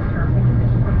job. Terms and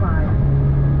conditions apply.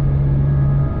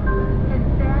 Is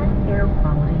bad air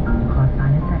quality cause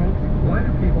sinus headaches? Why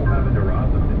do people have a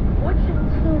neuropathy? What should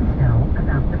teens know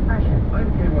about depression?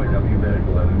 I'm KYW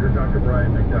medical editor Dr.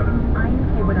 Brian McDonough. I'm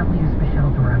KYW's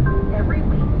Michelle Durham. Every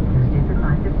week, Tuesdays at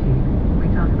 5:15, we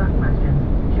talk about questions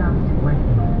just like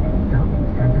these. So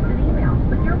send us an email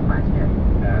with your question.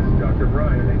 Ask Dr.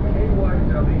 Brian at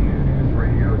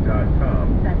KYWNewsRadio.com.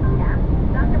 That's Ask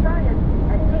Dr. Brian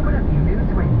at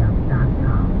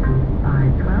KYWNewsRadio.com.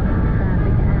 512,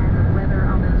 traffic and weather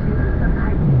on the tubes of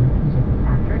Highway. TJ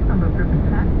Patrick from the Griffin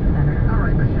Traffic Center. All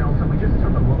right, Michelle, so we just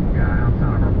took a look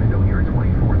outside of our window here at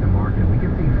 24th and Market. We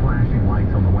can see flashing lights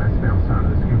on the westbound side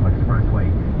of the Schuylkill Expressway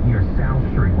near South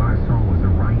Street. What I saw was a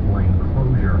right lane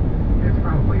closure. It's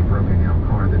probably a broken down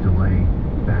car that delayed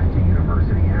back to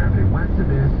University Avenue. West of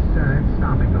this, it's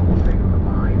stop and go. We'll say from the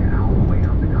Vine all the way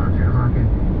up to Conshohocken.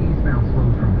 Eastbound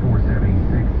slows from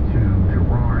 476 to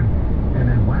Girard. And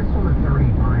then west on the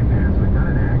 30 bypass, we've got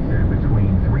an accident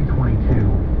between 322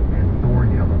 and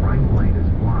Thorndale. The right lane is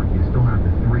blocked. You still have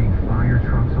the 3 fire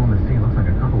trucks on the scene. Looks like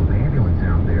a couple of ambulances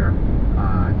out there.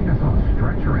 I think I saw a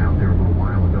stretcher out there a little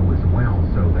while ago as well.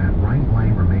 So that right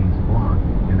lane remains blocked,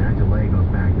 and that delay goes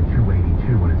back to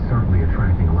 282, and it's certainly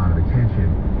attracting a lot of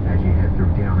attention as you head through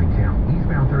Downingtown.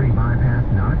 Eastbound 30 bypass,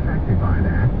 not affected by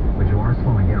that, but you are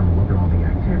slowing down to look at all the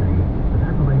activity. The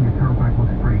Pennsylvania Turnpike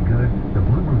looks pretty good. The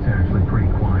Blue Route's actually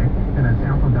pretty quiet. And then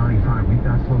south on 95, we've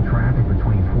got slow traffic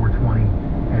between 420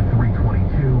 and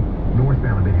 322.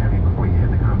 Northbound a bit heavy before you hit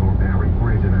the Commodore Battery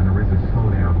Bridge, and then there is a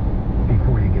slowdown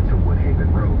before you get to Woodhaven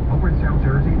Road. Over in South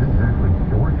Jersey, this is actually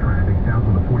short traffic south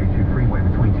on the 42 freeway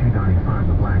between 295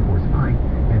 and the Black Horse Pike.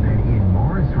 And then in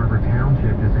Morris River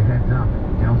Township, just a heads up,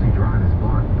 Delsey Drive is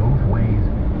blocked both ways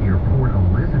near Port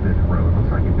Elizabeth Road.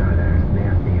 Looks like you've got a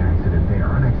nasty accident there.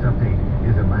 Our next update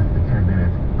is in less than 10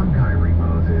 minutes. I'm Kyrie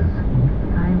Moses.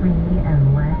 Kyrie,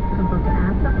 and let's look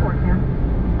at the forecast.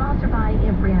 Sponsored by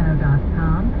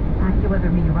Impriano.com.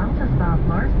 AccuWeather meteorologist Bob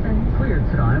Larson. Cleared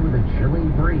today with a chilly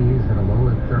breeze and a low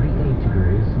of 38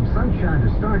 degrees. Some sunshine to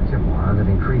start tomorrow, then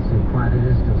increasing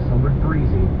cloudiness to somewhat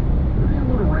breezy. We'll have a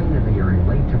little rain in the area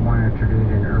late tomorrow afternoon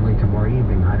and early tomorrow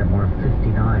evening, high tomorrow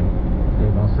 59.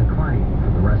 Today mostly cloudy for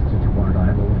the rest of tomorrow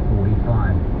night, low of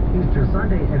 45. Easter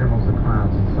Sunday, intervals of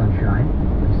clouds and sunshine.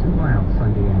 Some mild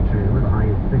Sunday afternoon with a high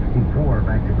of 64.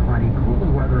 Back to cloudy, cooler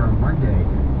weather on Monday.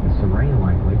 With some rain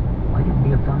likely. Might even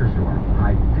be a thunderstorm.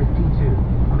 High 52.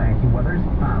 On AccuWeather's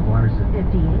Bob Larson.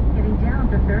 58, getting down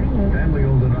to 38. Family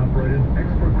owned and operated,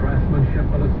 expert craftsmanship,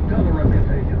 and a stellar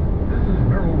reputation. This is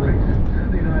Merrill Race.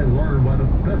 Cindy and I learned why the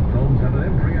best homes have an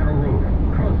Impriano roof.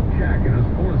 Trust Jack and his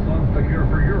 4 sons to care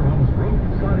for your home's roof,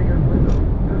 siding, and windows.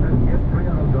 Visit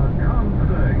Impriano.com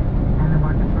today. And the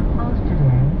markets were closed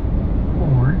today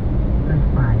for Good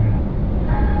Friday.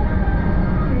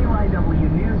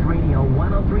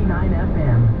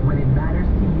 FM. When it matters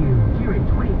to you, hear it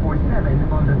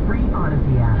 24/7 on the free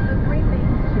Odyssey app. The 3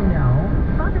 things to know.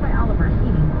 Sponsored by Oliver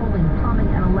Heating, Cooling, Plumbing,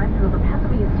 and Electrical, the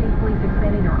Pennsylvania State Police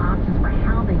expanding their options for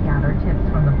how they gather tips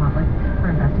from the public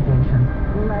for investigations.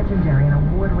 Legendary and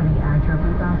award-winning actor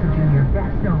Lou Gossett Jr.,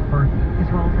 best known for his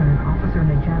roles in An Officer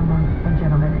and a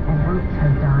Gentleman, and Roots,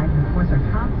 has died. And of course, our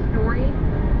top story,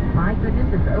 my goodness,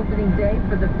 it's opening day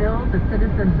for the Phils at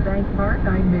Citizens Bank Park.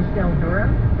 I'm Michelle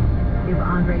Durham. We have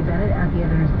Andre Bennett at the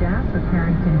editor's desk with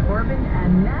Carrington Corbin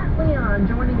and Matt Leon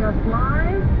joining us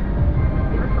live.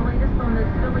 Give us the latest on this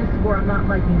Phillies score. I'm not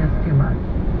liking this too much.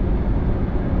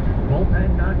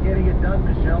 Bullpen not getting it done,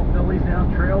 Michelle. Phillies now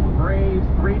trail the Braves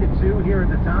 3-2 here at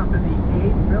the top of the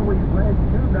 8th. Phillies led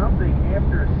 2-0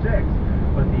 after 6.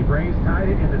 But the Braves tied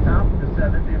it in the top of the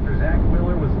 7th after Zach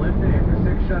Wheeler was lifted after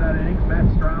 6 shutout innings. Matt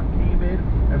Strahm came in,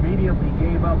 immediately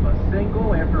gave up a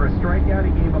single. After a strikeout,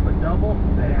 he gave up a double.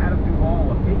 Then Adam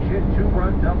Duvall, a pinch hit,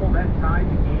 2-run double. That tied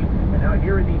the game. And now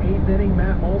here in the 8th inning,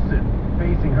 Matt Olson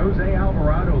facing Jose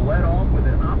Alvarado led off with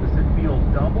an opposite field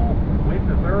double. Went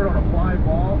to third on a fly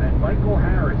ball, and Michael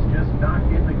Harris just knocked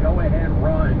in the go-ahead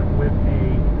run with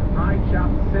a high chop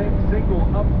single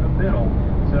up the middle.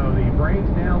 So the Braves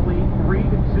now lead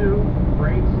 3-2.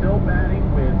 Braves still batting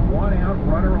with 1 out,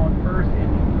 runner on first in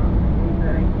the 8th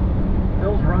inning.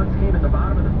 Phil's runs came in the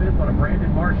bottom of the 5th on a Brandon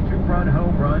Marsh 2-run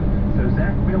home run. So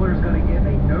Zach Wheeler is going to get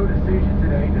a no decision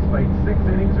today, despite 6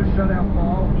 innings of shutout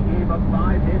ball. He gave up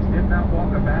 5 hits, did not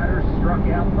walk a batter, struck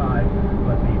out 5.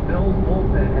 But the Phil's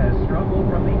bullpen has struggled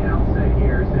from the outset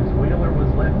here since Wheeler was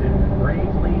lifted.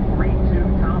 Braves lead 3-2,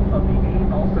 top of the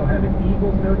 8th. Also have an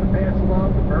Eagles note to pass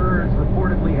along. The Birds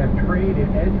reportedly have traded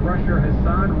edge rusher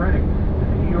Hassan Reddick to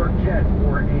the New York Jets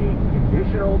for a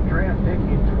conditional draft pick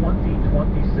in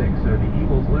 2026. So the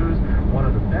Eagles lose one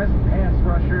of the best pass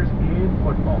rushers in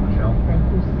football, Michelle. Thank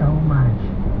you so much.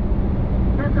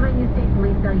 Pennsylvania State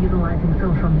Police now utilizing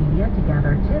social media to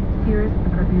gather tips. Here's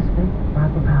the Produce Big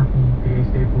Rob Lepowski. PA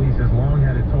State Police has long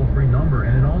had a toll-free number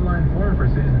and an online forum for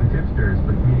citizen tipsters,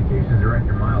 but Communications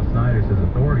Director Miles Snyder says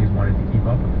authorities wanted to keep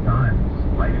up with the times.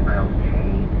 Lifestyles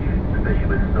change, especially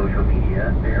with social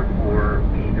media. Therefore,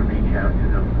 we need to reach out to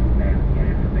them and get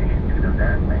information to them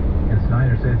that way. And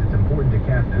Snyder says it's important to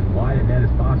cast as wide a net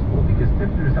as possible because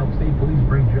tipsters help state police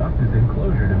bring justice and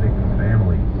closure to victims'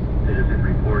 families. Citizen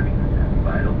reporting is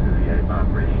vital to the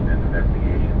operation and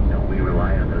investigation. We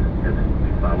rely on those tips.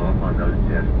 We follow up on those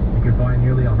tips. You can find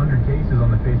nearly 100 cases on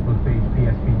the Facebook page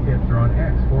PSP Tips or on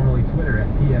X, formerly Twitter, at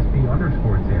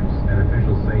PSP_tips. And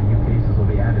officials say new cases will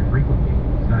be added frequently.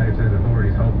 Snyder says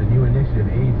authorities hope the new initiative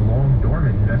aids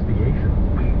long-dormant investigations.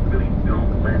 We really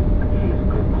don't let the case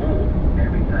go cold.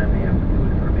 Every time they have new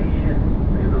information,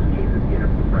 those cases get a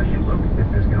fresh look.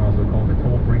 Tipsters can also call the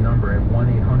toll-free number at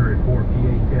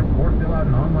 1-800-4PA-TIP or fill out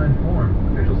an online form.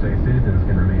 Officials say citizens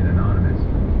can remain anonymous.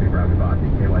 Big Robbie Botti,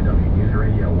 KYW News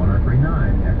Radio 103.9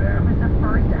 FM. Was the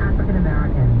first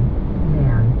African-American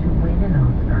man to win an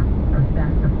Oscar for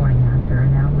Best Supporting Actor.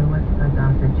 Now Louis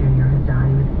Gossett Jr. has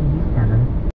died. He was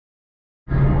 87.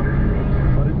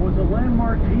 But it was a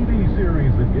landmark TV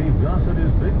series that gave Gossett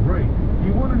his big break. He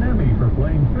won an Emmy for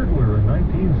playing Fiddler in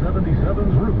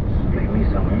 1977's Roots. Make me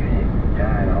some music,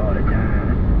 tired all the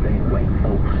time, playing white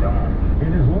folk songs. In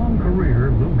his long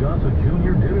career, Lou Gossett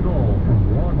Jr. did it all, from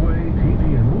Broadway,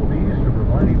 TV, and movies to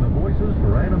providing the voices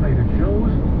for animated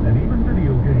shows and even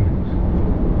video games.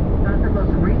 Gossett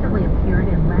most recently appeared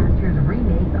in last year's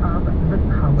remake of The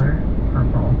Color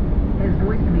Purple. His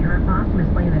voice can be heard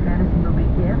posthumously in the fantasy movie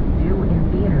Gift, due in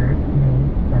theaters May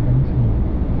 17th.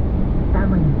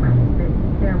 Family and friends bid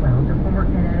farewell to former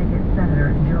Connecticut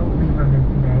Senator Joe Lieberman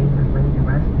today. He was laid to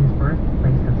rest in his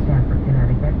birthplace of Stamford,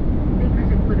 Connecticut. Speakers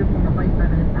included former Vice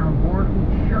President Al Gore, who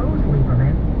chose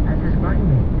Lieberman as his running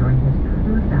mate during his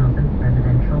 2000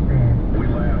 presidential bid.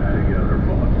 We laughed together,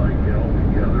 fought like hell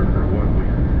together for what we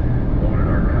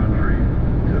wanted our country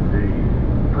to be,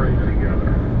 prayed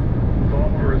together,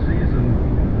 fought for a season,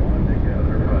 won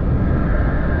together, but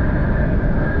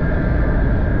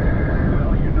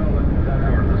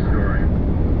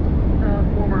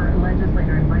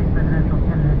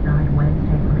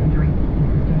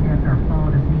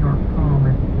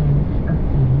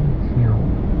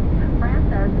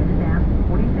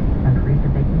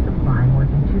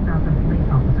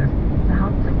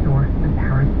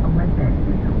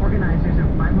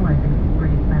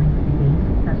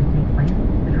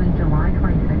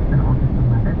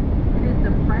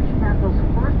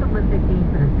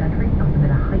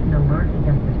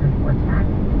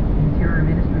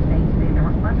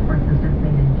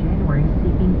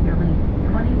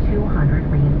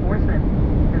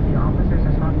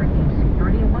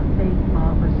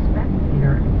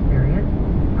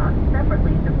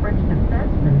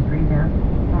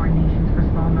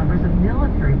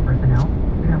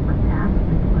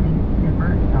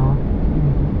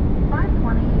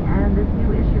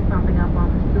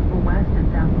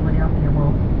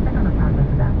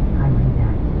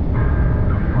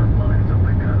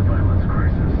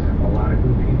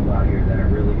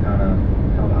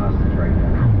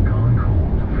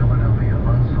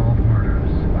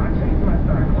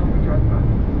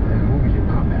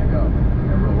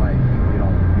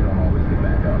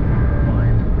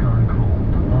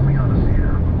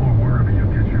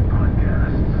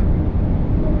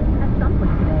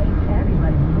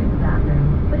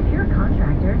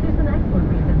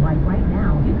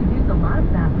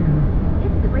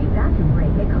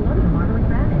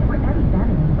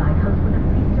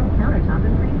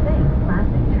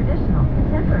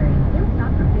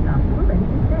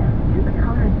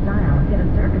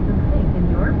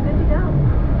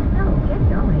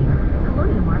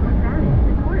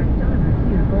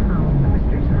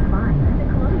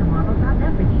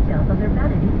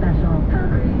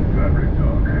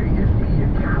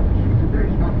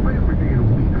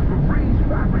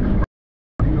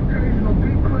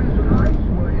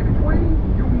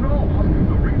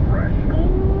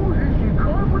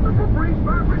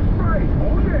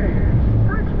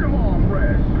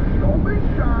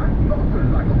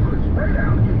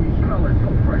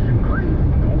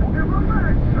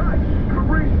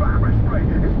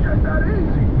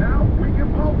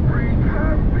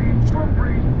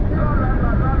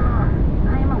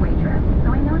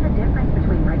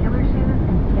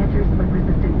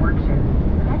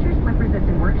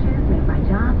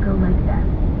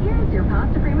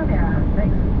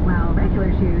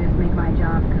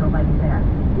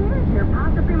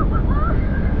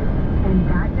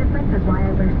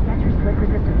Skechers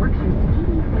slip-resistant work shoes to keep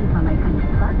me safe on my feet.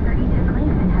 Plus, they're easy to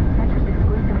clean and have Skechers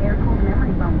exclusive air-cooled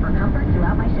memory foam for comfort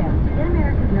throughout my shift. Get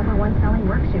America's #1 selling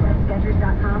work shoe at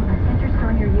Skechers.com, a Skechers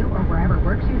store near you, or wherever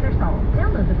work shoes are sold.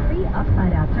 Download the free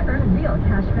Upside app to earn real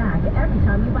cash back every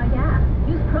time you buy gas.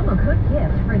 Use promo code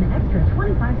GIFT for an extra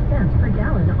 25 cents per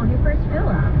gallon on your first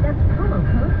fill-up. That's promo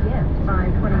code GIFT.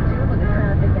 522, look at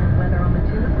traffic and weather on the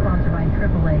 2, sponsored by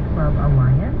AAA Club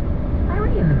Alliance.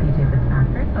 Irene in the PJ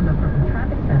Fitzpatrick from the Brooklyn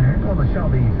Traffic Center. Well, the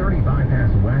Shelby 30 bypass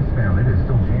westbound, it is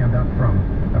still jammed up from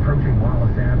approaching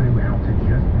Wallace Avenue out to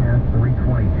just past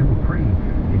 322. A pretty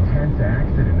intense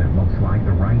accident, it looks like.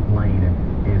 The right lane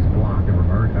is blocked. The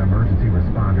emergency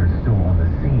responders still on the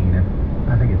scene.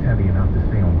 I think it's heavy enough to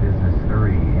stay on Business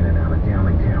 30 in and out of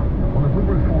Downingtown. On the Blue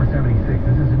Route 476,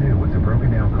 this is new. It's a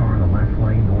broken down car in the left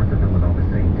lane north of Villanova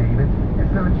St. David.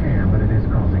 It's not jammed, but it is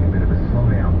causing a bit of a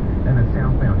slowdown. And the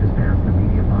southbound just past the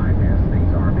media bypass,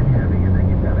 things are a bit heavy, and then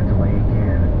you've got a delay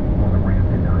again on the ramp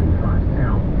at 95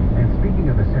 South. And speaking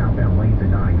of the southbound lanes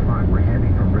at 95, we're heavy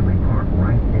from Ridley Park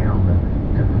right down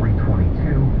to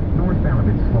 322. Northbound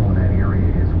a bit slow in that area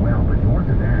as well, but north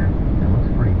of that, it looks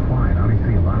pretty quiet.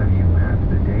 Obviously, a lot of you have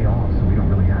the day off, so we don't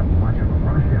really have much of a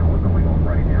rush hour going on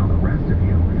right now. The rest of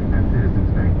you at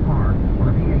Citizens Bank Park. On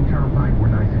the PA Turnpike,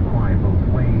 we're nice and quiet both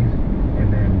ways.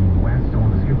 And then west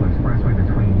on the Schuylkill Expressway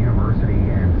between University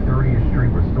and 30th Street,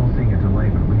 we're still seeing a delay,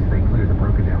 but at least they cleared the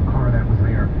broken down car that was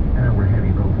there. And then we're heavy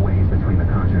both ways between the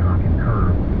Conshohocken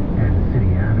Curve and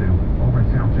City Avenue. Over in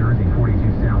South Jersey, 42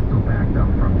 South still backed up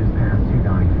from just past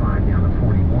 295 down to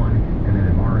 41. And then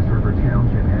at Morris River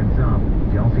Township, heads up,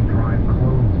 Chelsea Drive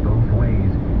closed both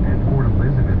ways. At Port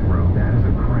Elizabeth Road, that is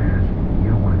a crash. You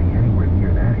don't want to be anywhere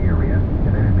near that area.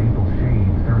 And then at Maple Shade,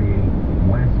 38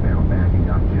 westbound backing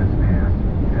up just past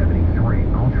 73.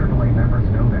 All AAA members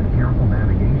know that careful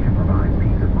navigation provides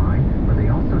peace of mind, but they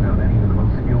also know that even the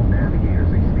most skilled navigators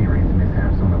experience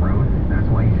mishaps on the road. That's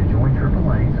why you should join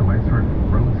AAA, so expert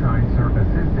roadside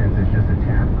assistance is just a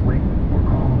tap, click, or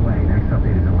call away. Next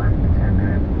update is in less than 10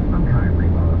 minutes. I'm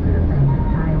Kyrie Moses.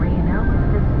 Irene, now look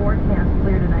at this forecast.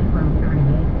 Clear tonight, low 38.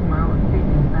 Tomorrow,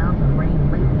 increasing clouds with rain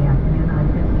late in the afternoon, high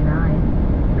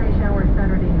 59. Stray showers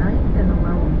Saturday night in the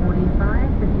low 45,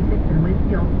 56 in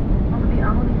Whitfield. Over the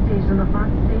Holiday Station, the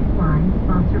Fox Chase line,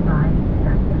 sponsored by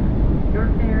Sesca. Your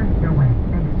fare, your way.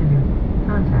 Thanks to new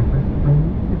contactless ways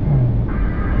to pay.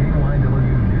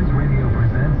 KYW News Radio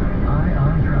presents Eye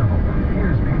on Travel.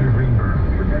 Here's Peter Greenberg.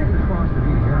 Forgetting the cost of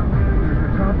eating out, there's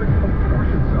the topic of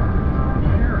portion size.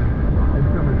 Sharing has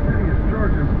become as heavy as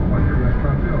charges on your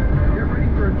restaurant bill. Get ready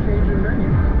for a change in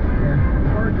menus and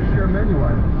hard to share menu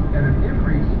items and an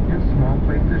increase in small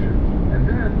plate dishes. And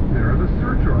then there are the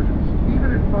surcharges.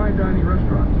 Even at fine dining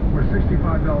restaurants, where $65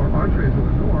 entrees are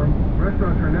the norm,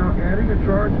 restaurants are now adding a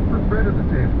charge for bread at the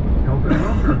table, health and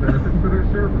welfare benefits for their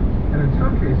servers, and in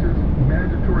some cases,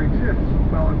 mandatory tips,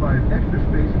 followed by an extra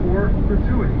space for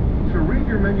gratuity. So read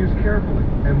your menus carefully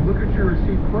and look at your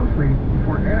receipt closely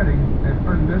before adding an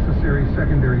unnecessary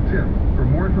secondary tip. For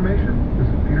more information,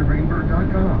 visit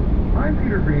petergreenberg.com. I'm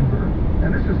Peter Greenberg,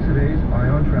 and this is today's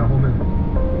Eye on Travel Minute.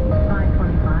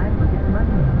 525, look at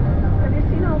money. Have you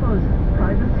seen all those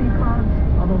privacy pods?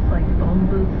 Almost like phone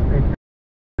booths that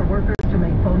workers to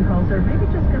make phone calls or maybe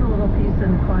just get a little peace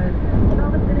and quiet.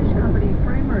 Well, the Finnish company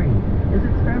Framery is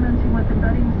experimenting with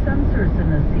embedding sensors in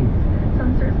the seats.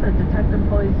 Sensors that detect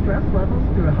employees' stress levels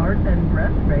through heart and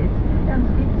breath rates. And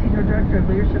Steve, Senior Director of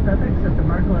Leadership Ethics at the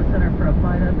Margolis Center for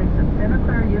Applied Ethics at Santa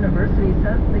Clara University,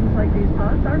 says things like these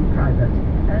pods aren't private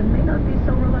and may not be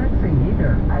so relaxing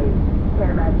either. I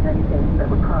can't imagine anything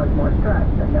that would cause more stress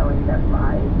than knowing that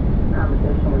my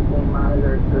conversation was being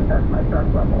monitored to assess my stress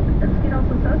level. And Skeet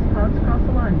also says pods cross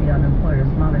the line beyond employers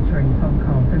monitoring phone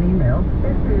calls and emails.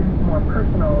 This is more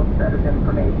personal set of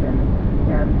information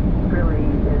and really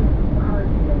is hard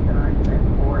to make an argument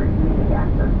for needing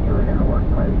access to it in the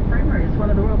workplace. Framery is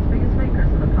one of the world's biggest makers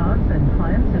of the pods, and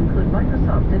clients include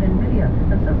Microsoft and NVIDIA.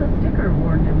 And says a sticker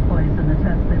warned employees in the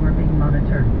test they were being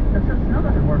monitored. And says none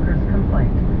of the workers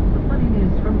complained. With Money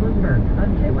News from Bloomberg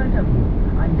on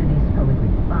KYW, I'm Denise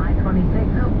Pellegrini.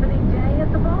 526 opening day at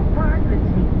the ballpark. Could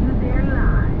take you there.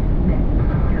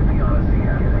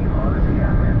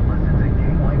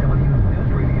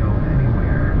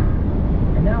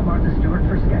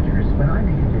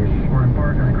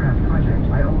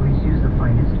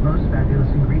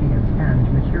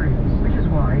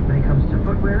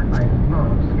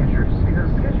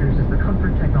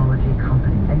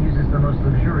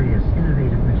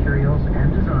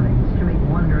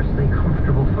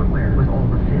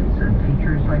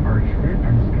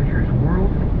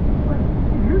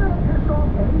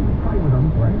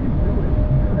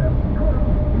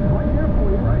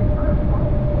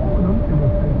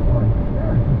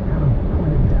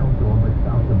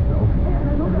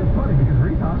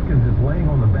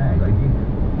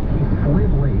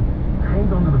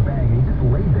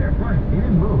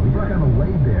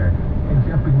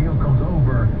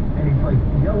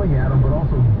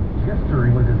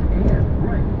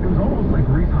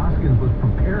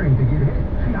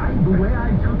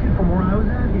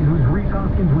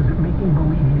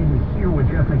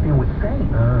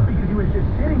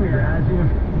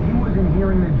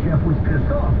 hearing that Jeff was pissed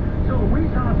off. So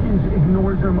Reese Hopkins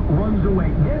ignores him, runs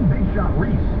away. Then Big Shot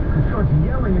Reese starts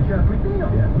yelling at Jeff McNeil.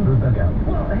 Yeah, he goes back out.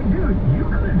 Well, hey, dude, you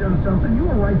could have done something.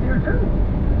 You were right there, too.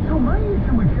 So my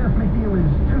issue with Jeff McNeil is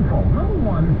twofold. Number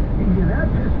one, if you're that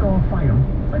pissed off, fight him.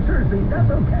 Like, seriously, that's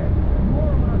okay.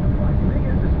 You're allowed to fight. You may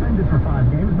get suspended for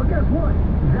 5 games, but guess what?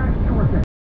 Zach's short that.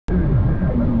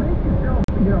 And you make yourself,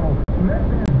 Met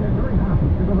fans get very happy.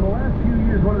 Because over the last few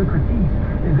years, one of the critiques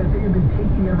is that they have been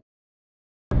taking everything.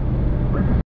 But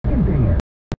the second thing is,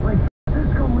 like,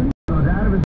 Cisco Lynn goes out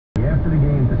of his way after the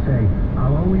game to say,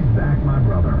 I'll always back my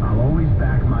brother. I'll always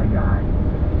back my guy.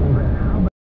 Well, then how about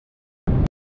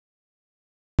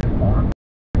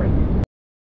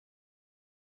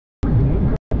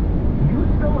you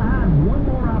still have one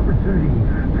more opportunity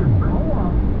to go up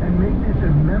and make this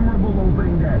a memorable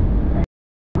opening day. And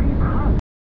Reese Hopkins,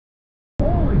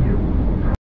 all of you,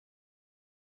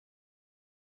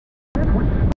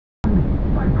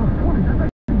 respond by performance, just like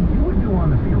you would do on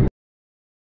the field.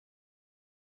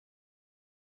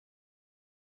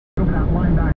 Over that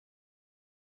linebacker.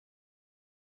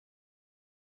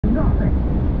 Nothing.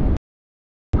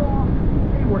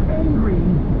 They were angry,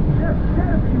 Jeff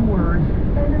said a few words,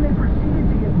 and then they proceeded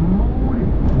to get mowed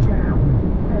down.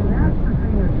 And that's the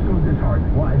thing that's so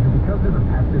disheartening. Why? Is it because of the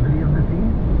passivity of the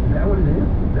team? Is that what it is?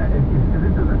 Because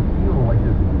it doesn't feel like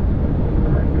this.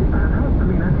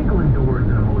 I think Lindor is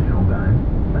an emotional guy. I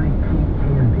think Pete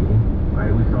can be.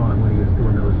 Right? We saw him when he was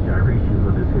doing those gyrations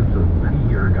with his hips a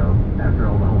year ago after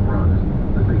all the home runs.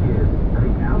 The big hits. I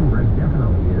think Alvarez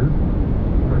definitely is.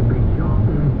 For a big jump.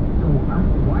 So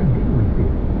why didn't we see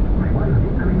it?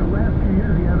 The last few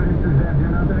years the evidence is that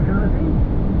they're not that kind of team.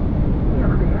 Yeah,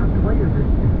 but they have players that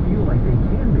feel like they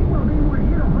can be. Well, they were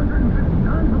hit 150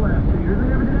 times the last 2 years. They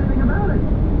never did anything about it.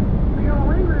 They got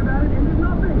all angry about it and did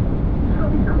nothing.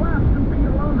 So he collapsed and Pete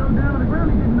Alonso down on the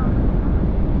ground. He did nothing.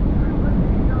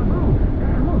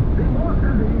 And look, they lost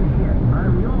because they didn't hit. Right?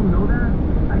 We all know that.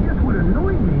 I guess what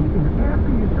annoyed me is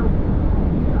after you to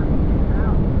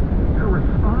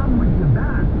respond with your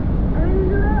bat. And they didn't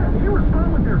do that. They didn't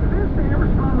respond with their fists. They didn't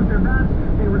respond with their bats.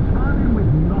 They responded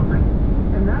with nothing.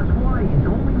 And that's why it's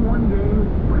only one game,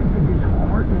 but it's a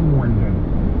disheartening one game.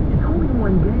 It's only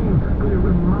one game, but it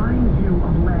reminds you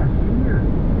of last year.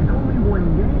 It's only one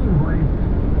game, but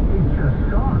it just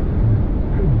sucked.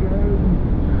 Today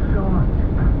sucked.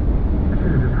 I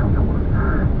should have just come to work.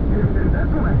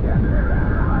 That's what I had. I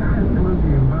had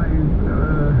Lucy invited.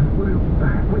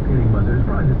 What inning was it? It was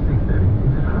probably the 6th inning.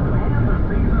 It just felt like the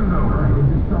season's over. It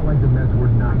just felt like the Mets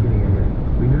were not getting a hit.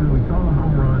 We saw the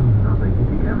home run. I was like, you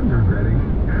think Evan's regretting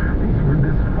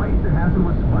this fight that happened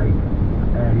with Spike?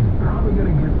 And he's probably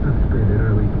going to get suspended,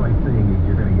 or at least Spike saying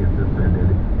you're going to get suspended.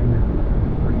 And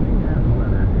when you didn't have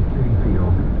weather at City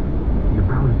Field, you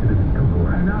probably should have just come to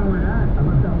work. And not only that, I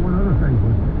left out one other thing.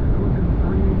 Look at the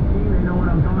 318, they know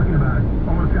what I'm talking about.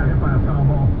 Almost got hit by a foul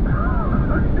ball.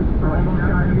 Almost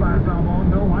got hit by a foul ball.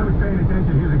 No, I was paying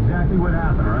attention. Here's exactly what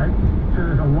happened, all right? So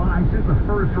there's a line, sit in the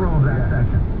first row of that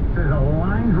section. There's a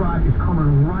line drive is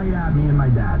coming right at me and my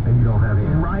dad. And you don't have it.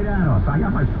 Right at us. I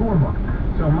got my scorebook.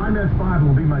 So my Mets 5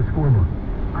 will be my scorebook.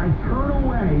 I turn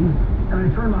away, and I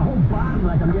turn my whole body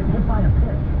like I'm getting hit by a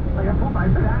pitch. Like I put my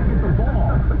back at the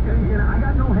ball. And I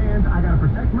got no hands. I got to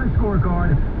protect my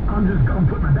scorecard. I'm just going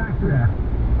to put my back to that.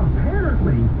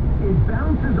 Apparently, it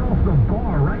bounces off the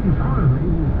bar right in front of me,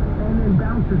 and then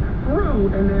bounces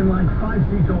through, and then like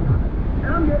 5 feet over. And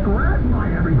I'm getting razzed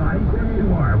by everybody. There you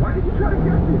are. Why did you try to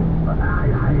catch it?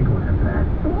 I ain't going to that.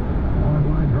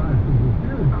 Online drive.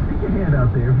 Stick your hand out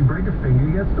there. If you break a finger,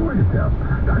 you got a story to tell.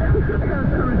 I got a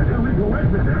story to tell.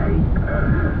 Hey,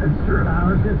 that's true.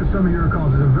 Let's get to some of your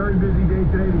calls. It's a very busy day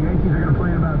today. The Yankees are going to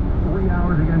play in about 3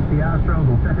 hours against the Astros.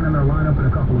 We'll check in on their lineup in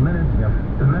a couple of minutes. Yep.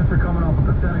 The Mets are coming off a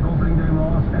pathetic opening day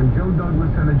loss, and Joe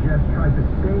Douglas and the Jets tried to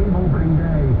save opening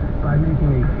day by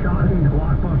making a shocking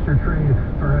blockbuster trade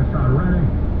for Hassan Reddick,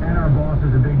 and our boss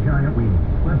is a big giant weed.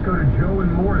 Let's go to Joe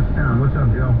in Morristown. What's up,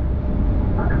 Joe?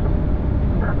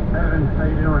 Evan, how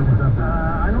you doing?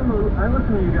 I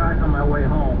listen to you guys on my way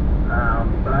home,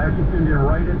 but I actually tuned in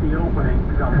right at the opening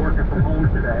because I'm working from home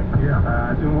today.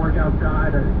 Yeah. Doing work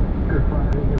outside. Good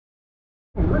fun.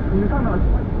 Hey, listen, you're talking about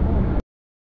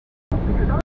because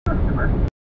I'm a customer.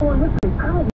 Oh, listen, I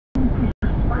don't want you to hear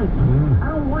Spike. I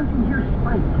don't want you to hear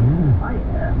Spike.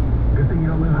 Good thing you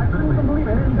don't live in Philly. I can't believe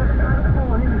it. And that guy's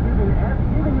calling in and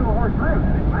giving you a hard time.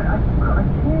 I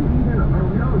can't even.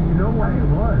 You know why it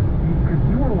was? Because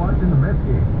you were watching the Mets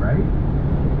game, right?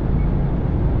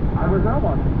 I was not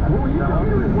watching. What were you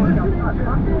doing? Working outside.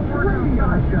 I'm doing work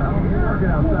outside. Working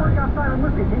outside. Work outside and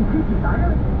listen. And Kiki, I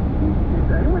got If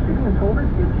anyone should be in told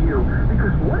it's you.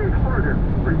 Because what is harder,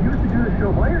 for you to do the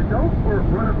show by yourself or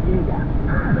run up the gap?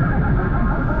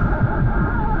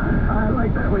 I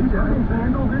like that one, Johnny.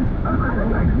 Handle this.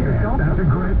 That's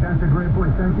a great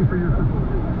point. Thank you for your support.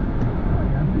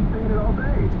 I've been saying it all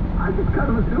day. I just kind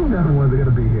of assumed everyone's going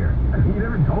to be here. You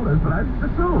never told us, but I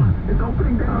just assumed. It's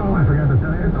opening day. Oh, I forgot to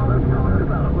tell you. That's all we talked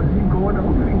about was you going to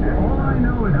opening day. All I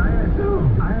know is I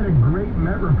assumed. I had a great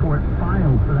Met report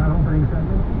filed for that opening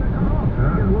segment.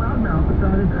 Because Loudmouth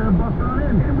decided to bust on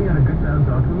in. And we had a good time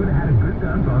talking. We would have had a good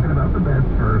time talking about the Mets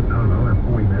for, I don't know,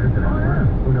 40 minutes. Oh, yeah.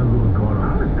 Who knows what was going on?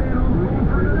 I was staying on the phone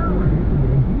for an hour.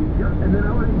 And then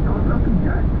I was talking about the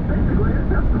Jets. Basically, it's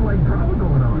something like drama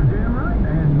going on. You're damn right.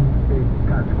 And it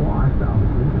got squashed,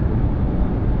 obviously.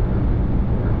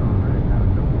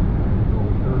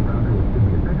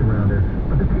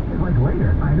 But the pick is like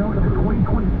later. I know it's a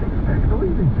 2026 pick. Who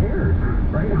even cares?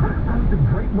 Right? It's a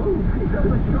great move. He does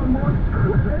like Sean Moore.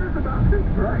 Who cares about this?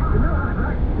 Right.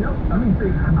 No. I mean,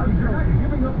 see, I'm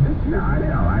giving up this year.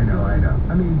 I know.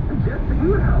 I mean, the Jets,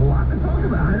 you had a lot to talk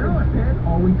about. I know. Ted,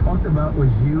 all we talked about was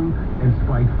you and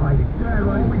Spike fighting. That's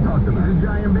all we talked about. He's a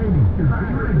giant baby. Are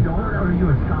you an adult or are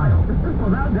you a child?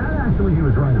 Well, that actually he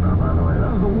was right about, by the way.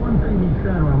 That was the one thing he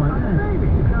said where I'm like, baby,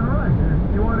 he's kind of right.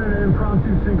 You want an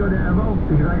impromptu Cinco de Evo?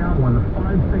 Because I got one. The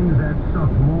 5 things that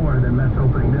suck more than Mets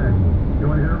opening day. You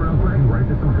want to hear it real quick? Write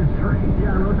this on a train.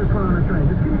 Yeah, I wrote this one on a train.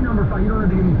 Just give me number 5. You don't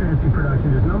have to give me fancy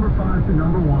production. Just number 5 to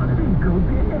number 1. Cinco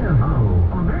de Evo.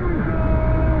 America!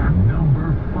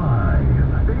 Number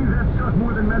 5. Things that suck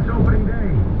more than Mets opening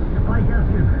day. Spike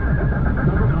Eskin.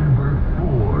 Number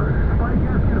 4. Spike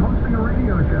Eskin hosting a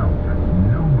radio show.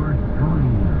 Number 3.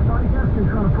 Spike Eskin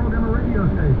trying to program a radio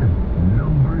station.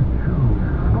 Number 2.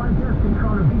 Spike Eskin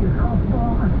trying to beat a golf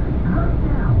ball right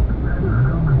now.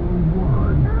 Number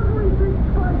 1. Everything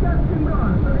Spike Eskin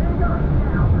does. So there you go.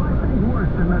 Now, 5 things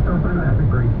worse than Mets opening day. That's a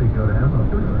great Cinco de Evo.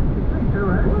 Me too,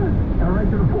 right? All right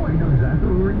to the point. You know exactly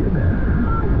where we're getting at.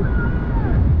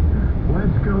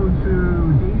 Let's go to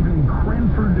Dave in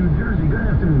Cranford, New Jersey. Good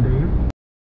afternoon, Dave.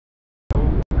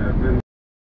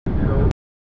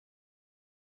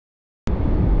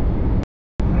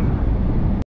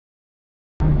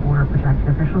 Border Protection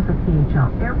officials at PHL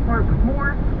Airport with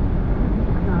more.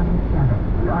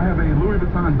 I have a Louis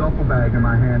Vuitton duffel bag in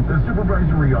my hand. The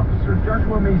supervisory officer,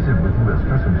 Joshua Mason, with U.S.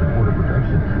 Customs and Border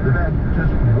Protection. The bag,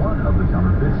 just one of the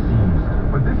counterfeits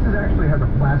seized. But this actually has a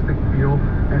plastic feel,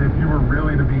 and if you were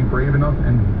really to be brave enough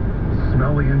and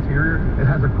smell the interior, it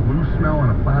has a glue smell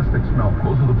and a plastic smell.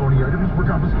 Most of the phony items were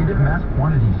confiscated in mass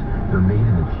quantities. They're made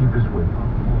in the cheapest way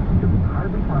possible to be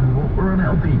highly flammable or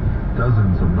unhealthy.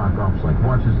 Dozens of knockoffs like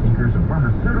watches, sneakers, and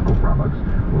pharmaceutical products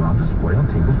were on display on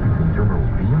tables between terminals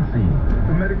B and C.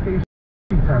 The medication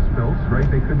test pills, right?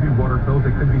 They could be water pills,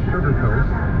 they could be sugar pills,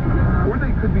 or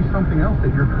they could be something else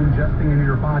that you're ingesting into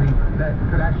your body that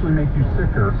could actually make you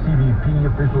sicker. CBP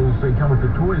officials say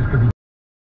counterfeit toys could be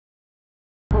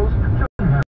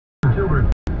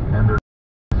children and their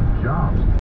jobs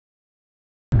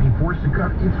be forced to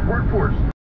cut its workforce.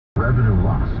 Revenue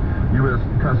loss. U.S.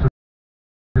 Customs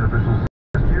officials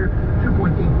last year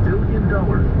 $2.8 billion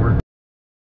worth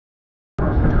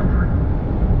across the country.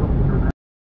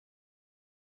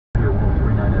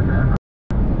 103.9 FM.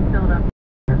 Philadelphia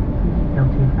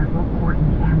guilty of federal court in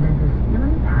Camden is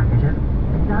stealing packages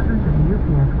at dozens of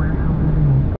UPS warehouses in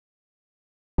Maine.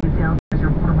 Details as your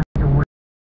reporter Mike DeWard.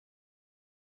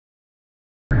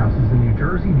 Warehouses in New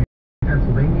Jersey,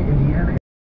 Pennsylvania, Indiana,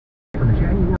 from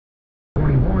January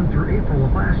 21 through April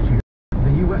of last year.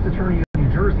 The U.S. Attorney of New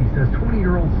Jersey says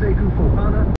 20-year-old Sekou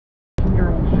Fofana,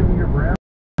 18-year-old Shamir Brown,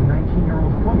 and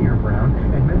 19-year-old Kwame Brown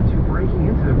admitted to breaking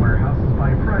into the warehouses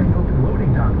by prying open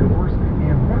loading dock doors,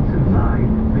 and once inside,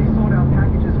 they sought out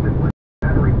packages with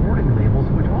battery warning labels,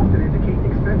 which often indicate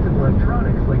expensive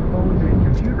electronics like phones and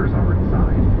computers are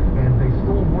inside, and they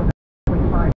stole more than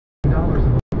 $1.5 million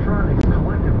of electronics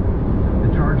collectively.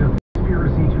 The charge of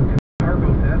conspiracy to commit cargo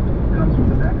theft comes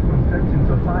with a maximum sentence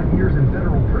of 5 years in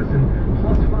federal prison,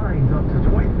 plus fines up to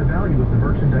twice the value of the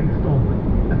merchandise stolen.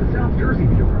 At the South Jersey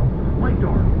Bureau, Mike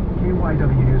Dorr,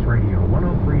 KYW News Radio,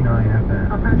 103.9 FM.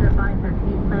 President Biden says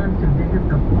he plans to visit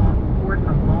the port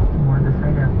of Baltimore, the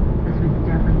site of this week's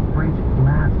deadly bridge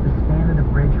collapse. The span of the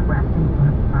bridge resting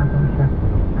on a cargo ship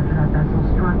after that vessel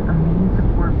struck a main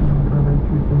support beam early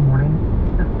Tuesday morning.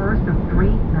 The first of 3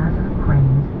 massive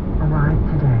cranes arrived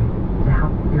today to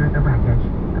help clear the wreckage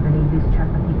of the Navy's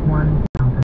Chesapeake 1.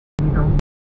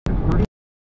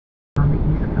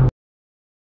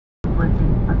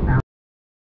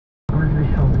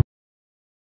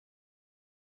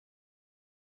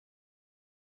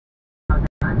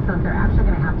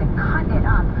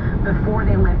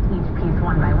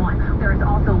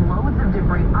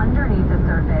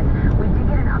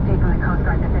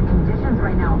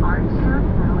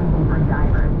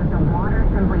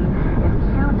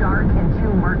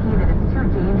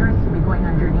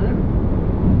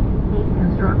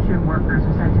 construction workers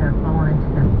are said to have fallen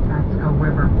into the Patsko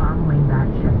River following that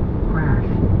ship crash.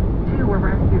 2 were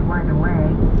rescued right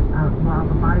away, while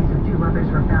the bodies of 2 others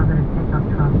were found in a pickup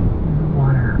truck in the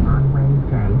water on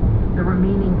Wednesday. The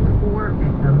remaining 4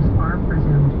 victims are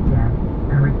presumed dead,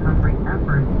 and recovery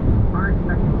efforts are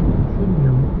expected to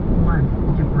continue once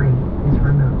the debris is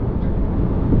removed.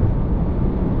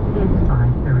 It's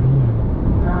 5:38.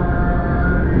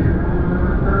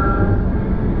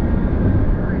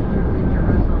 Christians in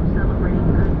Jerusalem celebrating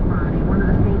Good Friday, one of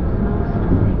the faith's most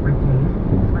sacred days.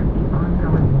 Despite the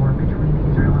ongoing war between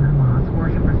Israel and Hamas,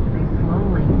 worshippers today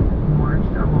slowly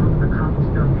marched along the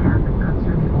cobblestone path that cuts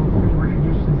through the old city where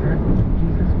tradition says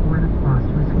Jesus bore the cross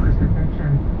to his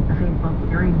crucifixion. The faithful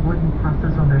carrying wooden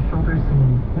crosses on their shoulders,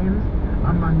 singing hymns,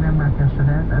 among them Raquel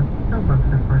Chavez of Pilgrim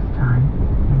for the first time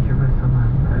in Jerusalem.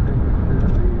 I think it's going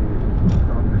to be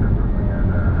something that puts me in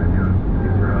ideal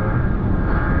Israel,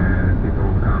 and people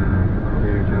come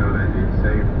here to know that it's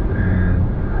safe and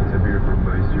it's a beautiful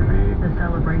place to be. The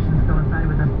celebrations coincide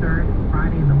with the 3rd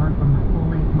Friday in the Muslim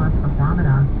holy month of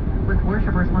Ramadan, with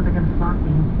worshippers once again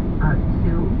flocking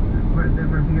to the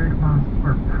revered mosque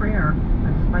for prayer,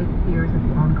 despite fears that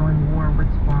the ongoing war would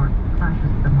spark clashes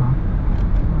at the mosque.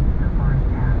 So far has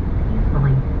passed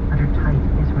peacefully under tight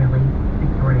Israeli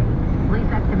security.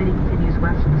 Police activity continues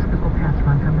west from the Schuylkill Pass to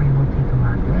Montgomery, and we'll take a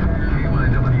look.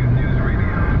 KYW News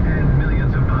Radio and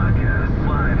millions of podcasts,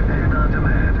 live and on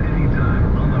demand, anytime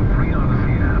on the Free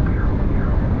Odyssey app.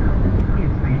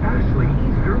 It's the Ashley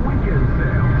Easter Weekend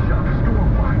Sale. Shop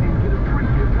store-wide and get a free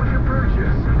gift with your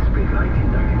purchase. Spend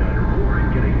 $19.99 or more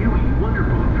and get a UE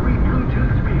Wonderful 3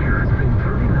 Bluetooth speakers. Spend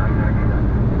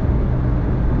 $39.99.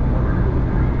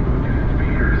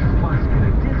 Plus, get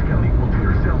a discount equal to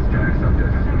your sales tax up to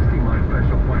 60-month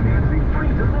special financing, free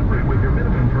delivery with your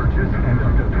minimum purchase, and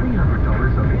up to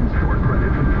 $300 of in-store credit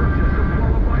with purchase of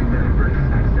qualifying members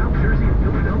at South Jersey and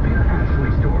Philadelphia Ashley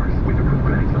stores. With approved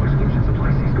credit, some exclusions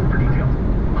apply. See store for details.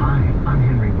 Hi, I'm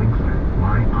Henry Winkler.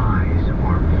 My eyes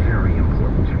are very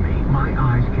important to me. My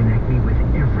eyes connect me with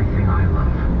everything I love.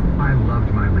 I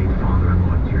loved my late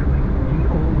father-in-law dearly. He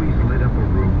always lit up a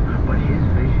room, but his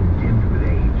vision dimmed with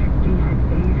age. He had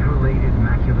age-related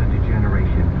macular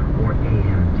degeneration, or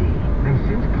AMD. And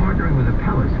since partnering with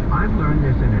Apellis, I've learned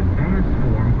there's an advanced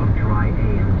form of dry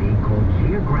AMD called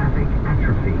geographic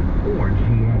atrophy, or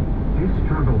GA. His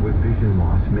struggle with vision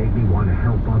loss made me want to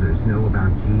help others know about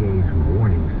GA's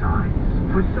warning signs.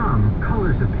 For some,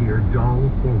 colors appear dull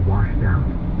or washed out.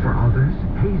 For others,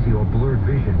 hazy or blurred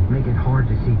vision make it hard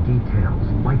to see details,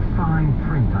 like fine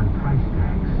print on price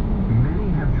tags. Many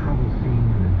have trouble seeing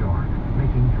in the dark,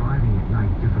 making driving at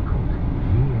night difficult.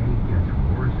 GA gets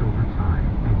worse over time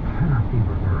and cannot be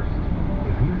reversed.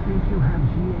 If you think you have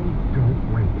GA, don't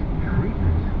wait.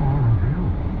 Treatments are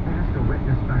available. Ask a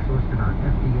retina specialist about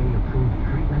FDA-approved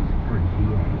treatments for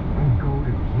GA and go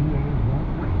to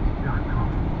GAWon'tWait.com.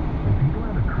 When people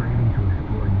have a craving to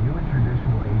explore new and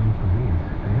traditional Asian cuisines,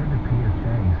 they head to P.F.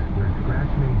 Chang's, where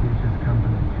scratch-made dishes come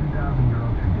from the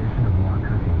 2,000-year-old tradition of wok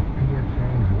cooking. P.F.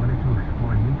 Chang's wanted to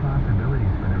explore new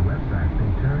possibilities for their website. They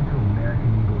turned to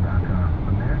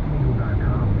AmericanEagle.com.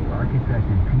 AmericanEagle.com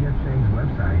architected P.F. Chang's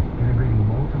website, integrating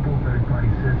multiple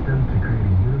third-party systems to create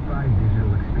a unified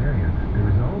digital experience. The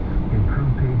result?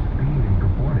 Improved page speed and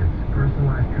performance,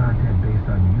 personalized content based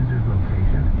on users'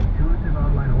 location, intuitive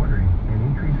online ordering, an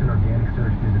increase in organic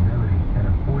search visibility, and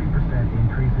a 40%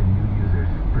 increase in new users.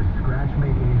 For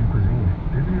scratch-made Asian cuisine,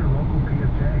 visit your local P.F.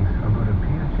 Chang's or go to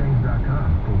pfchangs.com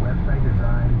for website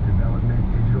design, development,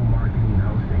 digital marketing, and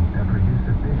hosting that produce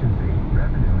efficiency,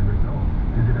 revenue, and results.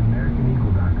 Visit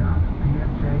AmericanEagle.com.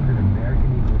 P.F. Chang's and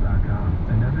AmericanEagle.com.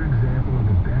 Another example of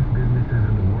the best businesses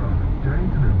in the world. Turning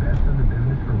to the best in the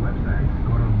business for websites,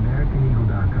 go to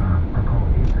AmericanEagle.com or call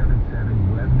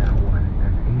 877-WEB-NOW1.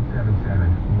 That's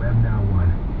 877-WEB-NOW1.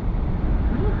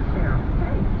 Meet Cheryl.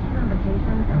 Hey, she's on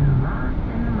vacation and lost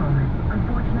in the moment.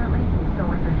 Unfortunately, so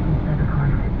is her instead of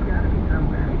hard. It's gotta be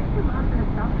somewhere. Maybe she lost in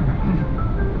herself today.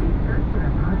 Maybe searched in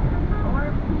her pocket.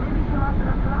 Or maybe she lost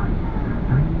in her flight.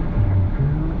 Breathe and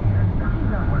do and please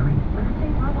don't worry. With the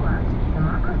Safe Mobile app, she can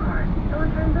lock her card, so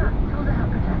it turns up. Tools to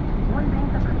help protect. One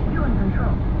bank that puts you in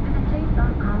control. Visit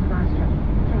safe.com/check.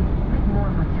 Safe, make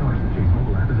more of what's yours. Chase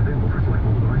mobile app is available for select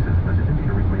mobile devices. Message and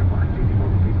data rates may apply. JP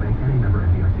Morgan Chase Bank and a member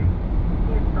FDIC.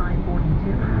 It's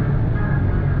 5:42.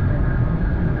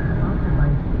 Sponsored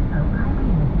by CISO. Kindly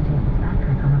investigate the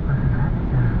factory from a perfect traffic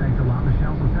center. Thanks a lot,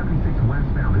 Michelle. So 76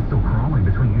 westbound is still crawling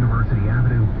between University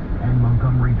Avenue and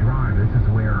Montgomery Drive. This is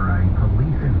where a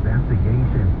police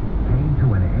investigation came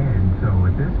to an end. So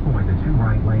at this point, the 2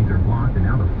 right lanes are blocked, and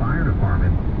now the fire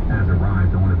department has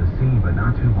arrived onto the scene. But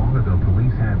not too long ago,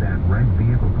 police had that red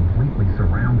vehicle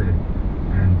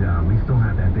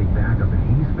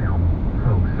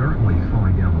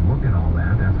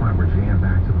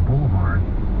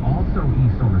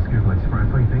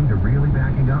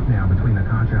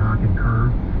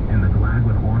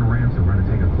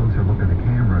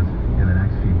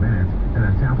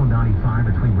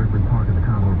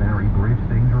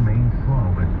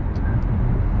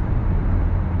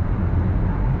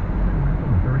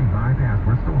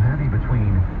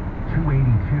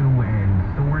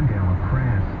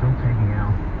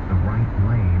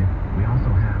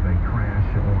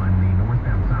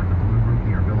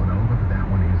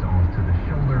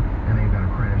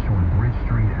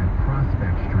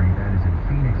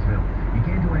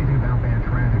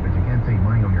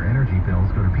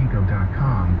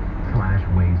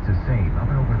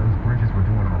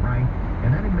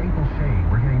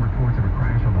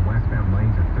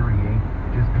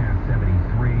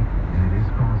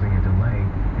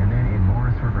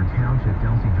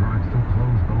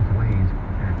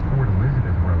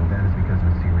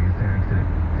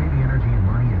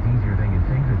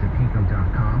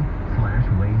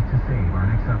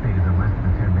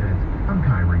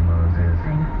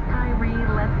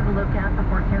look at the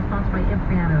forecast sponsored by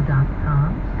Impriano.com.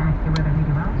 AccuWeather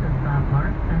meteorologist Bob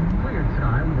Larson. Clear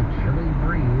sky with a chilly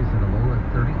breeze and a low of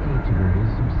 38 degrees.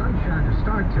 Some sunshine to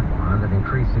start tomorrow, then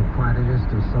increasing cloudiness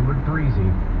to somewhat breezy.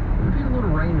 There'll be a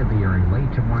little rain in the area late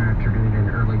tomorrow afternoon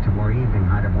and early tomorrow evening,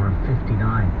 high tomorrow 59.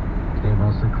 Today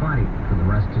mostly cloudy for the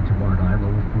rest of tomorrow night, low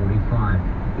of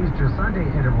 45. Easter Sunday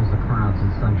intervals of clouds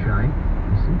and sunshine.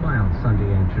 We'll see mild Sunday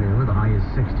afternoon with a high of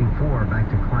 64. Back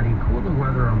to cloudy, cooler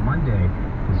weather on Monday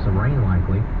with some rain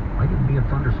likely. Might even be a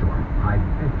thunderstorm. High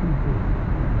 54.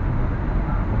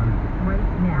 Right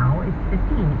now, it's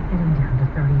 15, getting down to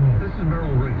 38. This is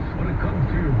Merrill Reese. When it comes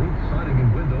to your roof siding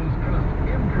and windows, trust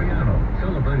Impriano.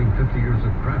 Celebrating 50 years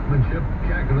of craftsmanship,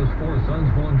 Jack and his 4 sons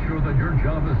will ensure that your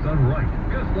job is done right.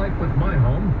 Just like with my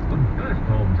home, the best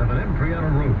homes have an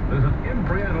Impriano roof. Visit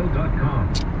Impriano.com.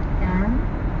 And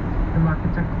the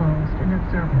markets are closed in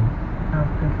observance of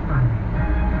Good Friday.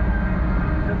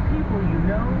 The people you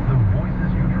know, the voices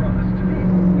you trust. This is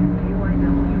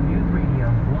KYW News Radio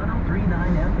 103.9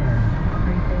 FM.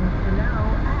 Three things to know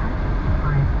at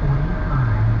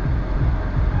 5:45.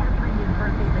 Pennsylvania's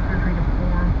birthday liquor trade of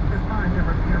form to fund a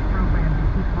repair program to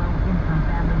keep low-income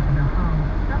families in their homes.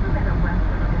 Government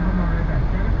arrested the homeowner that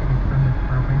benefited from this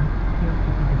program. He'll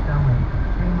keep it going.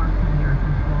 Today marks a year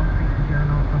since Wall Street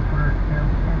Journal reporter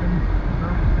Carol Evans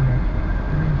Grossman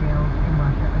was in jail in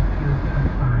Russia accused of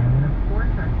spying. And of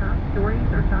course, our top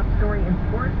story in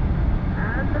sports,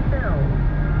 as the Bills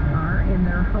are in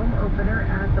their home opener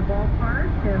at the ballpark.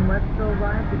 And let's go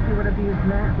live to see what views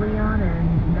Matt Leon.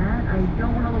 And Matt, I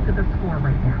don't want to look at the score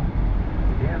right now.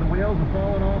 Yeah, the wheels are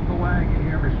falling off the wagon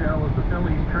here, Michelle, as the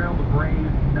Phillies trail the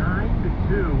Braves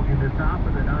 9-2 in the top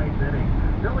of the 9th inning.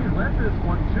 Phillies led this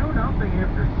one 2-0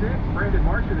 after 6. Brandon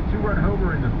Marsh hit a 2-run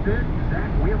homer in the 5th.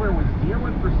 Zach Wheeler was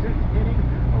dealing for 6 innings,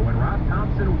 but when Rob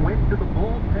Thompson went to the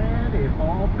bullpen, it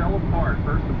all fell apart.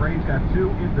 First, the Braves got 2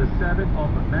 in the 7th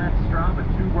off of Matt Straub, a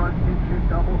 2-run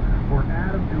pinch-hit double for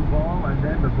Adam Duvall, and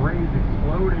then the Braves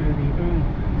exploded in the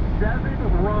 8th.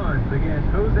 7 runs against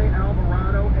Jose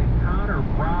Alvarado and Connor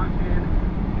Brogdon.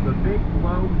 The big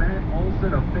blow meant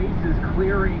Olsen a bases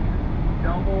clearing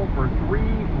double for 3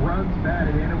 runs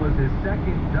batted in. It was his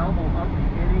second double of the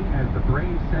inning as the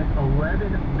Braves sent 11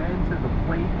 men to the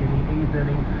plate in the 8th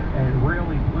inning and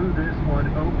really blew this one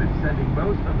open, sending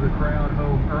most of the crowd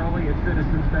home early at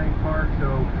Citizens Bank Park.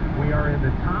 So we are in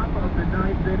the top of the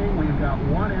 9th inning. We've got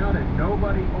 1 out and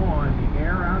nobody on. The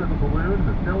air out of the balloon.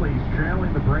 The Phillies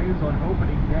trailing the Braves on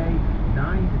opening day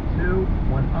 9-2.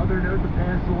 One other note to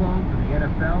pass along to the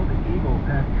NFL. The Eagles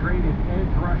have traded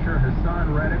edge rusher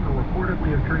Hassan Reddick, or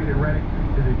reportedly have traded Reddick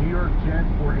to the New York Jets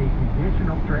for a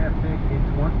conditional draft pick in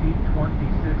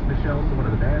 2026. Michelle, so one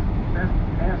of the best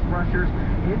pass rushers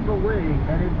in the league,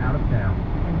 headed out of town.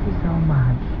 Thank you so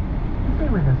much.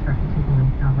 Stay with us for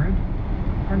continuing coverage.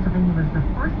 Pennsylvania was the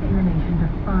first state in the nation to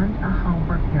fund a home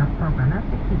repair program. That's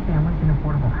to keep families in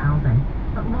affordable housing.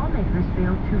 But lawmakers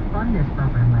failed to fund this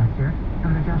program last year.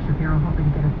 Governor Josh Shapiro hoping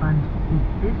to get a fund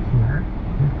this year.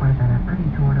 As part of that effort, he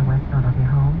toured a West Philadelphia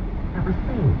home that was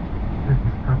saved with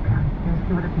this program. Here's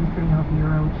KYW City Hall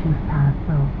Bureau Chief Pat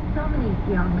Lowe. Dominique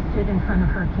Young stood in front of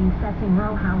her King-Setting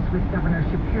Row house with Governor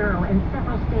Shapiro and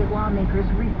several state lawmakers,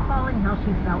 recalling how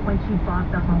she felt when she bought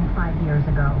the home 5 years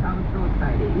ago. I was so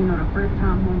excited. You know, the first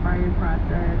time home buying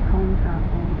process, home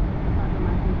shopping,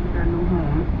 my kids with their new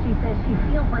home. She says she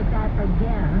feels like that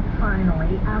again,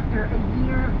 finally, after a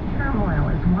year of turmoil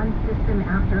as one system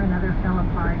after another fell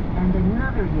apart, and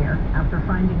another year after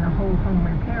finding the whole home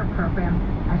repair program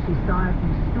as she saw it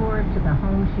restored to the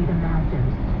home she'd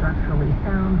imagined, structurally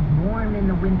sound, warm in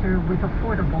the winter with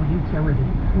affordable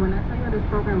utilities. When I tell you this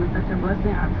program is such a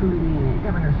blessing, I truly mean it.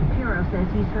 Governor Shapiro says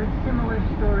he's heard similar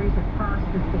stories across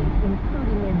the state,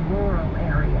 including in rural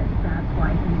areas. That's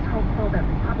why he's hopeful that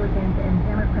Republicans and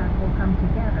Democrats will come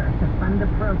together to fund the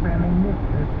program in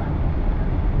this cycle.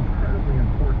 Incredibly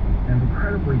important and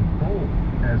incredibly bold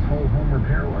as whole home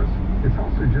repair was. It's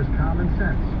also just common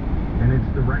sense, and it's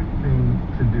the right thing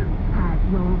to do. Pat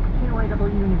Loeb,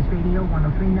 KYW News Radio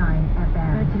 103.9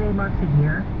 FM. Today marks a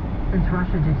year since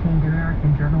Russia detained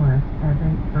American journalist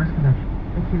Evan Gershkovich,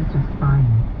 accused of spying.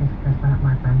 His correspondent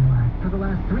Mark Brandywine. For the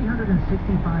last 365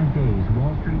 days,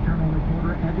 Wall Street Journal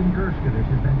reporter Evan Gershkovich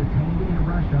has been detained in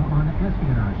Russia on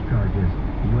espionage charges.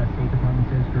 The U.S. State Department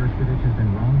says Gershkovich has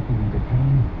been wrongfully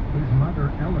detained. His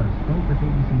mother, Ella, spoke with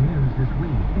ABC News this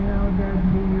week. You know that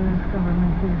the U.S.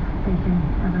 government is taking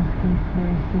Evan's case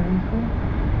very seriously,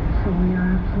 so we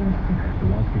are optimistic. The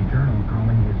Wall Street Journal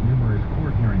calling his numerous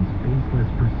court hearings baseless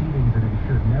proceedings that he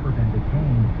should never been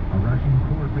detained. A Russian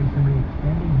court recently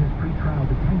extending his pretrial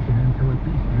detention until at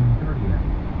least June 30th.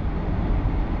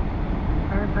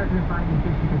 As President Biden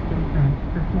issued a statement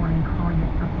this morning calling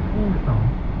it a painful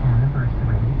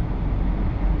anniversary.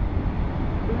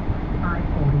 It's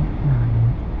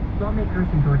 5:49. Lawmakers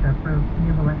in Georgia approved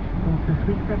new election rules this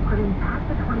week that could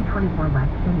impact the 2024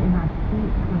 election in that key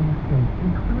swing state,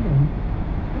 including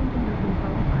changing the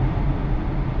qualifiers.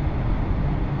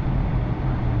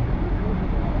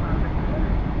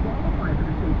 Qualify for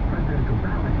the state's presidential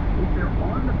ballot if they're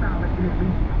on the ballot in at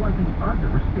least 20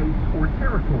 other states or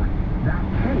territories. That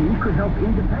change could help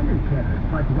independent candidates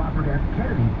like Robert F.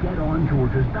 Kennedy get on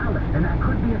Georgia's ballot. And that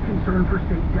could be a concern for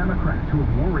state Democrats who have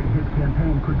worried his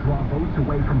campaign could draw votes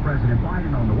away from President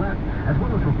Biden on the left, as well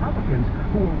as Republicans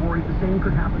who are worried the same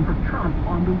could happen for Trump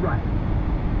on the right.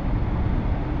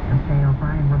 Jay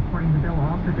O'Brien reporting the bill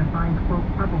also defines, quote,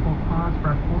 probable cause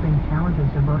for upholding challenges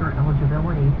to voter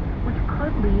eligibility, which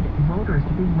could lead voters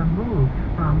to being removed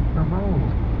from the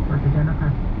rolls. Georgia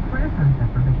Democrats criticize that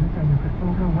provision, saying it could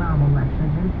overwhelm election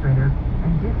administrators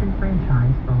and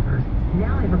disenfranchise voters.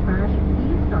 Now we have a crash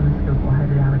east on the Schuylkill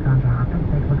headed out of Contra. Let's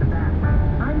take a look at that.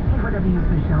 I'm KYW's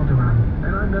Michelle Durham.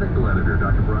 And I'm medical editor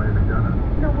Dr. Brian McDonough.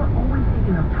 You know, we're always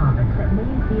thinking of topics that may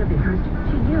be of interest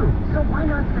to you, so why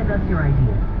not send us your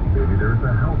ideas? Maybe there's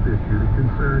a health issue that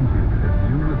concerns you that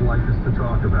you would like us to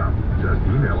talk about. Just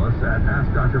email us at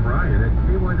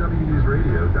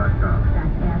AskDrBrian@KYWNewsRadio.com.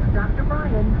 That's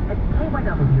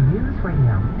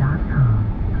AskDrBrian@KYWNewsRadio.com.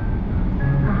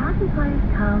 A happy place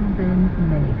comes in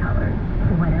many colors.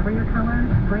 Whatever your color,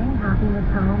 bring happiness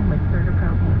home with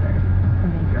CertaPro Painters. To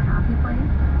make your happy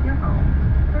place your home.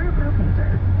 CertaPro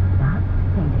Painters. That's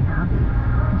painting happy.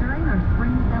 During our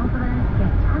spring sales event,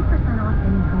 get 10% off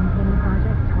any home painting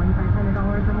project,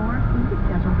 $2,500 or more. You can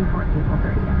schedule before April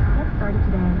 30th. Get started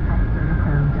today at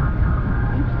CertaPro.com.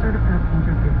 Each CertaPro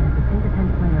Painter business is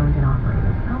independently owned and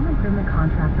operated. Home improvement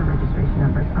contractor registration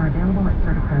numbers are available at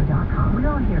CertaPro.com. We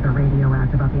all hear the radio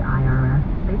ads about the IRS.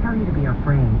 They tell you to be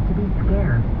afraid, to be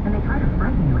scared, and they try to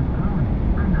frighten you with loans.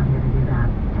 I'm not here to do that.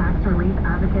 Tax Relief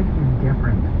Advocates is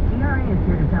different. TRA is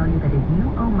here to tell you that if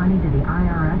you owe money to the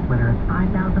IRS, whether it's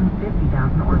 $5,000,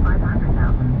 $50,000, or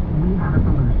 $500,000, we have a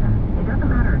solution. It doesn't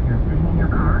matter if you're sitting in your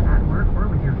car, at work, or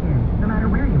with your kids. No matter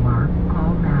where you are,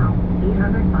 call now.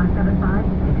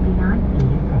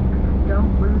 800-575-6986.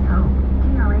 Don't lose hope.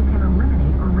 TRA can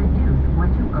eliminate or reduce what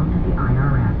you owe to the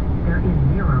IRS. There is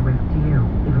zero risk to you.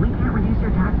 If we can't reduce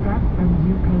your tax debt, then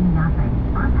you pay nothing.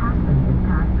 Our passion is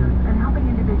taxes and helping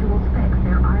individuals fix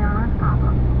their IRS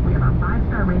problems. We have a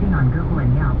 5-star rating on Google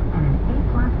and Yelp and an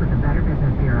A+ with the Better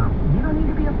Business Bureau. You don't need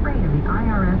to be afraid of the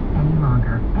IRS any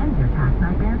longer. End your tax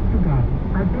nightmares today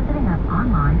by visiting us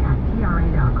online at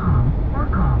TRA.com or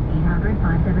call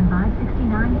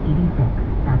 800-575-6986.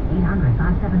 That's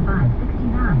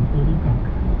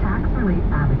 800-575-6986. Tax Relief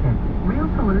Advocates. Real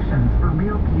solutions for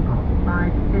real people.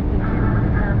 552 with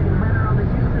a traffic weather on the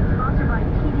news is sponsored by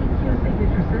TDQ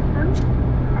Signature Systems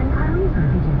and Kyrie's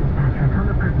DJ Dispatcher at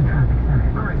Cumberland Traffic Center.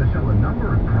 All right, Michelle, a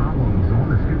number of problems on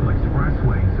the Schuylkill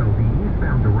Expressway. So the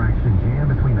eastbound direction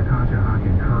jam between the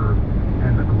Conshohocken curve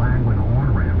and the Gladwin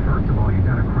on-ramp. First of all, you've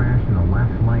got a crash in the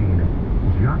left lane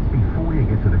just before you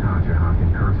get to the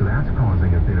Conshohocken curve, so that's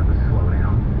causing a bit of a slowdown.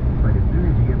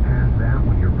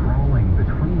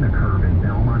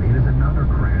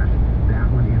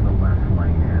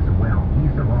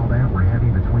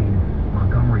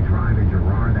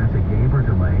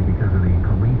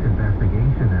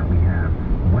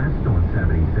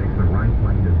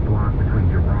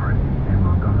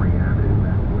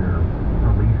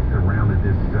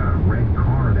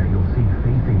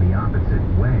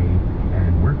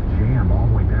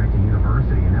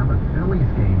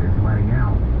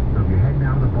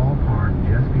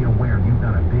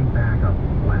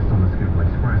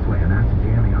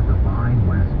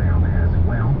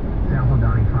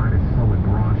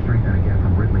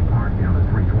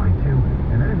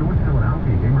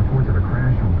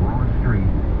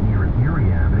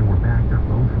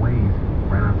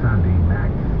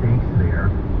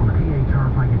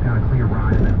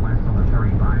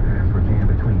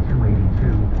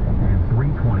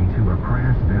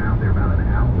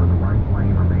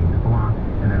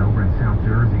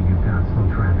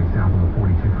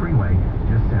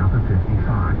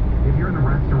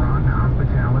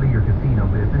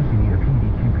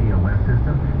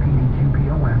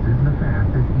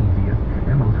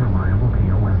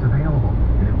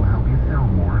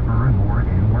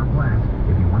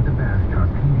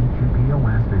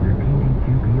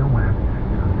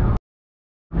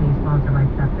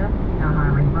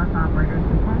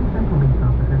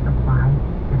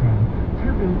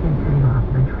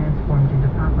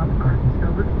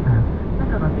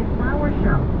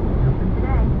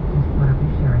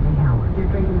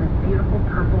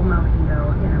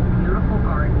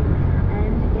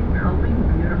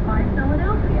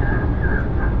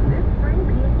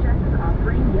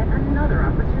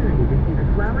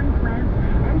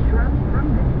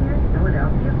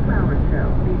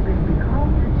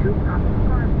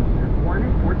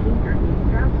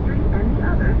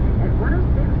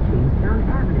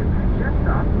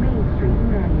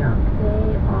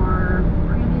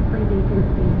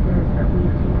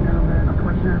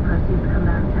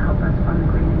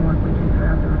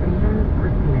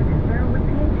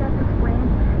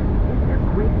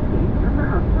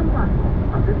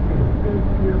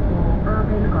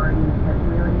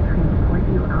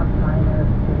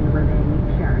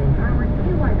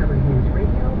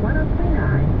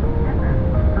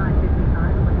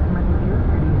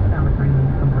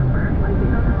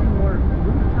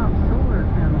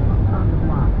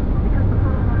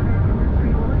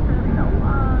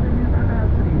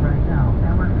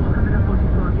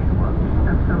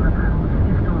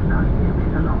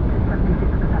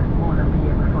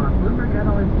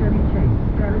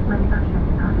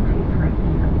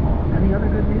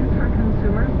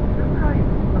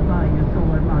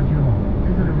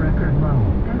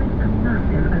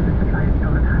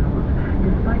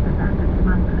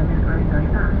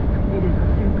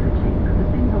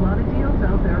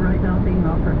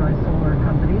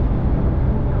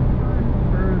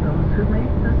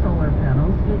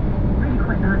 It's really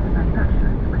quite nice for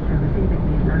manufacturers, which are receiving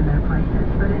these low prices,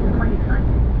 but it's quite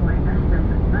exciting for investors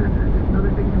and developers.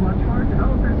 Another thing to watch for,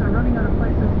 developers are running out of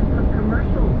places to put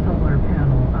commercial solar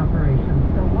panel operations,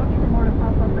 so watch for more to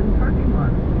pop up in parking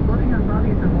lots, floating on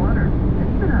bodies of water, and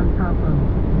even on top of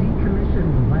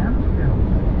decommissioned landfills.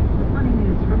 Money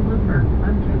news from Bloomberg.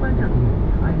 I'm KYW.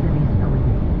 I'm Denise Tully.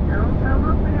 No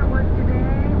solo firewood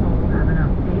today. We'll have an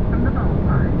update from the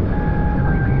ballpark.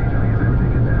 WPHI-FM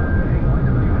taken down.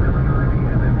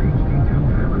 K1W9 HD2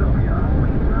 Philadelphia.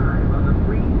 Always live on the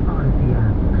free Odyssey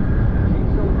app. Jeep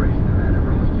Celebration event at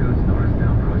Rose Joe's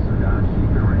Norristown Chrysler Dodge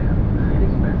Jeep and Ram.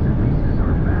 Inexpensive leases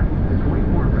are back. The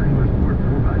 24 Wrangler Sport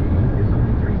 4xe is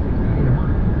only $368 a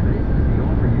month. This is the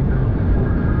offer you've been looking for.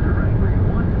 The Wrangler you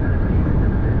want at a payment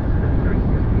of this.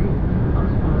 $368. I'm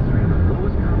sponsoring the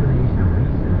lowest combination of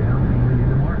lease and down payment in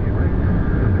the market right now.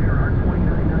 Compare our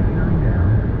 $29.99 down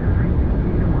and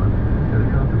 $368 a month to the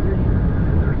competition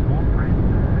and their small print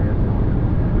fast offer.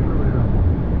 We loaded up on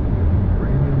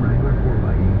brand new Wrangler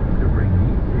 4xe to bring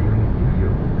these savings to you.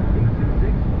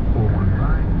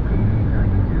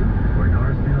 866-415-8892 or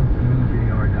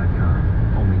NorristownCDJR.com.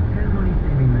 Only 10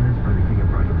 money-saving minutes for the King of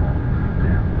Prussia Mall.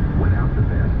 Now, without the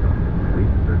fast offer,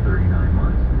 leases are 39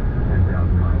 months,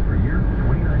 10,000 miles per year,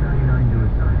 $29.99 due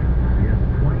at signing. Yes,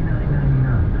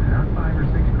 $29.99, not $5 or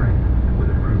 $6 grand. With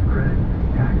approved credit,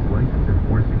 tax, license, and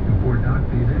 464 doc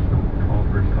fee additional.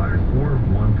 Offer expires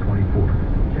 4/1/24.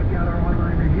 Check out our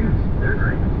online reviews. They're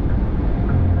great.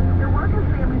 The workers'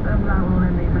 families of Lowell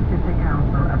and Neighbor City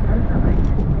Council of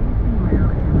Pennsylvania, AC Rail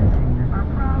Imaging, are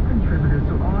proud contributors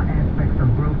to all aspects of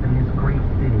growth in this great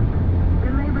city.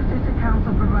 The Neighbor City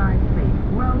Council provides safe,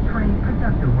 well-trained,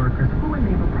 productive workers who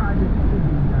enable projects to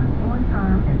be done on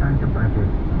time and under budget.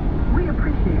 We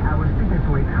appreciate our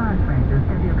signatory contractors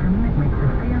and their commitment to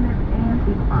fairness and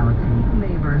equality.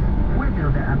 Neighbors, we're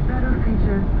building a better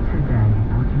future today.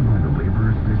 Brought to you by the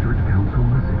Laborers District Council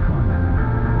Civic Fund.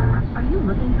 Are you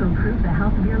looking to improve the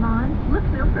health of your lawn? Look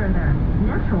no further.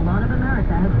 Natural Lawn of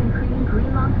America has been creating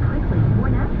green lawns quickly,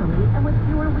 more naturally, and with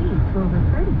fewer weeds for over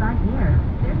 35 years.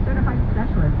 Their certified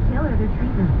specialists tailor their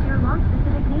treatments to your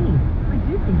lawn-specific needs,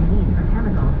 reducing the need for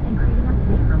chemicals and creating a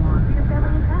safer lawn for your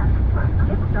family and pets.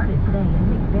 Get started today and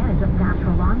take advantage of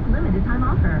Natural Lawn's limited time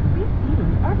offer. Free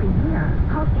seeding every year.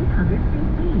 Call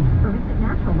 800-FREE-SEED or visit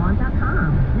naturallawn.com.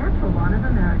 Natural Lawn of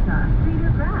America. Feed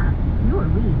your grass. Your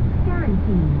weeds.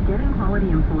 Guaranteed. Getting quality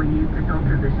employees to fill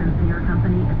positions in your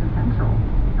company is essential.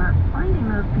 But finding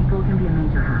those people can be a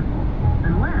major hassle.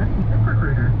 Unless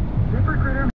ZipRecruiter.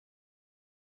 ZipRecruiter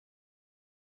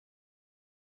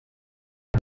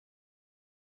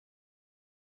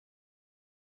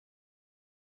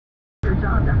your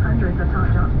job to hundreds of top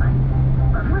job sites.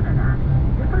 But more than that,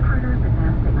 ZipRecruiter's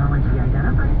advanced technology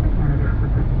identifies the candidates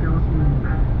with the skills you need,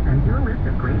 sends you a list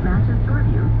of great matches to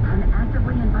review, and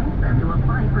actively invites them to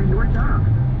apply for your job.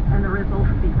 And the results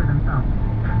speak for themselves.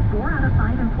 4 out of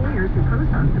 5 employers who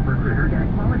post on ZipRecruiter get a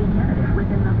quality candidate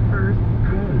within the first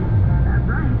day. That's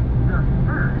right, the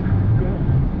first day.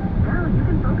 Now you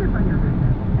can focus on your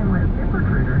business and let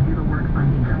ZipRecruiter do the work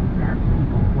finding the best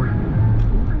people for you.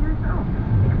 See for yourself.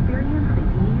 Experience the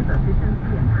ease,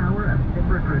 efficiency, and power of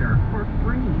ZipRecruiter for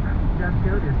free. Just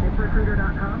go to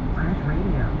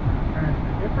ZipRecruiter.com/radio. That's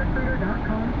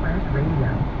ZipRecruiter.com/radio.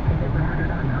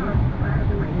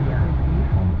 ZipRecruiter.com/radio.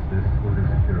 Homelessness, border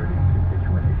security,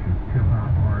 constituent issues,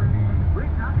 hip-hop, R&B.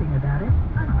 We're talking about it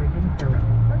on Rich and Silly.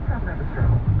 Let's talk about the show.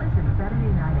 Listen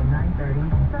Saturday night at 9:30,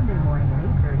 Sunday morning at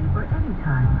 8:30, or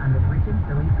anytime on the Rich and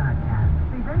Silly podcast.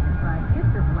 Presented by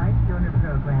Gift of Life Donor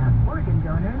Program. Organ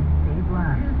donors save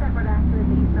lives. 2 separate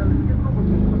activities, so the global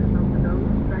table is open to those.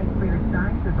 Night clear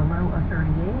skies with a low of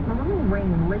 38. A little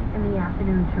rain late in the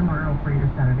afternoon tomorrow for your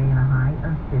Saturday and a high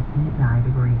of 59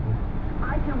 degrees.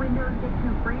 Buy 2 windows, get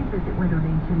 2 free. Visit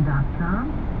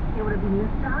windownation.com. It would be new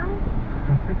sky,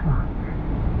 6 o'clock.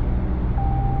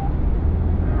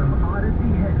 From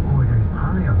Odyssey headquarters,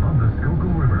 high above the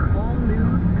Schuylkill River, all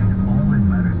news and all that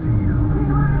matters to you.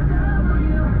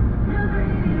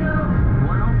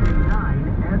 103.9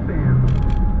 FM.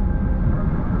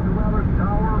 Another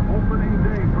tower opening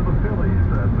day for the Phillies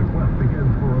as the quest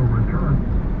begins for a return.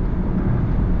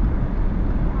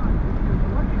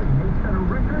 Construction may set a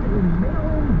record in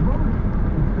mail-in voting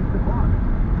at 6 o'clock.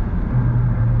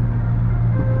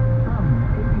 From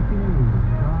ABC News,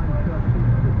 I'm Chuck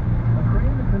Houston. A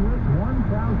crane that can lift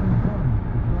 1,000 tons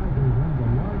described as one of the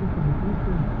largest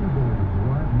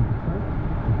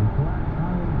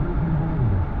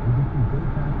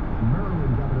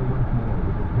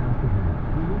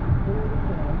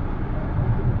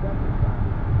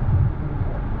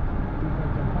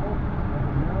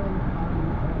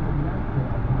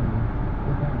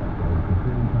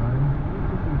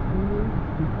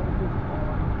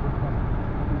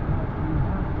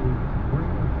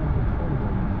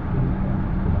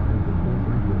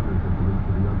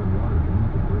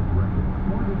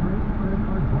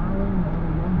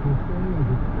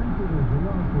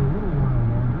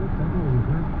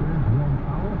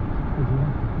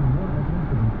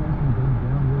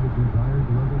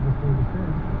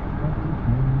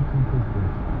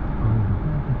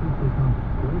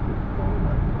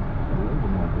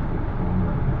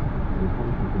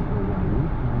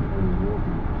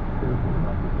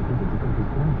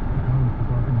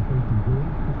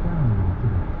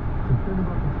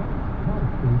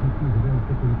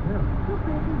quickly repair. Two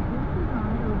crashes did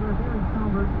preside over a very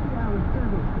somber 2-hour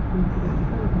service between 6 and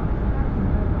 8 o'clock. The Vatican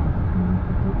press office announced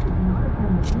the Pope did not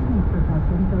attend the evening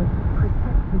procession, so it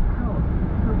protects his health.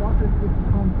 The Pope also skipped the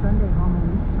Palm Sunday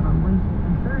homily on Wednesday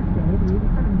and Thursday. The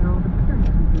 87-year-old appeared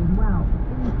to be doing well.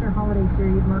 The Easter holiday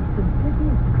period marks the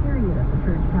busiest period of the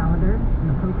church calendar, and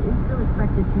the Pope is still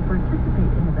expected to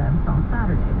participate in events on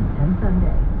Saturday and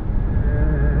Sunday.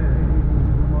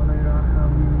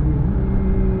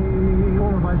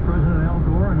 Former Vice President Al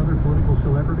Gore and other political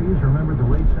celebrities remembered the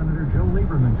late Senator Joe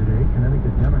Lieberman today,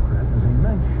 Connecticut Democrat, as a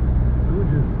mensch who,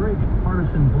 despite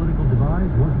partisan political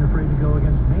divides, wasn't afraid to go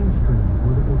against mainstream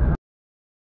political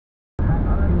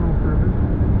funeral service in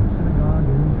a synagogue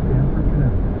in Stamford,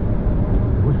 Connecticut.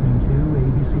 You're listening to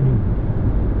ABC News.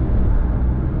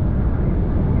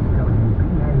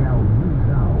 WBAL News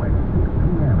Now at 6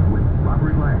 p.m. with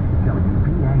Robert Lang.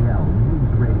 WBAL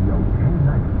News Radio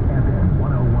 1090 FM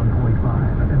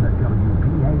 101.5 and the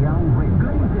WBAL radio.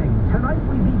 Good evening. Tonight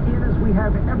we begin as we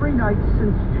have every night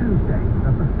since Tuesday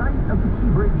at the site of the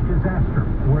Key Bridge disaster,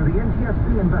 where the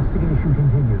NTSB investigation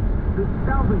continues. The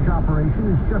salvage operation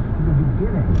is just the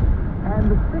beginning, and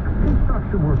the 6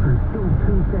 construction workers killed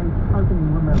Tuesday are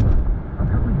being remembered. Our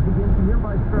coverage begins in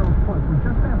nearby Sparrows Point, where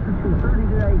just after 2:30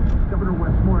 today, Governor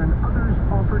Westmore and others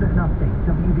offered an update.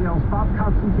 WBL's Bob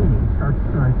Constantini starts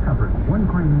tonight's coverage. One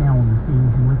crane now on the scene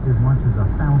can lift as much as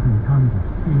 1,000 tons of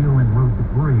steel and road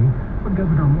debris, but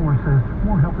Governor Moore says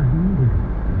more help is needed.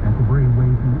 That debris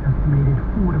weighs an estimated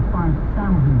 4,000 to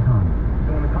 5,000 tons.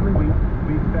 So in the coming weeks,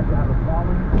 we expect to have a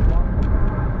falling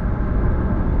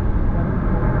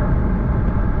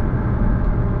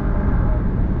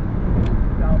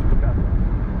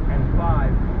and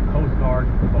 5 Coast Guard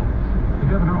boats. The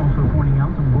governor also pointing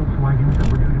out some Volkswagens that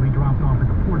were due to be dropped off at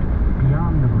the port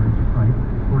beyond the bridge site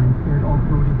were instead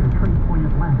offloaded to Trade Point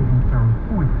Atlantic in Sparrows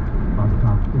Point. Bob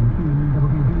Constantini,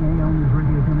 WBAL News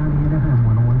Radio 1090 and FM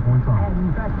 101.5. And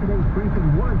in fact, today's briefing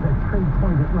was at Trade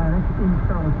Point Atlantic in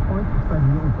Sparrows Point, beside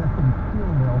the old Bethlehem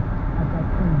steel mill. At that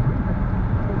same briefing,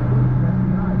 the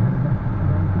FBI had a message to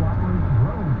those who operate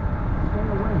drones. Stay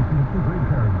away from the two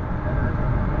bridge areas.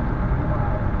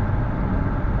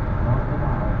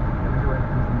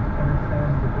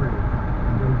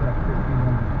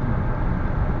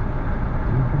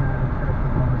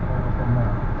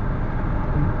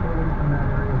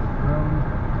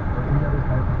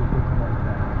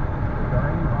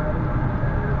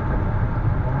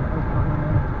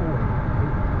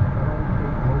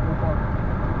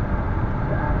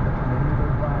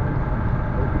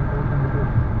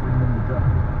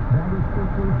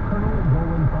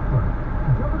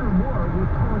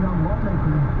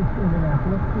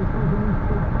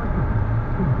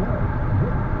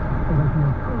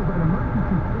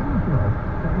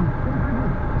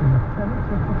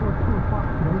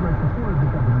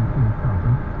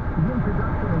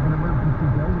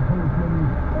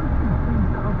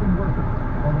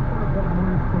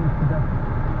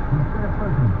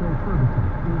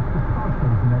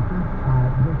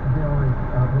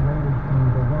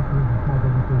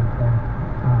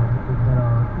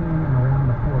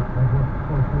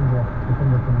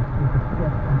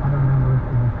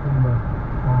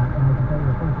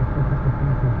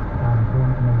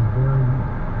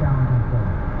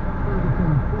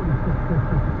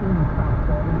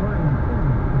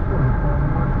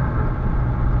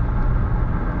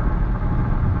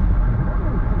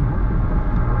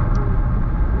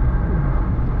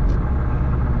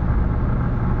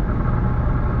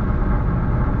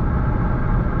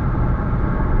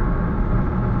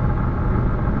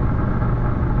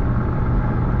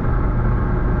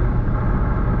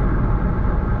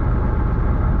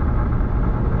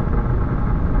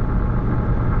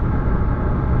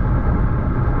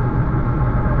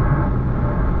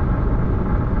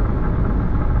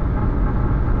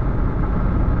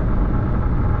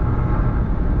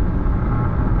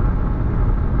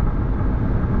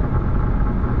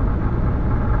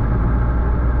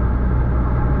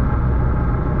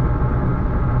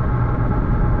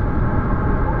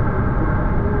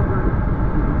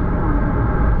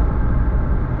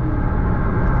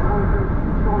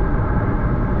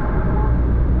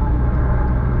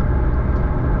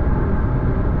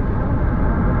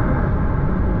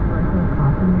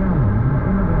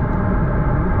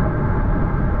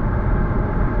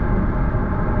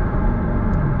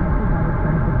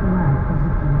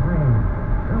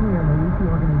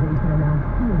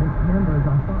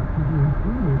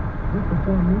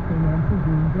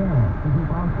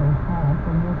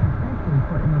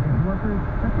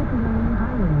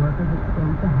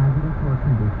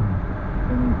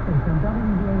 News Station,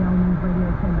 WBAL News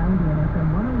Radio 1090 and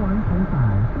FM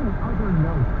 101.5. In other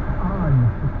notes on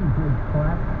the Key Bridge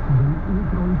collapse, the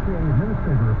regional EPA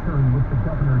administrator appearing with the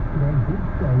governor today did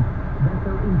say that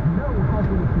there is no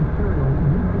hazardous material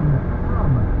leaking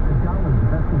from the galley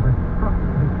vessel that struck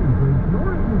the Key Bridge,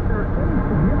 nor is there any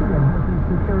significant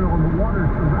hazardous material in the water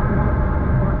surrounding it,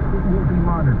 but it will be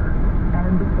monitored.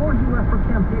 And before he left for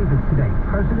Camp David today,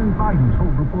 President Biden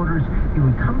told reporters he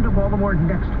would come to Baltimore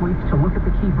next week to look at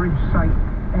the Key Bridge site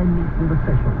and meet with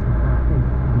officials. That date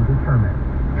to be determined.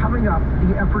 Coming up,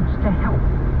 the efforts to help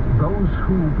those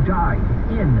who died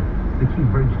in the Key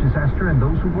Bridge disaster and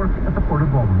those who work at the Port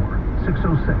of Baltimore.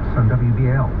 6:06 on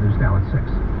WBAL. News now at 6.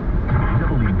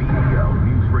 WBAL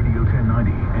News Radio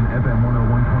 1090 and FM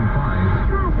 101.5.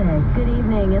 Traffic. Good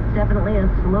evening. It's definitely a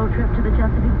slow trip to the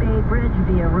Chesapeake Bay Bridge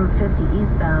via Route 50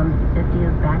 eastbound. 50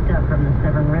 is backed up from the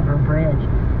Severn River Bridge.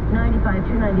 95,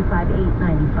 295,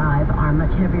 895 are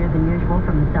much heavier than usual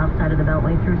from the south side of the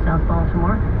Beltway through South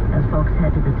Baltimore as folks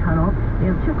head to the tunnel. We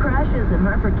have two crashes in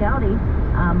Harford County.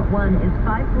 One is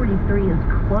 543 is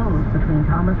closed between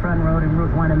Thomas Run Road and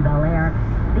Route 1 in Bel Air.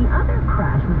 The other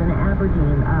crash was in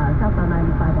Aberdeen, southbound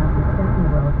 95 after Stepney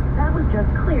Road. That was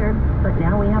just cleared, but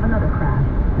now we have another crash.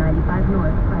 95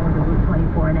 north prior to Route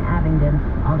 24 in Abingdon.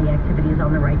 All the activity is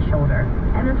on the right shoulder.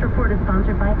 And this report is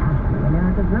sponsored by Ashley,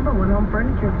 America's #1 home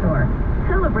furniture store.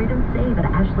 Celebrate and save at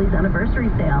Ashley's anniversary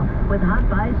sale with hot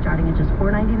buys starting at just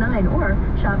 $4.99 or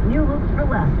shop new looks for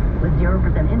less with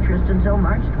 0% interest until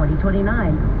March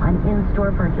 2029 on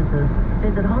in-store purchases.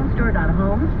 Visit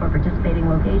homestore.homes for participating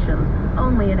locations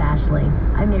only at Ashley.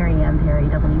 I'm Mary Ann Perry,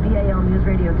 WBAL News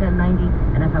Radio 1090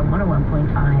 and FM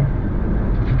 101.5.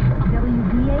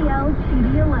 WBAL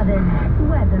TV 11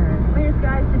 weather. Clear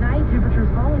skies tonight, temperatures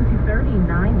falling to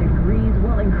 39 degrees.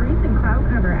 Well, increasing cloud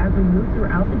cover as we move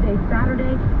throughout the day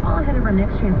Saturday, all ahead of our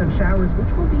next chance of showers, which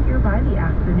will be here by the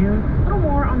afternoon. A little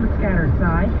more on the scattered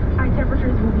side. High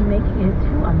temperatures will be making it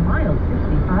to a mild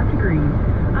 65 degrees.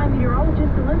 I'm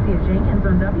meteorologist Olympia Jenkins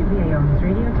on WBAL News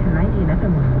Radio 1090 and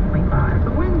FM 101.5.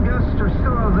 The wind gusts are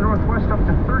still out of the northwest up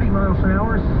to 30 miles an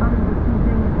hour. Sun this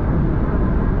evening,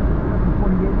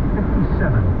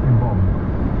 58-57 in Baltimore.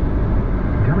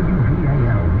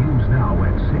 WBAL News Now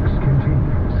at 6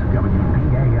 continues.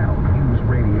 WBAL News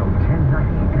Radio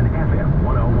 1090 and FM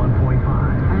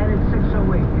 101.5. And it's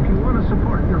 6:08. If you want to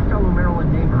support your fellow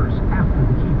Maryland neighbors after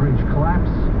the Key Bridge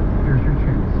collapse, here's your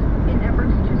chance. In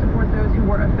efforts to support those who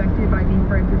were affected by the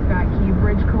Francis Scott Key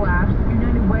Bridge collapse,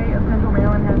 United Way of Central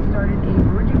Maryland has started a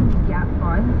Bridging the Gap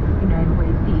Fund. United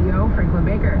Way CEO Franklin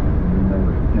Baker. The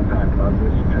impact of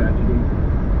this tragedy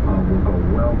will go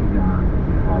well beyond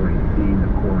already seeing the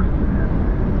course, and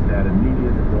that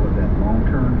immediate as well as that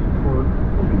long-term support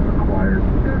will be required.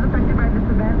 Those affected by this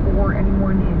event or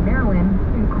anyone in Maryland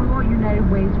can call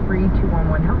United Way's free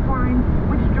 211 helpline,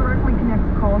 which directly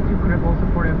connects calls to critical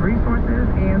supportive resources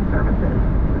and services.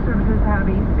 The services have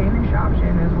a Spanish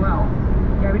option as well.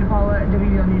 Gabby DePaula,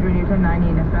 WBAL News Radio 1090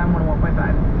 and FM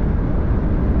 101.5.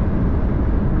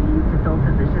 To fill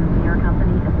positions in your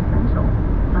company is essential,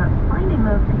 but finding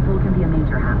those people can be a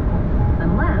major hassle,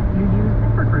 unless you use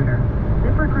ZipRecruiter.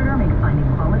 ZipRecruiter makes finding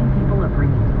quality people a breeze,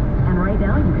 and right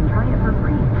now you can try it for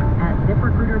free at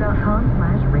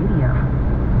ZipRecruiter.com/radio.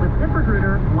 With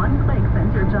ZipRecruiter, one click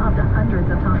sends your job to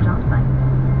hundreds of top job sites.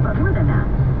 But more than that,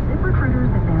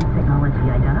 ZipRecruiter's advanced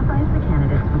technology identifies the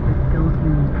candidates with the skills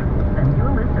you need, sends you a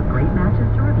list of great matches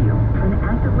to review, and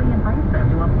actively invites them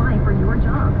to apply for your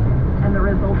job. And the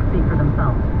results speak for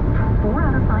themselves. 4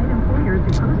 out of 5 employers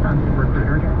who post on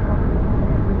ZipRecruiter get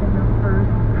qualified within the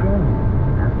first day.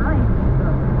 That's right,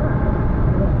 the first day.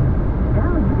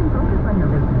 Now you can focus on your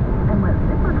business and let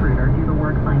ZipRecruiter do the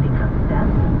work finding the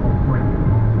best people for you.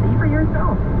 See for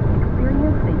yourself.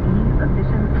 Experience the ease,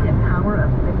 efficiency, and power of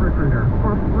ZipRecruiter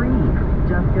for free.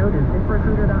 Just go to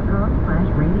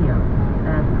ZipRecruiter.com/radio.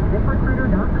 That's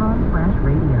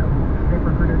ZipRecruiter.com/radio.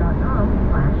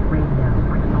 ZipRecruiter.com/radio.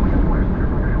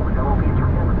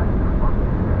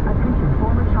 Attention,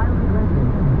 former childhood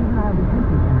residents of juvenile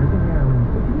detention centers in Maryland.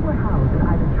 If you were housed at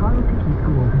either Charles Hickey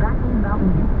School, Backwell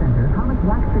Mountain Youth Center, Thomas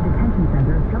Waxter Detention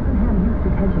Center, Cheltenham Youth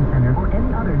Detention Center, or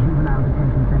any other juvenile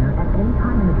detention center at any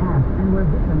time in the past and were a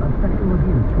victim of sexual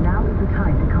abuse, now is the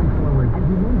time to come forward, as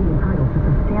you may be entitled to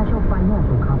substantial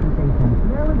financial compensation.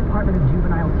 Maryland Department of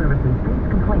Juvenile Services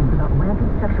faced complaints about rampant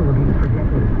sexual abuse for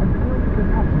decades and failed to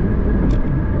protect youth inmates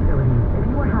in youth facilities. If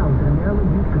you were housed in a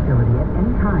Maryland youth facility at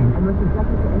any time and were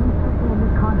subjected to any sexual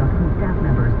misconduct from staff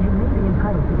members, you may be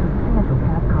entitled to substantial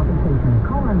past compensation.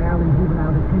 Call our Maryland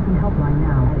Juvenile Detention Helpline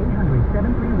now at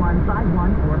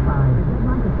 800-731-5145. The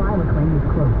deadline to file a claim is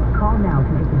closed. Call now to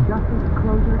get the justice,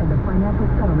 closure, and the financial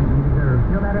settlement you deserve.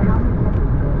 No matter how many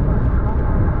decades go by. Call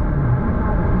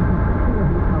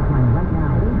helpline right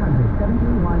now.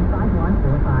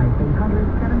 800-731-5145.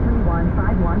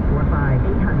 800-731-5145.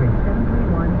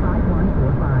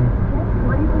 800-731-5145. Get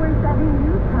 24/7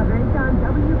 news coverage on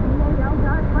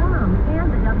WBAL.com and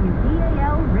the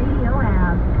WBAL radio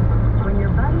app. When your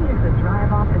buddy is a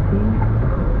drive off the tee,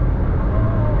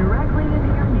 directly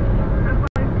into your knee.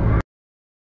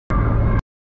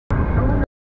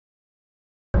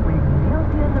 Nails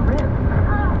you in the ribs.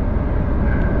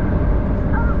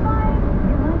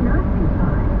 You might not be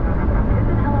fine.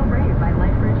 Visit Hello Brave by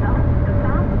LifeBridge Health, the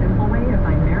fast, simple way to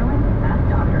find Maryland's best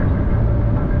doctors.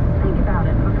 Think about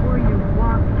it before you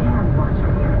walk and watch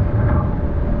videos.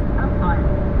 I'm fine.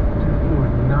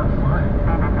 Not fine.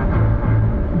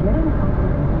 Getting help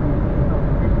with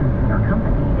physicians in your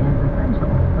company is essential,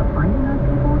 but finding those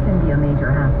people can be a major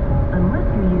hassle unless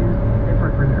you use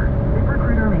ZipRecruiter.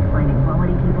 ZipRecruiter makes finding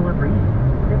quality people a breeze.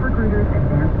 ZipRecruiter's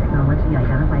advanced technology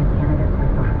identifies candidates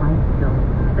with the right skills,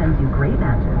 sends you great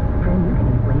matches, then you can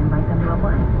easily invite them to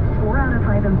apply. 4 out of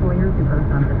 5 employers who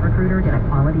post on ZipRecruiter get a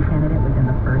quality candidate within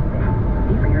the first day.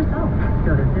 See for yourself.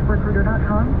 Go to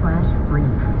ZipRecruiter.com/free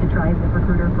to try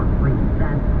ZipRecruiter for free.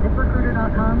 That's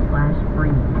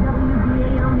ZipRecruiter.com/free.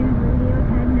 WBAL News Radio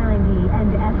 1090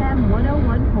 and FM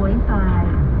 101.5.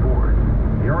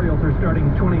 The Orioles are starting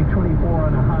 2024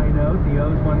 on a high note. The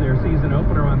O's won their season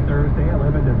opener on Thursday,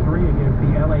 11-3 against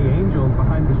the LA Angels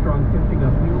behind the strong pitching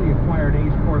of newly acquired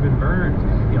ace Corbin Burns.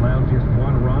 He allowed just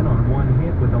 1 run on 1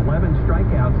 hit with 11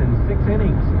 strikeouts in 6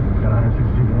 innings. Got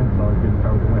 162 games, so it's good to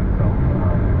start with a win. So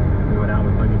we went out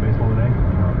with playing good baseball today.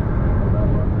 That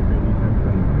was a great defense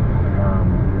and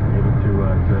able to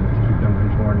keep them from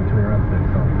scoring 2 runs today.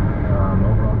 So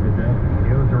overall, good day.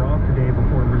 The O's are off today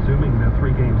before resuming the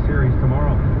 3-game series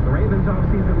tomorrow. The Ravens'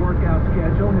 off-season workout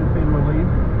schedule has been released.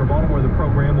 For Baltimore, the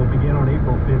program will begin on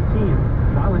April 15th.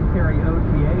 Voluntary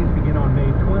OTAs begin on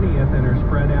May 20th and are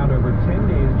spread out over 10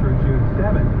 days through June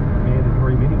 7th.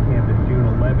 Mandatory minicamp is June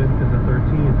 11th to the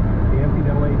 13th. The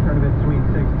NCAA Tournament Sweet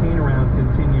 16 round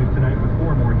continues tonight with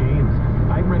 4 more games.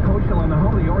 I'm Rick Hochul on the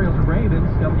home of the Orioles and Ravens,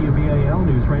 WBAL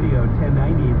News Radio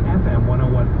 1090 and FM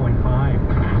 101.5.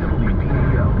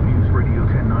 WBAL News Radio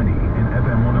 1090 and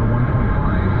FM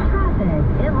 101.5. Traffic.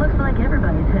 It looks like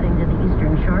everybody's heading to the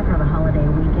Eastern Shore for the holiday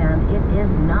weekend. It is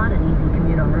not an easy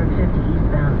commute on Route 50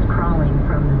 eastbound. It's crawling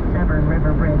from the Severn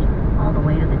River Bridge all the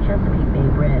way to the Chesapeake Bay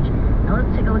Bridge. Now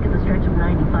let's take a look at the stretch of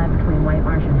 95 between White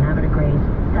Marsh and Havre de Grace.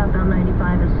 Southbound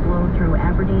 95 is slow through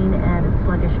Aberdeen and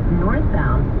sluggish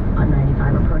northbound on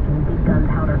 95 approaching Big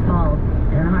Gunpowder Falls.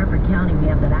 And in Harford County, we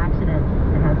have that accident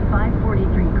that has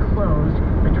 543 closed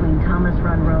between Thomas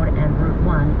Run Road and Route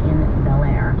 1 in Bel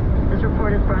Air. This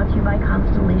report is brought to you by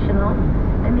Constellation Homes.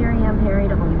 I'm Mary Ann Perry,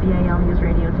 WBAL News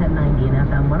Radio 1090 and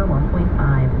FM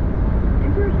 101.5.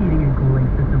 Is your heating and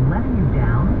cooling system letting you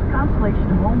down?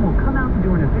 Constellation Home will come out to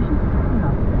do an efficient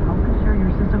cleanup to help ensure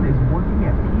your system is working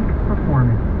at peak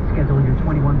performance. Schedule your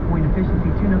 21-point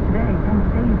efficiency tune-up today and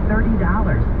save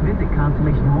 $30. Visit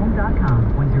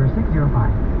ConstellationHome.com 10605.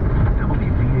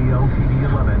 WBAL TV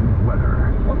 11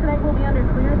 weather. Well, tonight we'll be under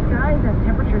clear skies as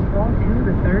temperatures fall to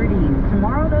the 30s.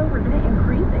 Tomorrow, though, we're going to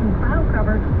increase in cloud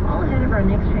cover all ahead of our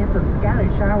next chance of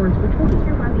scattered showers, which will be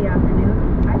here by the afternoon.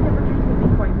 High temperatures will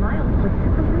be quite mild with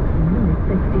temperatures in the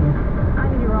mid-60s.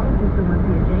 I'm meteorologist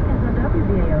Olympia Jenkins of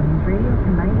WBAL News Radio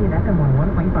 1090 and FM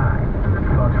 101.5. The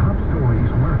top stories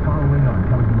we're following on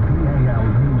WBAL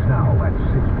News Now at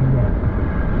 6 p.m.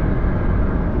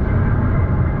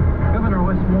 Governor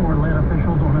Wes Moore led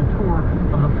officials on a tour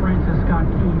of the Francis Scott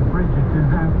Key Bridge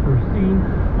disaster scene.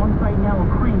 On site now a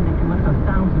crane that can lift 1,000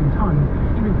 tons.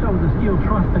 Even so, the steel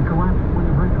truss that collapsed when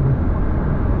the bridge was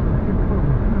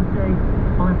Tuesday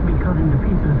will have to be cut into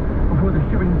pieces before the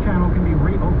shipping channel can be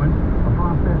reopened, a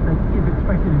process that is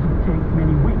expected to take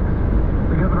many weeks.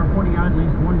 The governor pointing out at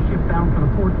least 1 ship bound for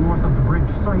the port north of the bridge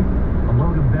site. A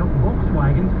load of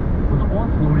Volkswagens was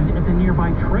offloaded at the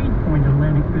nearby Trade Point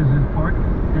Atlantic Business Park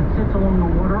that sits along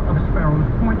the water of Sparrows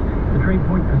Point. The Trade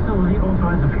Point facility also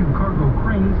has a few cargo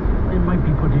cranes that might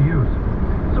be put to use.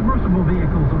 Submersible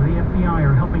vehicles of the FBI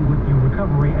are helping with the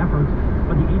recovery efforts,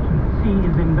 but the agency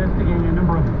is investigating a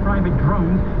number of private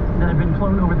drones that have been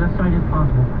flown over the site as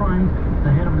possible crimes.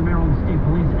 The head of the Maryland State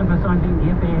Police emphasizing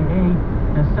the FAA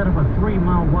has set up a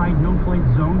 3-mile wide no-flight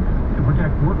zone to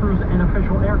protect workers and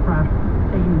official aircraft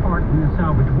taking part in the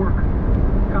salvage work.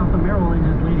 Gotham, Maryland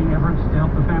is leading efforts to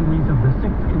help the families of the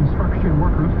 6 construction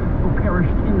workers who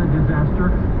perished in the disaster,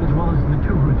 as well as the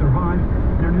 2 who survived.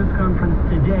 In a news conference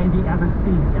today, the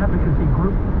advocacy advocacy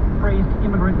group praised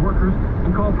immigrant workers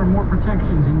and called for more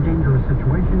protections in dangerous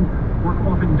situations, work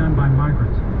often done by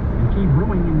migrants. And Key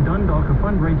Brewing in Dundalk, a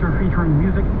fundraiser featuring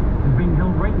music, is being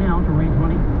held right now to raise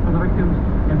money for the victims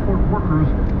and port workers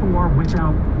who are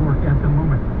without work at the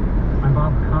moment. I'm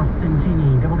Bob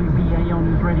Costantini, WBAL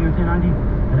News Radio 1090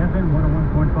 at FM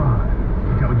 101.5.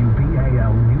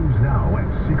 WBAL News Now at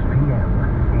 6 p.m.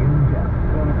 In depth.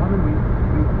 So in the coming weeks,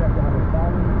 we expect to have the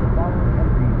following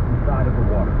entries inside of the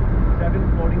water. 7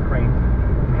 floating cranes,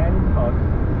 10 tugs,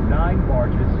 9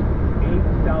 barges, 8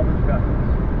 salvage vessels,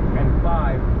 and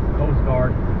 5 Coast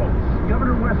Guard boats.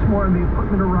 Governor Westmore and the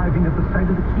equipment arriving at the site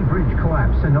of the Key Bridge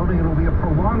collapse and noting it'll be a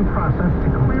prolonged process to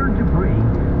clear debris,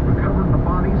 recover the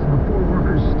bodies of the 4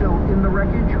 workers still in the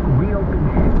wreckage, reopen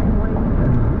shipping lanes,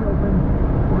 and reopen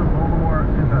Port of Baltimore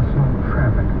to vessel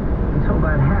traffic. Until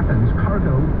that happens,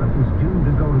 cargo that was due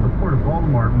to go to the Port of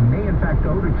Baltimore may in fact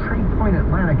go to Trade Point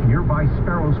Atlantic in nearby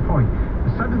Sparrows Point,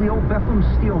 the site of the old Bethlehem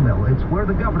Steel Mill. It's where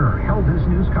the governor held his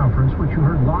news conference, which you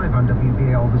heard live on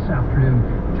WBAL this afternoon,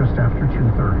 just after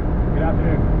 2:30. Good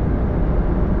afternoon.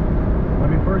 Let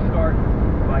me first start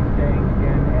by saying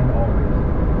again and always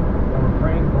that we're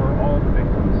praying for all the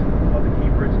victims of the Key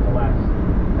Bridge collapse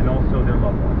and also their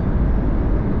loved ones.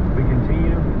 We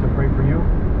continue to pray for you,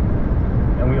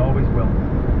 and we always will.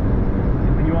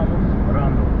 Continuamos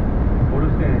orando por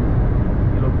ustedes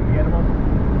y los gobiernos.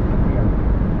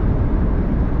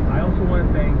 I also want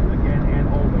to thank again and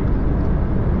always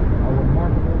our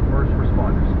remarkable first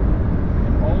responders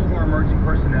and all of our emergency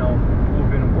personnel who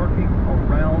have been working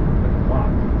around the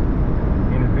clock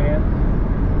in advance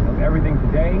of everything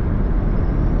today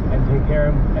and take care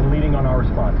of and leading on our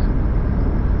response.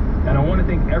 And I want to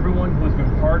thank everyone who has been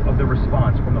part of the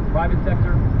response, from the private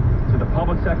sector to the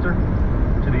public sector,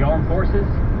 to the armed forces,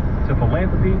 to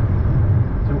philanthropy,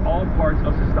 to all parts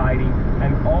of society,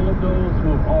 and all of those who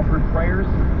have offered prayers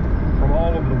from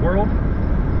all over the world.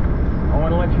 I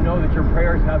want to let you know that your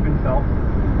prayers have been felt.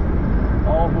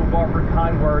 All who have offered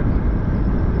kind words,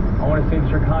 I want to say that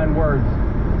your kind words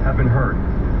have been heard.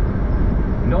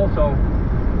 And also,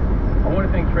 I want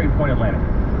to thank Trade Point Atlantic.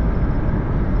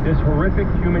 This horrific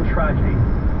human tragedy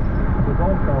was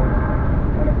also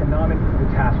an economic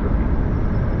catastrophe.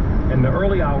 In the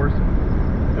early hours,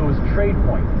 it was Trade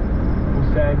Point who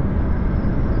said,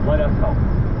 let us help.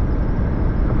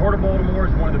 The Port of Baltimore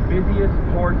is one of the busiest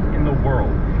ports in the world,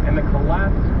 and the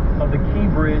collapse of the Key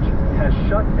Bridge has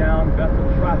shut down vessel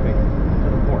traffic to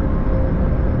the port.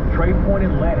 Trade Point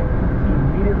Atlantic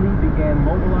immediately began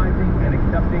mobilizing and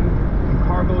accepting some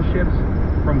cargo ships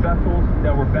from vessels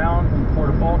that were bound from the Port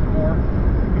of Baltimore,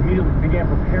 immediately began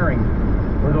preparing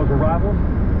for those arrivals,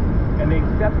 and they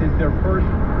accepted their first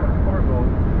cargo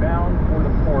bound for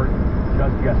the port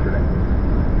just yesterday.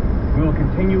 We will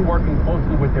continue working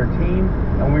closely with their team,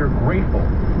 and we are grateful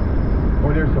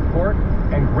for their support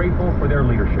and grateful for their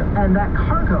leadership. And that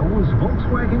cargo was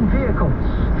Volkswagen vehicles.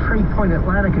 Trade Point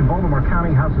Atlantic in Baltimore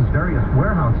County houses various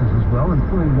warehouses as well,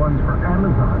 including ones for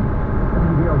Amazon.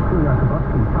 WBAL's Julie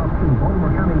Yakubowski, South King,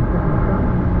 Baltimore County.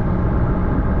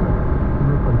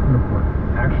 From the port.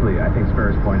 Actually, I think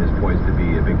Sparrows Point is poised to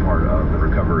be a big part of the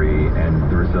recovery and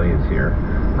the resilience here.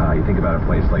 You think about a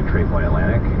place like Trade Point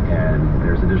Atlantic, and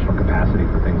there's additional capacity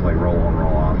for things like roll-on,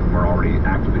 roll-off. We're already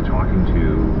actively talking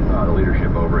to the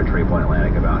leadership over at Trade Point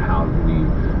Atlantic about how we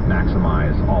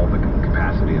maximize all the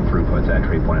capacity and throughputs at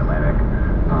Trade Point Atlantic.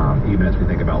 Even as we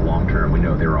think about long-term, we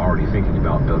know they're already thinking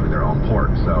about building their own port.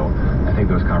 So I think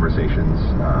those conversations,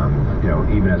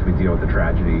 even as we deal with the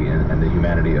tragedy and the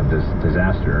humanity of this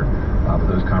disaster, but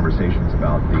those conversations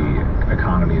about the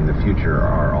economy in the future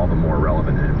are all the more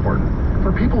relevant and important.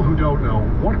 For people who don't know,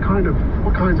 what kinds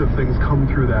of things come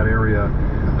through that area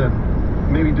that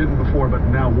maybe didn't before but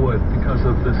now would because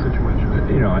of this situation?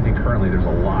 I think currently there's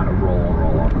a lot of roll-on,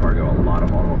 roll-off cargo. A lot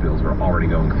of automobiles are already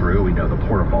going through. We know the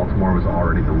Port of Baltimore was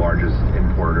already the largest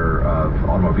importer of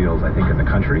automobiles, I think, in the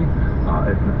country,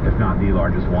 if not the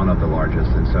largest, one of the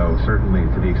largest. And so certainly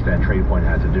to the extent Trade Point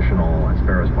has additional and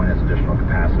Sparrows Point has additional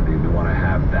capacity, we want to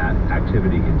have that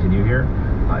activity continue here.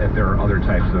 If there are other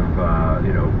types of,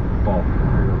 bulk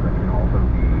materials that can also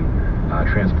be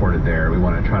transported there, we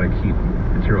want to try to keep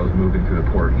materials moving through the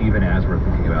port, even as we're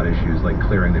thinking about issues like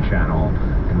clearing the channel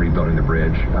and rebuilding the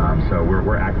bridge. So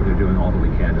we're actively doing all that we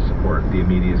can to support the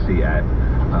immediacy at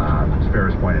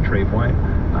Sparrows Point and Trade Point.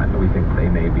 We think they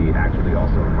may be actively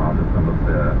also involved in some of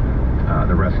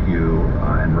the rescue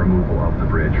and removal of the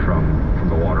bridge from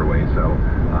the waterway. So,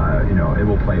 it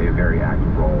will play a very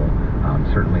active role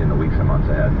certainly in the weeks and months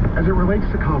ahead. As it relates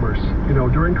to commerce,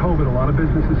 during COVID, a lot of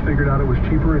businesses figured out it was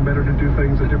cheaper and better to do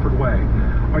things a different way.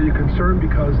 Are you concerned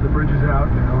because the bridge is out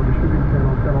now, the shipping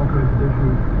channel's got all kinds of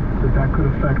issues, that could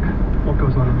affect what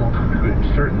goes on in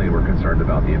Montvale? Certainly we're concerned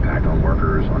about the impact on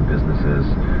workers, on businesses,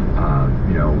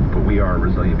 but we are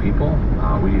resilient people.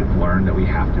 We've learned that we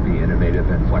have to be innovative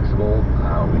and flexible.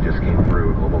 We just came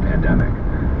through a global pandemic.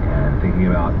 And thinking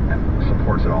about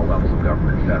supports at all levels of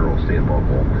government, federal, state, and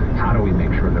local, how do we make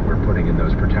sure that we're putting in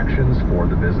those protections for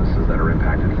the businesses that are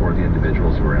impacted, for the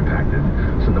individuals who are impacted,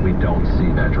 so that we don't see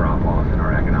that drop-off in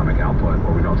our economic output,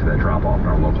 or we don't see that drop-off in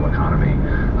our local economy.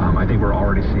 I think we're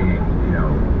already seeing,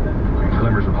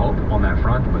 glimmers of hope on that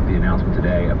front, but the announcement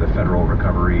today of the federal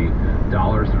recovery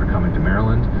dollars that are coming to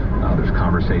Maryland, there's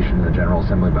conversation in the General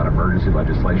Assembly about emergency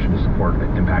legislation to support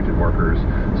impacted workers.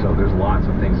 So there's lots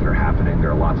of things that are happening.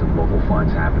 There are lots of local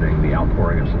funds happening, the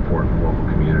outpouring of support from local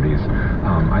communities.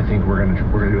 I think we're going to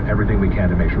do everything we can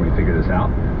to make sure we figure this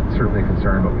out. Certainly a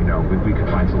concern, but we know we can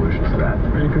find solutions to that.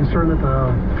 Are you concerned that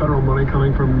the federal money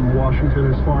coming from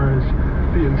Washington, as far as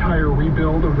the entire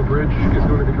rebuild of the bridge, is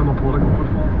going to become a political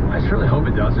football? I certainly hope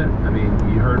it doesn't. I mean,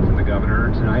 you heard from the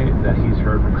governor tonight that he's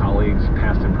heard from colleagues,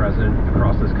 past and present,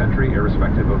 across this country,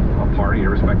 irrespective of party,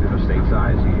 irrespective of state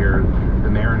size. You hear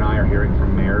the mayor and I are hearing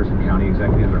from mayors and county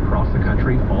executives across the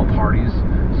country, all parties,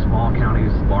 small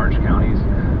counties, large counties.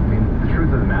 I mean, the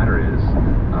truth of the matter is,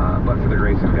 but for the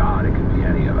grace of God, it could be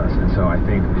any of us. And so I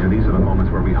think these are the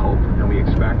moments where we hope and we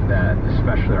expect that,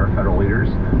 especially our federal leaders,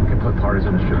 can put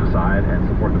partisanship aside and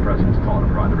support the president's call to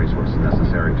provide the resources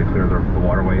necessary to clear the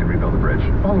waterway and rebuild the bridge.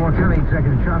 Baltimore County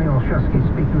Executive Johnny Olszewski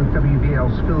speaking with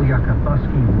WBL's Phil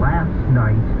Yakubowski last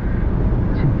night.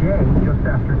 Today, just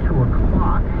after 2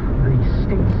 o'clock, the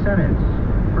state Senate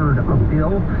heard a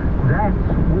bill that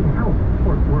would help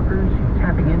port workers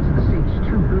tapping into the state's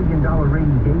 $2 billion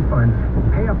rainy day fund,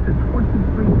 pay up to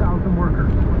 23,000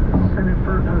 workers. Senate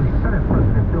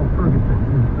President Bill Ferguson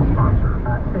is the sponsor.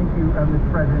 Thank you,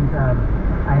 Mr. President.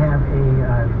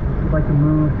 I'd like to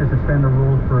move to suspend the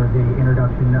rules for the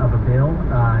introduction of a bill,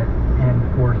 and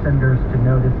for senators to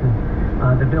know this is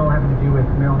the bill having to do with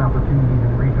Maryland opportunities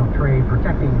in regional trade,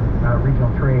 protecting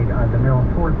regional trade, the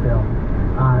Maryland Port Bill.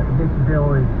 This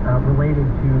bill is related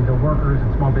to the workers and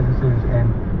small businesses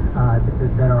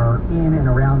that are in and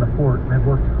around the port. I've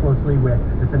worked closely with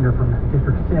the senator from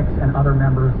District 6 and other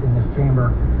members in this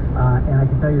chamber, and I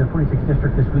can tell you the 46th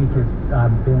District this week has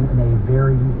been in a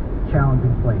very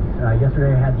challenging place.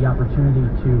 Yesterday I had the opportunity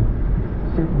to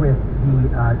sit with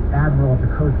the Admiral of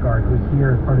the Coast Guard, who is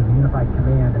here as part of the Unified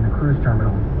Command in the cruise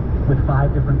terminal, with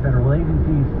 5 different federal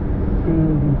agencies, state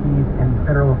agencies, and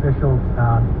federal officials.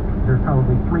 There's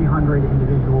probably 300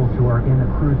 individuals who are in the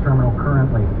cruise terminal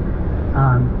currently.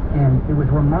 And it was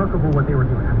remarkable what they were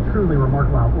doing. I mean, truly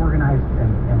remarkable how organized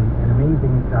and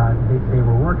amazing they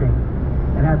were working.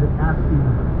 And I had asked the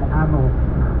Admiral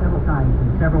several times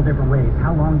in several different ways,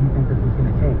 how long do you think this is going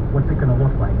to take? What's it going to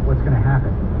look like? What's going to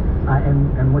happen?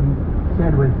 And what he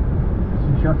said was,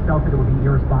 he just felt that it would be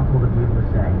irresponsible to be able to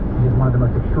say. It is one of the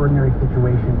most extraordinary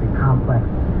situations and complex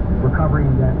recovery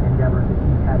endeavors that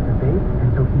he's had to face, and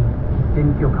so he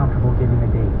didn't feel comfortable giving a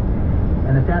date.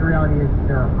 And the sad reality is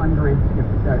there are hundreds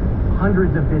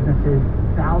of businesses,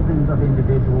 thousands of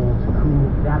individuals who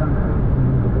that uncertainty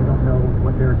means that they don't know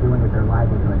what they're doing with their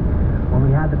livelihood. When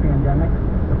we had the pandemic,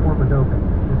 the port was open.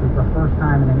 This is the first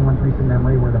time in anyone's recent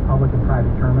memory where the public and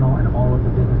private terminal and all of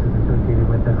the businesses associated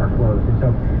with it are closed. And so,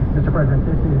 Mr. President,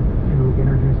 this is to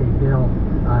introduce a bill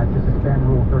to suspend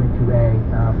Rule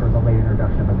 32A for the late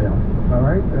introduction of a bill. All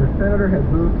right, the senator has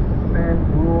moved to suspend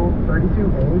Rule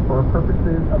 32A for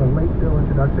purposes of a late bill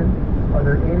introduction. Are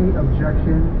there any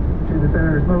objections to the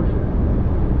senator's motion?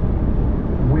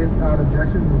 Without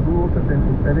objection, the rules have been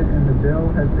suspended and the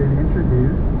bill has been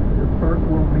introduced. The clerk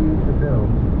will read the bill.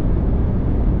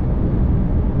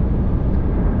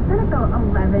 Senate Bill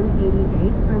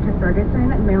 1188, Senator Ferguson,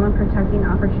 Maryland Protecting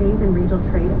Opportunities in Regional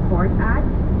Trade Ports Act.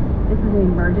 This is an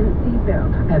emergency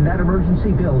bill. And that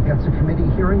emergency bill gets a committee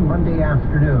hearing Monday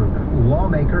afternoon.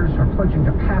 Lawmakers are pledging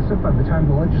to pass it by the time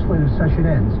the legislative session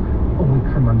ends, a week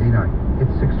from Monday night.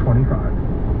 It's 6:25.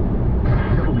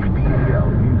 WBAL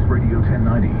News Radio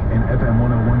 1090 and FM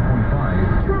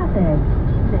 101.5. Traffic.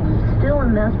 Still a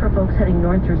mess for folks heading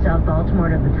north through South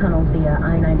Baltimore to the tunnels via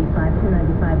I-95,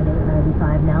 295, and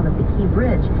 895 now that the Key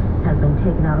Bridge has been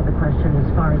taken out of the question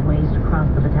as far as ways to cross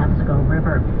the Patapsco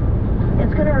River.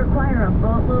 It's going to require a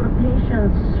boatload of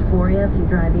patience for you if you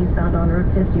drive eastbound on Route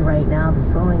 50 right now. The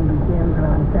slowing begins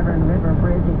around Severn River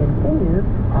Bridge and continues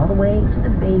all the way to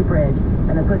the Bay Bridge.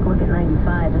 And the quick look at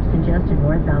 95. It's congested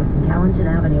northbound from Callington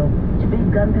Avenue to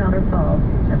Big Gunpowder Falls.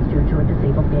 That's due to a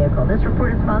disabled vehicle. This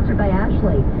report is sponsored by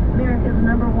Ashley, America's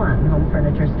 #1 home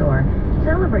furniture store.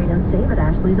 Celebrate and save at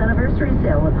Ashley's anniversary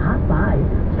sale with hot buys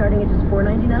starting at just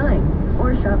 $4.99.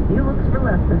 Or shop new looks for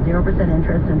less than 0%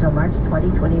 interest until March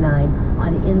 2029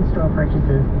 on in-store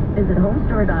purchases. Visit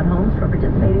homestore.homes for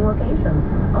participating locations.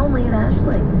 Only at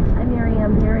Ashley. I'm Mary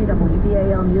Ann Perry,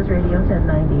 WBAL News Radio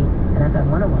 1090 and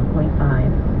FM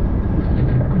 101.5.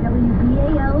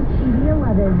 WBAL TV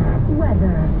 11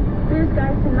 weather. Clear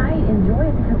skies tonight. Enjoy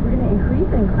it because we're going to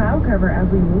increase in cloud cover as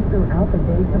we move throughout the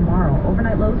day tomorrow.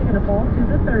 Overnight lows are going to fall to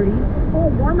the 30s. We'll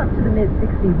warm up to the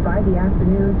mid-60s by the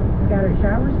afternoon. Scattered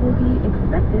showers will be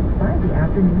expected by the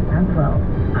afternoon as well.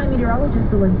 I'm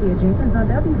meteorologist Valencia Jenkins on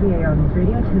WBAL News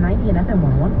Radio 1090 and FM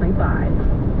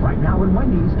 101.5. Right now in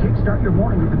Wendy's, kickstart your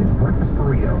morning with a new breakfast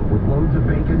burrito with loads of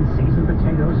bacon, seasoned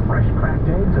potatoes, fresh cracked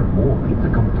eggs, and more. It's a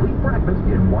complete breakfast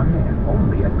in one hand,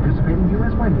 only at participating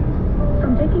U.S. Wendy's.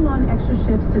 From taking on extra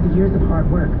shifts to the years of hard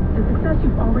work, the success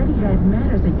you've already had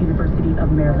matters at University of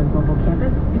Maryland Global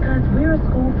Campus because we're a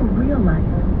school for real life.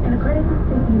 An accredited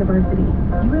state university,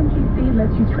 UMGC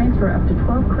lets you transfer up to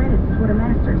 12 credits toward a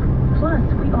master's. Plus,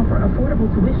 we offer affordable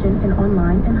tuition in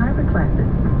online and hybrid classes.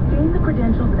 Gain the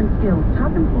credentials and skills top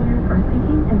employers are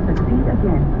seeking and succeed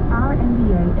again. Our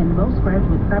MBA and most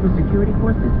graduate cybersecurity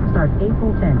courses start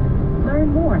April 10th.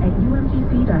 Learn more at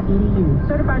umgc.edu.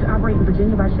 Certified to operate in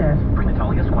Virginia by Chef.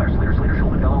 Natalia Esquire, Slater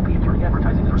Schulman, LLP, attorney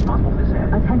advertising is responsible for this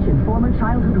ad. Attention former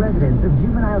childhood residents of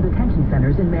juvenile detention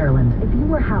centers in Maryland. If you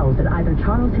were housed at either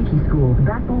Charles Hickey School,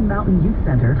 Backbone Mountain Youth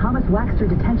Center, Thomas Waxter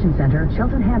Detention Center,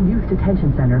 Cheltenham Youth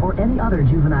Detention Center, or any other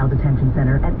juvenile detention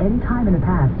center at any time in the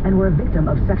past and were a victim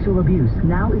of sexual abuse,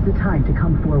 now is the time to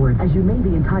come forward, as you may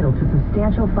be entitled to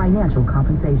substantial financial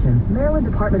compensation. Maryland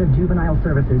Department of Juvenile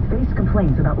Services faced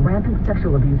complaints about rampant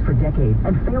sexual abuse for decades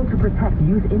and failed to protect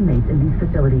youth inmates in these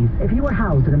facilities. If you were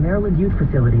housed at a Maryland youth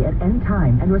facility at any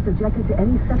time and were subjected to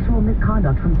any sexual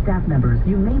misconduct from staff members,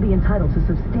 you may be entitled to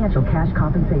substantial cash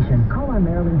compensation. Call our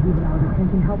Maryland Juvenile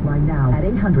Detention Helpline now at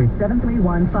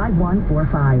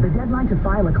 800-731-5145. The deadline to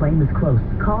file a claim is close.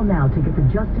 Call now to get the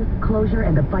justice, closure,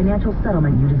 and the financial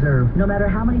settlement you deserve. No matter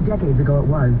how many decades ago it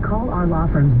was, call our law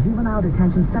firm's Juvenile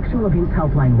Detention Sexual Abuse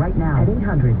Helpline right now at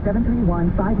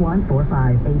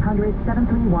 800-731-5145.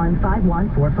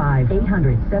 800-731-5145.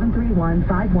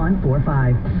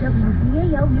 800-731-5145.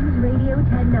 WBAL News Radio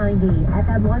 1090,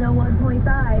 FM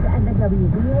 101.5, and the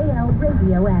WBAL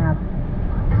radio app.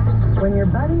 When your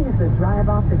buddy is to drive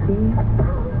off the tee,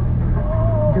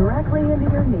 directly into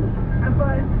your knee.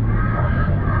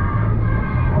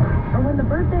 Or when the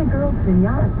birthday girl's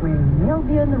pinata queen nails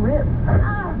you in the ribs.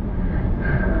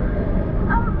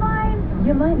 I'm fine.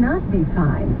 You might not be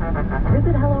fine.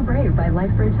 Visit Hello Brave by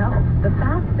LifeBridge Health, the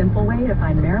fast, simple way to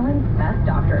find Maryland's best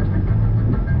doctors.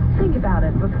 Think about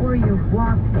it before you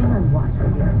walk in and watch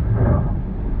videos.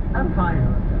 I'm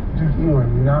fine. You are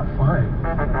not fine.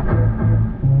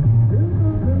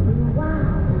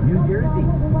 New Jersey,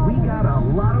 we got a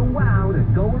lot of wow to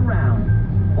go around,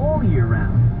 all year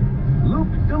round.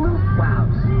 Loop-de-loop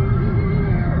wows.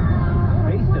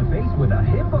 Face-to-face with a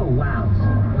hippo wows.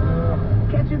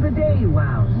 Catch of the day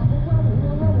wows.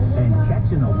 And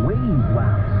catching a wave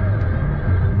wows.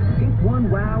 It's one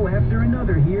wow after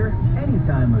another here, any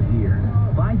time of year.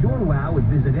 Find your wow at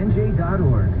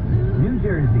visitnj.org. New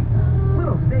Jersey,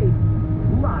 little state,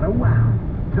 lot of wow.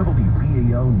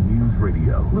 WBAL News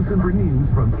Radio. Listen for news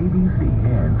from ABC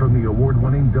and from the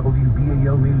award-winning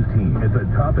WBAL News team at the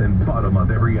top and bottom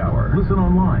of every hour. Listen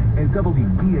online at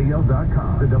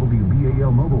WBAL.com, the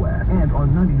WBAL mobile app, and on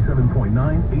 97.9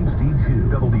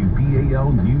 HD2.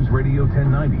 WBAL News Radio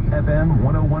 1090, FM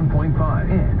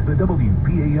 101.5, and the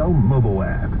WBAL mobile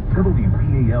app.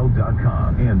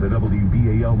 WBAL.com and the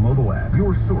WBAL mobile app.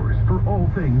 Your source for all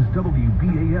things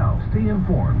WBAL. Stay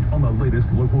informed on the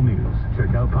latest local news.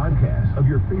 Check out podcasts of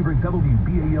your favorite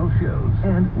WBAL shows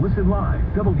and listen live.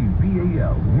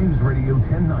 WBAL News Radio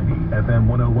 1090, FM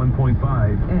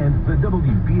 101.5, and the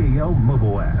WBAL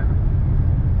mobile app.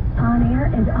 On air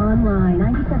and online,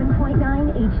 97.9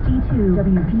 HD2,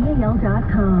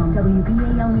 WBAL.com,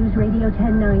 WBAL News Radio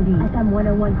 1090, FM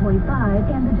 101.5,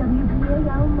 and the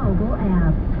WBAL mobile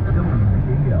app.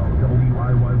 WBAL,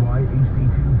 WIYY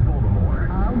HD2 Baltimore.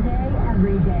 All day,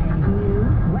 every day.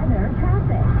 News, weather,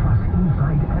 traffic. Plus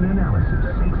insight and analysis.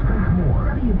 Expect more.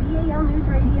 WBAL News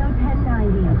Radio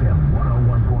 1090, FM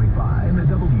 101.5, and the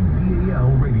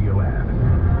WBAL radio app.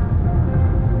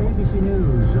 ABC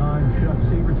News, I'm Chuck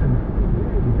Severson. A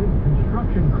big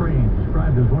construction crane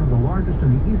described as one of the largest in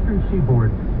the eastern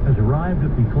seaboard has arrived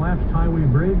at the collapsed highway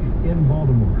bridge in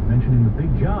Baltimore. Mentioning the big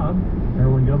job,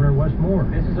 Maryland Governor Wes Moore.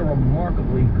 This is a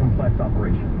remarkably complex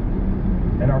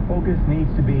operation, and our focus needs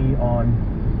to be on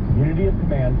unity of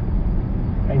command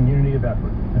and unity of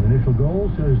effort. An initial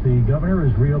goal, says the governor,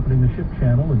 is reopening the ship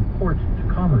channel and port to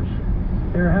commerce.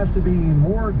 There has to be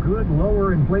more good,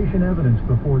 lower inflation evidence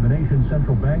before the nation's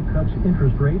central bank cuts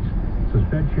interest rates, says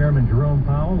Fed Chairman Jerome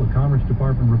Powell. A Commerce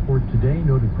Department report today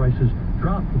noted prices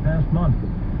dropped the past month.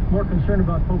 More concerned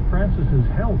about Pope Francis's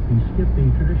health, he skipped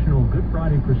the traditional Good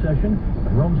Friday procession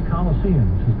at Rome's Colosseum,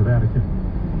 says the Vatican.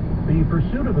 The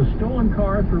pursuit of a stolen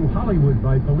car through Hollywood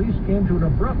by police came to an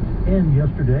abrupt end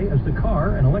yesterday as the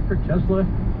car, an electric Tesla,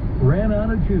 ran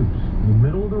out of juice in the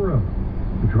middle of the road.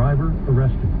 The driver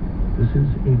arrested. This is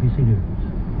ABC News.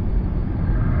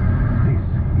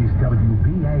 This is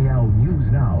WBAL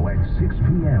News Now at 6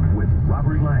 p.m. with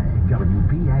Robert Lang.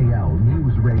 WBAL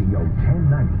News Radio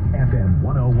 1090, FM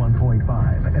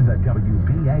 101.5, and the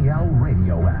WBAL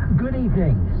radio app. Good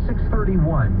evening,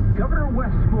 6:31. Governor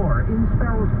Wes Moore in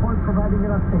Sparrows Point providing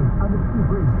an update on the Key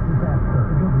Bridge disaster.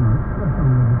 The governor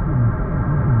especially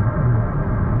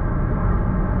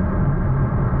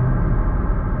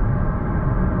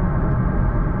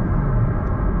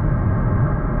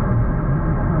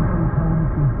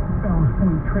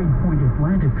Trade Point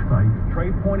Atlantic site.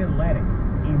 Trade Point Atlantic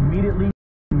immediately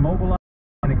mobilized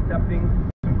and accepting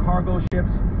some cargo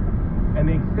ships, and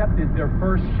they accepted their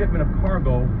first shipment of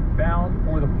cargo bound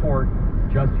for the port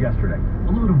just yesterday.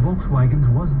 A load of Volkswagens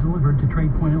was delivered to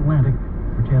Trade Point Atlantic,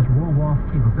 which has roll-off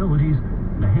capabilities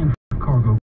and a handful of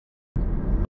cargo.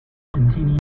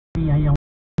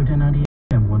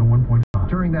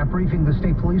 During that briefing, the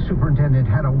state police superintendent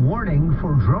had a warning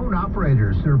for drone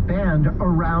operators. They're banned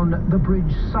around the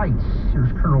bridge sites.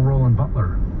 Here's Colonel Roland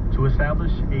Butler. To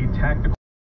establish a tactical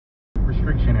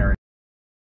restriction area,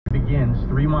 it begins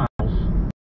 3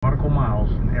 nautical miles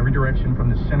in every direction from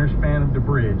the center span of the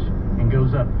bridge and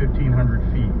goes up 1,500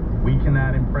 feet. We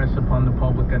cannot impress upon the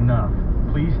public enough.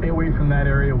 Please stay away from that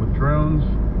area with drones.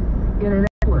 In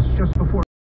Annapolis, just before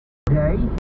the day,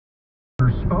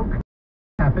 spoke,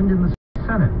 happened in the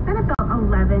Senate. Senate Bill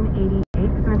 1188,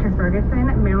 Senator Ferguson,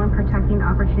 Maryland Protecting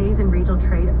Opportunities in Regional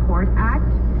Trade at Port Act.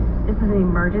 This is an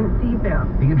emergency bill.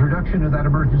 The introduction of that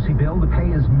emergency bill to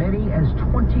pay as many as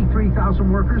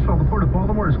 23,000 workers while the Port of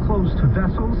Baltimore is closed to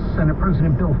vessels. Senate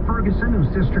President Bill Ferguson, whose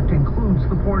district includes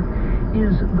the port,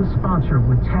 is the sponsor,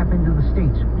 would tap into the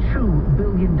state's $2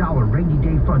 billion rainy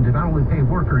day fund to not only pay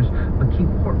workers, but keep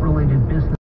port-related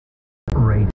business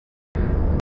operating.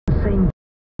 The same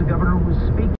the governor was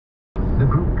speaking. The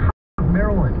group of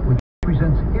Maryland, which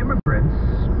represents immigrants,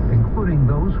 including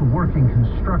those who work in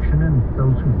construction and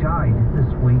those who died this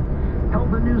week, held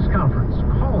a news conference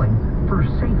calling for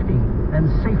safety and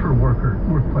safer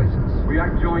workplaces. We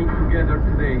are joined together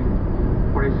today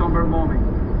for a somber moment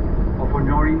of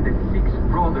honoring the 6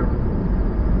 brothers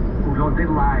who lost their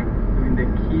lives during the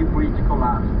Key Bridge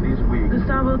collapse this week.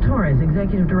 Gustavo Torres,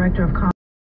 Executive Director of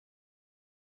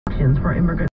Actions for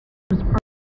Immigrant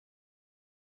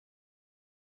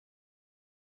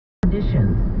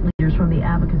Leaders from the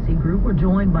advocacy group were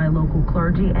joined by local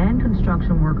clergy and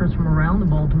construction workers from around the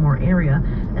Baltimore area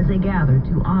as they gathered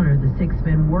to honor the 6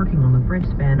 men working on the bridge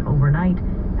span overnight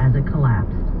as it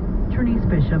collapsed. Trinice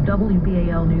Bishop,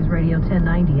 WBAL News Radio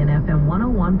 1090 and FM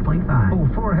 101.5.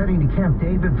 Before heading to Camp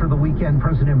David for the weekend,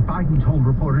 President Biden told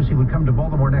reporters he would come to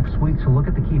Baltimore next week to look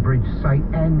at the Key Bridge site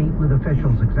and meet with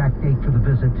officials. Exact date for the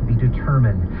visit to be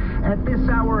determined. At this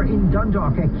hour in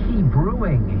Dundalk, at Key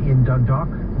Brewing in Dundalk,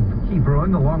 Key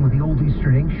Brewing, along with the Old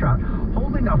Eastern Ink Shop,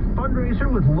 holding a fundraiser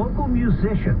with local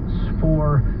musicians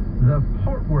for the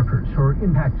port workers who are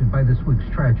impacted by this week's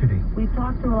tragedy. We've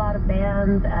talked to a lot of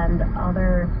bands and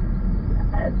other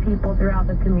people throughout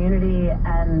the community,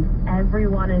 and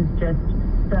everyone is just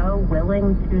so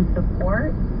willing to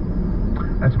support.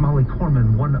 That's Molly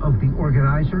Corman, one of the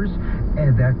organizers,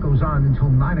 and that goes on until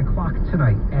 9 o'clock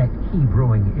tonight at Key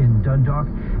Brewing in Dundalk.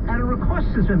 And a request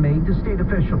has been made to state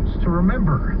officials to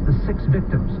remember the 6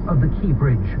 victims of the Key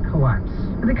Bridge collapse.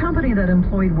 The company that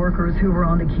employed workers who were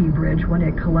on the Key Bridge when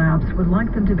it collapsed would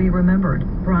like them to be remembered.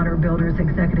 Bronner Builders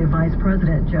Executive Vice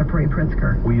President Jeffrey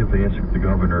Pritzker. We have asked the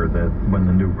governor that when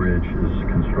the new bridge is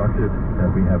constructed,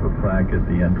 that we have a plaque at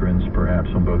the entrance, perhaps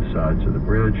on both sides of the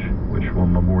bridge, which will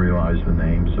memorialize the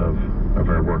names of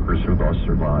our workers who lost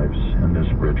their lives in this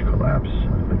bridge collapse.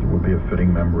 I think it would be a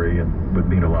fitting memory and would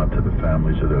mean a lot to the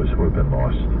families of those those who have been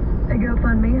lost. A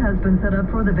GoFundMe has been set up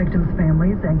for the victims'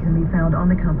 families and can be found on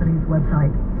the company's website.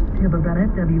 Taylor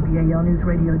Bennett, WBAL News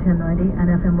Radio 1090 and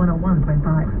FM 101.5.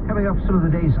 Coming up, some of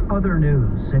the day's other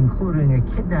news, including a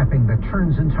kidnapping that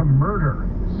turns into murder.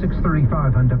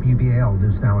 6:35 on WBAL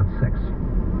News Now at 6.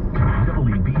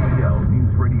 WBAL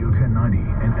News Radio 1090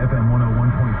 and FM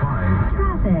 101.5.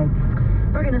 Traffic.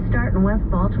 We're going to start in West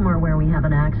Baltimore, where we have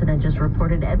an accident just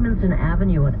reported. Edmondson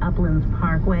Avenue at Uplands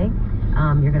Parkway.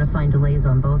 You're going to find delays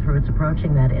on both routes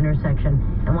approaching that intersection.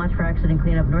 And watch for accident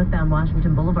cleanup northbound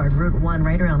Washington Boulevard, Route 1,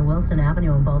 right around Wilson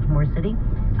Avenue in Baltimore City.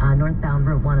 Northbound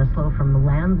Route 1 is slow from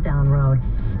Lansdowne Road.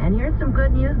 And here's some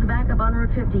good news. The backup on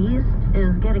Route 50 East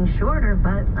is getting shorter,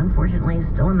 but unfortunately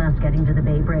still a mess getting to the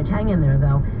Bay Bridge. Hang in there,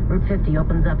 though. Route 50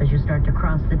 opens up as you start to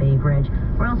cross the Bay Bridge.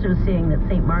 We're also seeing that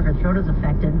St. Margaret's Road is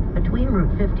affected between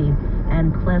Route 50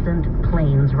 and Pleasant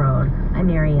Plains Road. I'm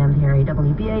Mary M. Harry,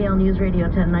 WBAL News Radio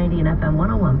 1090 and FM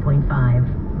 101.5.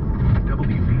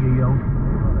 WBAL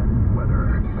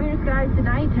weather. Clear skies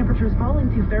tonight, temperatures falling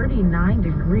to 39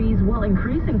 degrees. Will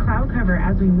increase in cloud cover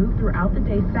as we move throughout the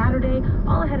day Saturday,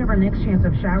 all ahead of our next chance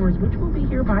of showers, which will be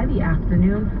here by the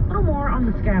afternoon. A little more on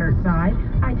the scattered side.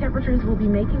 High temperatures will be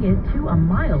making it to a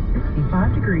mild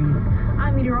 65 degrees.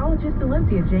 I'm meteorologist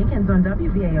Valencia Jenkins on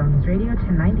WBAL News Radio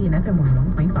 1090 and FM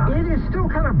 101.5. It is still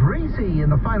kind of breezy in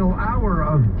the final hour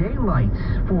of daylight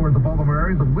for the Baltimore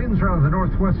area. The winds are out of the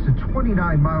northwest at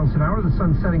 29 miles an hour. The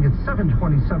sun setting at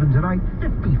 7:27 tonight,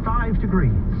 55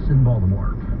 degrees in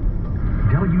Baltimore.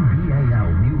 WBAL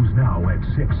News Now at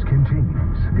 6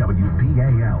 continues.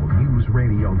 WBAL News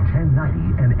Radio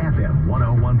 1090 and FM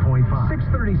 101.5.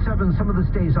 6:37, some of this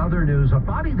day's other news. A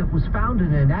body that was found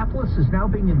in Annapolis is now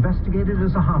being investigated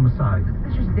as a homicide.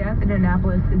 Sister's death in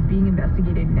Annapolis is being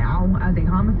investigated now as a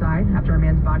homicide after a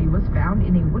man's body was found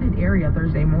in a wooded area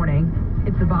Thursday morning.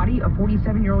 It's the body of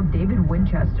 47-year-old David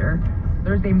Winchester.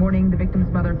 Thursday morning, the victim's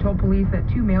mother told police that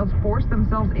two males forced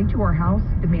themselves into her house,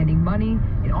 demanding money,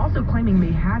 and also claiming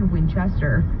they had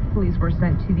Winchester. Police were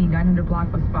sent to the 900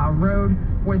 block of Spa Road,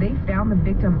 where they found the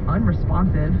victim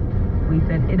unresponsive. Police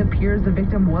said it appears the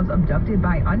victim was abducted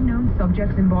by unknown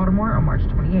subjects in Baltimore on March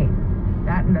 28th.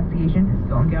 That investigation is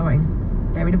still ongoing.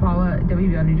 Gabby DePaula,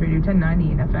 WBAL News Radio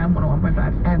 1090 and FM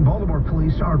 101.5. And Baltimore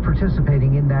police are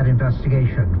participating in that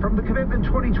investigation. From the Commitment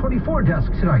 2024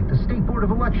 desk tonight, the State Board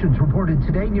of Elections reported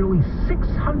today nearly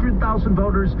 600,000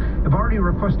 voters have already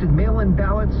requested mail-in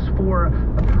ballots for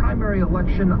the primary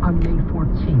election on May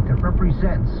 14th. It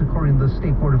represents, according to the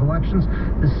State Board of Elections,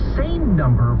 the same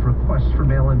number of requests for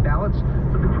mail-in ballots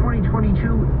for the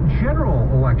 2022 general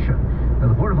election. Now,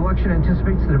 the Board of Election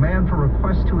anticipates the demand for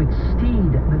requests to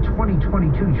exceed the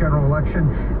 2022 general election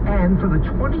and for the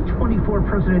 2024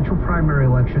 presidential primary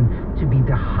election to be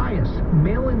the highest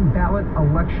mail-in ballot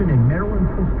election in Maryland's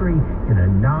history in a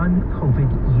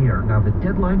non-COVID year. Now, the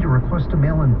deadline to request a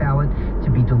mail-in ballot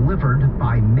to be delivered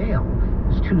by mail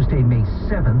is Tuesday, May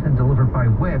 7th, and delivered by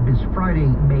web is Friday,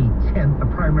 May 10th, the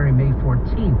primary May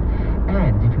 14th.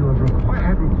 And if you have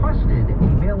had requested a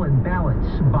mail-in ballot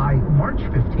by March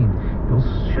 15th, you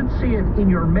should see it in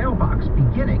your mailbox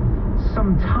beginning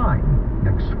sometime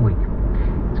next week.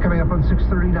 It's coming up on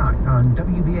 6:39 on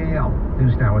WBAL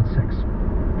News Now at 6.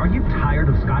 Are you tired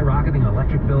of skyrocketing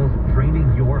electric bills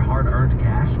draining your hard-earned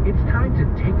cash? It's time to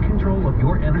take control of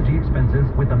your energy expenses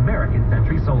with American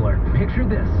Century Solar. Picture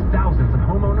this. Thousands of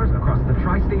homeowners across the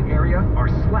tri-state area are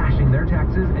slashing their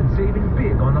taxes and saving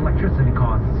big on electricity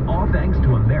costs, all thanks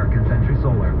to American Century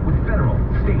Solar. With federal,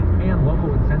 state, and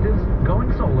local incentives,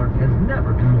 going solar has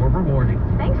never been more rewarding.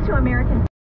 Thanks to American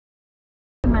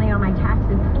money on my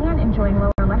taxes and enjoying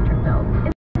lower electric bills.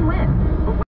 It's a win.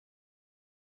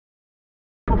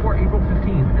 Before April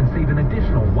 15th and save an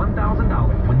additional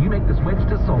 $1,000 when you make the switch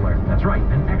to solar. That's right,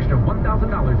 an extra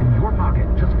 $1,000 in your pocket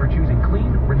just for choosing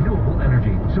clean, renewable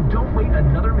energy. So don't wait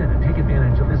another minute. Take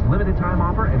advantage of this limited time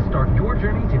offer and start your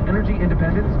journey to energy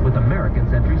independence with American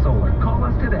Century Solar. Call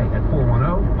us today at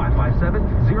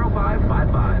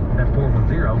 410-557-0555. That's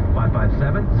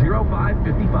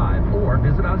 410-557-0555. Or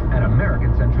visit us at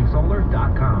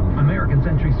AmericanCenturySolar.com. American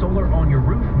Century Solar on your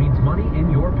roof means money in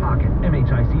your pocket.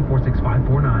 MHIC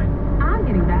 46549. I'm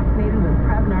getting vaccinated with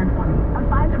Prevnar 20, a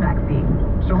Pfizer vaccine.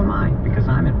 So am I, because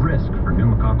I'm at risk for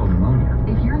pneumococcal pneumonia.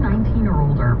 If you're 19 or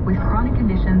older with chronic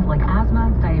conditions like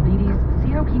asthma, diabetes,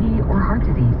 COPD, or heart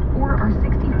disease, or are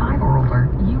 65 or older,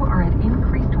 you are at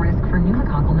increased risk for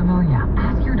pneumococcal pneumonia.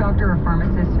 Ask your doctor or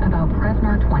pharmacist about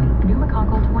Prevnar 20,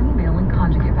 pneumococcal 20-valent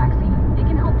conjugate vaccine. It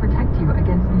can help protect you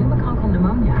against pneumococcal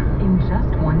pneumonia in just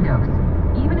one dose.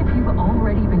 Even if you've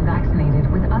already been vaccinated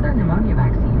with other pneumonia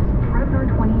vaccines, Prevnar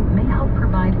 20 may help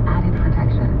provide added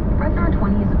protection. Prevnar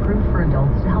 20 is approved for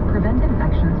adults to help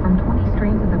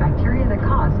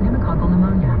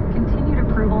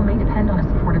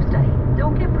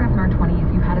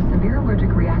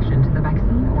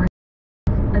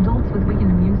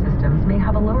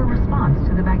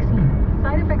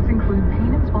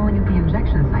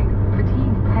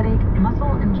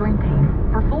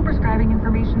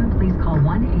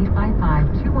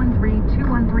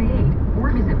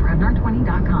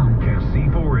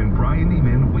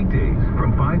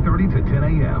at 10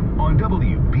 a.m. on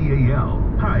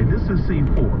WBAL. Hi, this is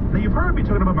C4. Now, you've heard me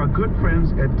talking about my good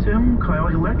friends at Tim Kyle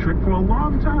Electric for a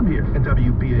long time here at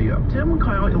WBAL. Tim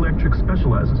Kyle Electric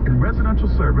specializes in residential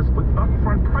service with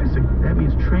upfront pricing. That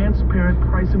means transparent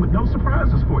pricing with no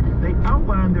surprises for you. They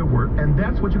outline their work, and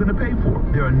that's what you're going to pay for.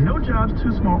 There are no jobs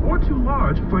too small or too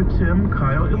large for Tim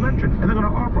Kyle Electric, and they're going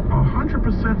to offer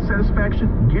 100%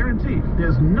 satisfaction guaranteed.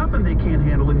 There's nothing they can't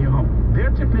handle in your home. Their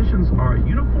technicians are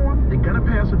uniformed, they got to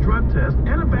pass a drug test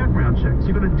and a background check. So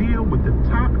you're going to deal with the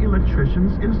top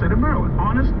electricians in the state of Maryland.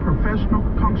 Honest, professional,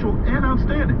 punctual, and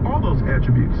outstanding. All those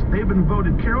attributes. They've been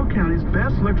voted Carroll County's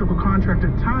best electrical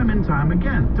contractor time and time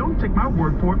again. Don't take my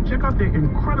word for it. Check out their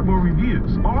incredible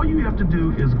reviews. All you have to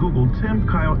do is Google Tim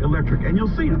Kyle Electric, and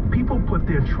you'll see them. People put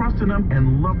their trust in them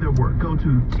and love their work. Go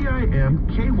to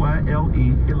TIMKYLE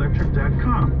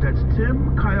electric.com. That's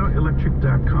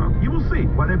TimKyleElectric.com. You will see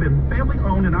why they've been family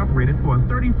owned and operated for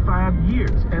 35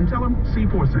 years. And tell them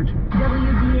C4 sent you.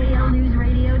 WBAL News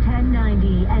Radio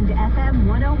 1090 and FM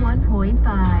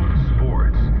 101.5.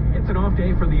 Sports. It's an off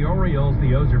day for the Orioles.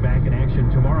 The O's are back in action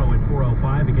tomorrow at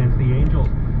 4:05 against the Angels.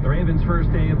 The Ravens'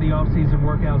 first day of the off-season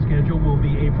workout schedule will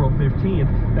be April 15th.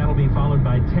 That'll be followed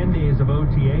by 10 days of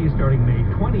OTA starting May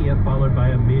 20th, followed by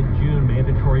a mid-June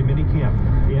mandatory minicamp.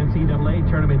 The NCAA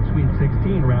Tournament Sweet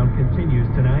 16 round continues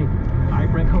tonight. I'm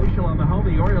Rick Hoschel on the home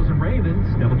of the Orioles and Ravens.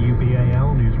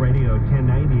 WBAL News Radio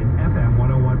 1090 and FM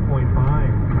 101.5.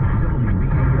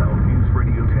 WBAL News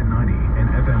Radio 1090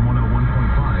 and FM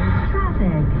 101.5.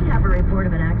 Traffic. We have a report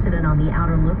of an accident on the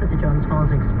outer loop at the Jones Falls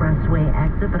Expressway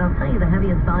exit, but I'll tell you the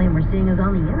heaviest volume we're seeing is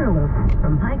on the inner loop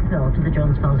from Pikesville to the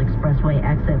Jones Falls Expressway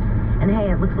exit. And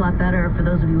hey, it looks a lot better for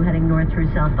those of you heading north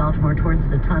through South Baltimore towards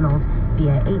the tunnels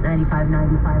via 895,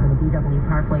 95, and the BW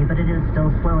Parkway, but it is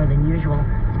still slower than usual,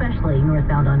 especially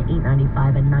northbound on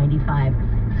 895 and 95.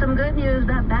 Some good news,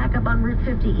 that backup on Route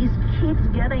 50 East keeps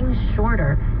getting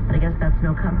shorter, but I guess that's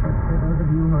no comfort for those of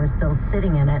you who are still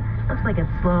sitting in it. Looks like it's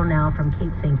slow now from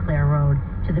Cape St. Clair Road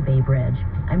to the Bay Bridge.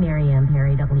 I'm Mary Ann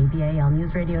Perry, WBAL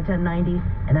News Radio 1090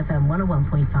 and FM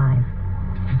 101.5.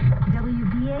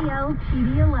 WBAL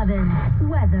TV 11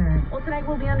 weather. Well, tonight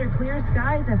we'll be under clear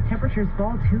skies as temperatures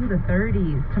fall to the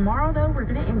 30s. Tomorrow, though, we're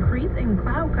going to increase in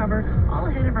cloud cover, all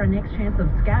ahead of our next chance of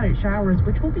scattered showers,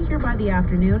 which will be here by the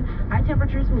afternoon. High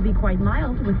temperatures will be quite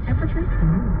mild, with temperatures.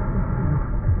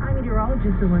 I'm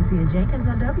meteorologist Valencia Jenkins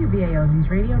on WBAL News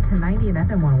Radio 1090 and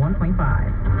FM 101.5.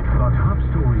 The top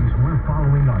stories we're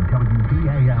following on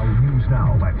WBAL News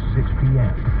Now at 6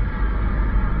 p.m.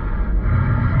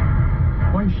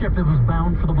 One ship that was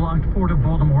bound for the blocked port of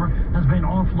Baltimore has been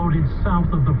offloaded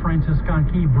south of the Francis Scott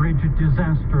Key Bridge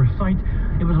disaster site.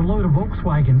 It was a load of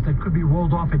Volkswagens that could be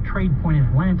rolled off at Trade Point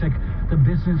Atlantic, the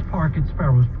business park at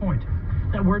Sparrows Point.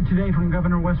 That word today from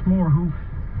Governor Wes Moore, who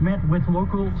met with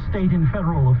local, state, and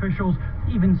federal officials,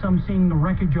 even some seeing the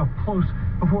wreckage up close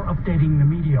before updating the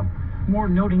media. Moore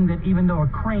noting that even though a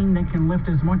crane that can lift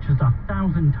as much as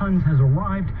 1,000 tons has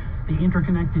arrived, the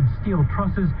interconnected steel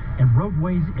trusses and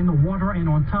roadways in the water and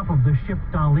on top of the ship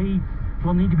Dali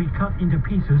will need to be cut into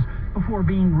pieces before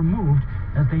being removed,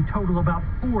 as they total about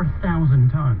 4,000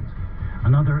 tons.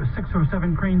 Another 6 or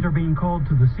 7 cranes are being called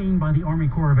to the scene by the Army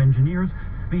Corps of Engineers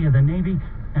via the Navy,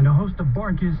 and a host of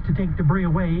barges to take debris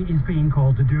away is being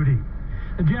called to duty.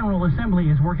 The General Assembly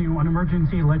is working on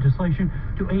emergency legislation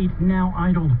to aid now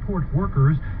idled port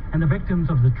workers and the victims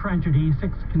of the tragedy,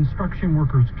 6 construction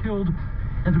workers killed.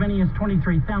 As many as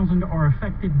 23,000 are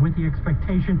affected, with the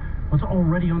expectation what's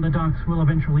already on the docks will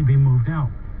eventually be moved out.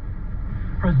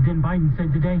 President Biden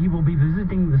said today he will be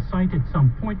visiting the site at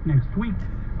some point next week,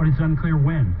 but it's unclear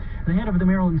when. The head of the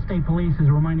Maryland State Police is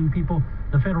reminding people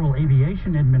the Federal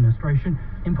Aviation Administration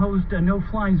imposed a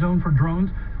no-fly zone for drones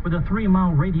with a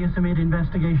 3-mile radius amid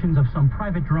investigations of some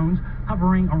private drones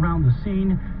hovering around the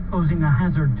scene, posing a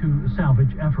hazard to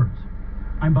salvage efforts.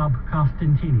 I'm Bob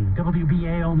Costantini,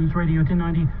 WBAL News Radio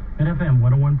 1090 at FM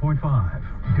 101.5.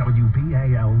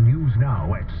 WBAL News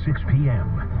Now at 6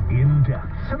 p.m. In depth.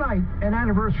 Tonight, an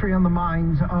anniversary on the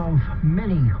minds of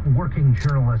many working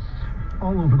journalists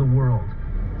all over the world.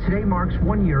 Today marks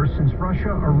 1 year since Russia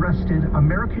arrested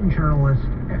American journalist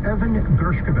Evan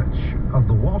Gershkovich of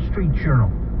the Wall Street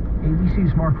Journal.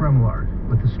 ABC's Mark Remillard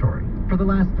with the story. For the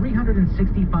last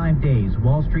 365 days,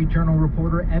 Wall Street Journal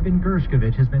reporter Evan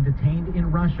Gershkovich has been detained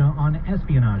in Russia on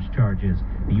espionage charges.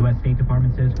 The U.S. State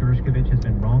Department says Gershkovich has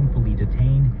been wrongfully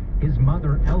detained His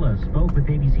mother, Ella, spoke with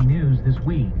ABC News this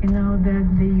week. We know that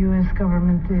the U.S.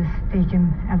 government is taking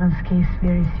Evan's case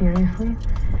very seriously,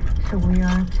 so we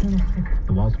are optimistic.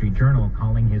 The Wall Street Journal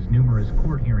calling his numerous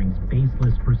court hearings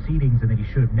baseless proceedings and that he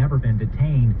should have never been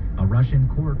detained. A Russian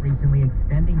court recently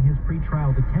extending his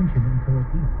pretrial detention until at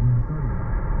least June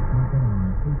 30th.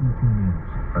 ABC News.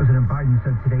 President Biden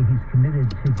said today he's committed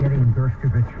to getting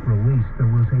Dershkovich released. There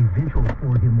was a vigil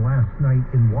for him last night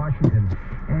in Washington.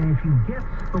 And if you get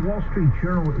the Wall Street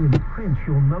Journal in print,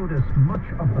 you'll notice much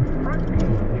of the front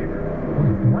page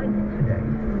was blank today.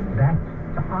 That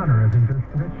to honor Evan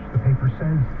Dershkovich, the paper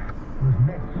says, was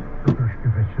meant for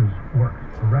Dershkovich's work.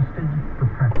 Arrested for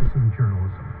practicing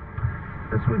journalism.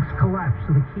 This week's collapse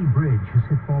of the Key Bridge has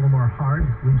hit Baltimore hard,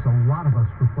 leaves a lot of us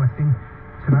reflecting.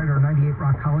 Tonight, our 98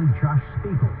 Rock colleague Josh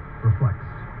Spiegel reflects.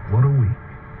 What a week.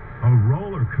 A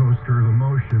roller coaster of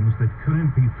emotions that couldn't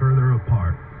be further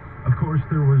apart. Of course,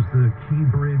 there was the Key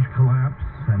Bridge collapse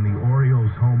and the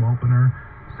Orioles home opener,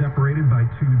 separated by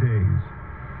 2 days.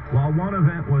 While one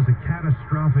event was a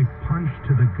catastrophic punch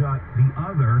to the gut, the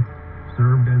other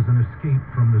served as an escape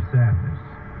from the sadness.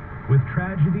 With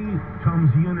tragedy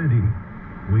comes unity.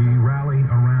 We rally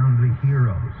around the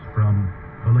heroes, from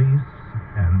police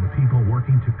and the people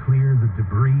working to clear the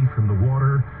debris from the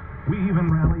water. We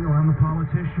even rally around the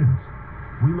politicians.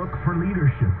 We look for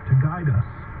leadership to guide us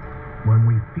when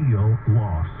we feel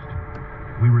lost.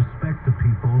 We respect the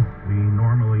people we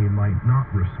normally might not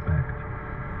respect.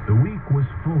 The week was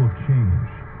full of change.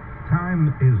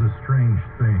 Time is a strange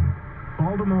thing.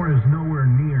 Baltimore is nowhere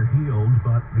near healed,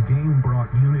 but the game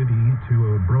brought unity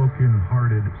to a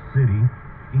broken-hearted city,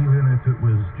 even if it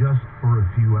was just for a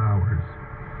few hours.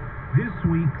 This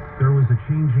week, there was a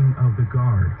changing of the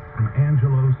guard, from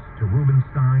Angelos to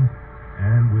Rubenstein,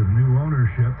 and with new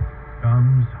ownership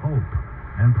comes hope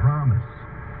and promise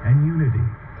and unity.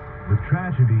 With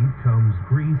tragedy comes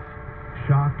grief,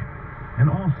 shock,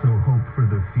 and also hope for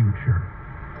the future.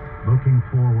 Looking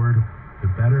forward to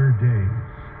better days.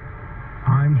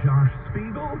 I'm Josh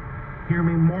Spiegel. Hear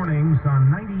me mornings on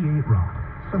 98 Rock.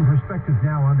 Some perspective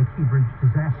now on the Key Bridge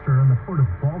disaster in the port of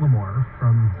Baltimore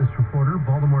from this reporter,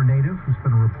 Baltimore native, who's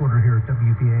been a reporter here at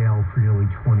WBAL for nearly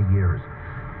 20 years.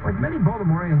 Like many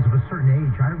Baltimoreans of a certain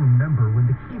age, I remember when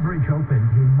the Key Bridge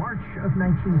opened in March of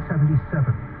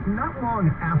 1977. Not long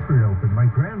after it opened,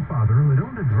 my grandfather, who had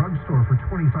owned a drugstore for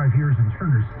 25 years in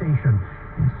Turner Station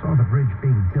and saw the bridge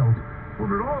being built,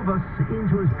 ordered all of us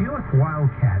into his Buick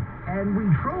Wildcat, and we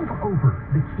drove over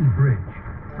the Key Bridge.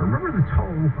 I remember the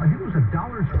toll, I think it was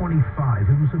 $1.25.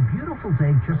 It was a beautiful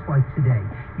day just like today.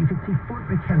 You could see Fort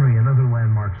McHenry and other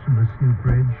landmarks from this new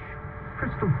bridge.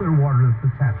 Crystal clear water at the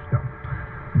Tapstone.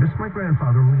 I miss my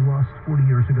grandfather, who we lost 40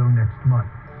 years ago next month.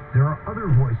 There are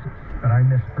other voices that I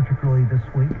miss particularly this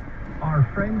week. Our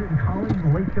friend and colleague,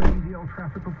 the late WBL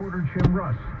traffic reporter Jim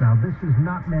Russ. Now, this is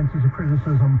not meant as a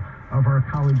criticism of our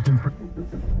colleagues in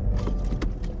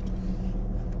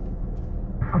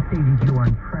updating you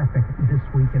on traffic this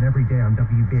week and every day on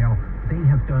WBL. They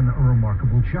have done a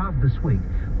remarkable job this week,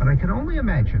 but I can only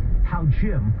imagine how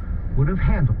Jim would have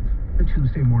handled the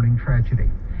Tuesday morning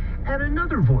tragedy. And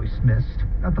another voice missed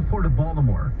at the Port of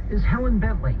Baltimore is Helen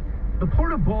Bentley. The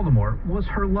Port of Baltimore was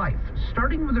her life,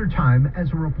 starting with her time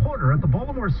as a reporter at the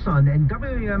Baltimore Sun and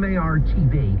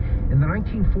WMAR-TV in the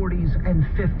 1940s and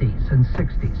 50s and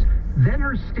 60s. Then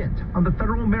her stint on the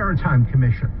Federal Maritime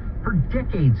Commission, her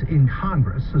decades in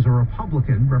Congress as a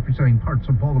Republican representing parts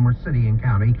of Baltimore City and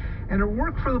County, and her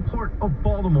work for the Port of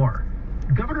Baltimore.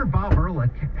 Governor Bob Ehrlich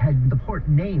had the port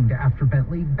named after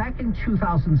Bentley back in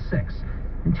 2006.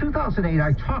 In 2008,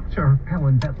 I talked to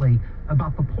Helen Bentley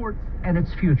about the port and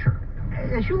its future.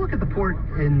 As you look at the port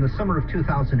in the summer of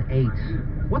 2008,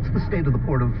 what's the state of the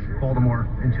Port of Baltimore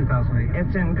in 2008?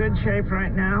 It's in good shape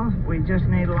right now. We just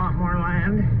need a lot more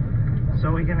land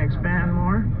so we can expand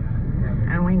more.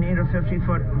 And we need a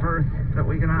 50-foot berth that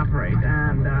we can operate.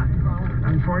 And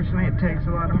unfortunately, it takes a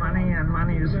lot of money, and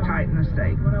money is tight in the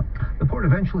state. The port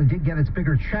eventually did get its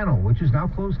bigger channel, which is now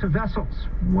closed to vessels.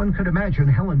 One could imagine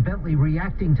Helen Bentley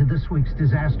reacting to this week's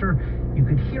disaster. You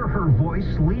could hear her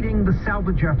voice leading the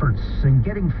salvage efforts and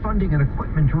getting funding and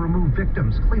equipment to remove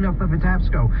victims, clean up the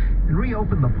Patapsco, and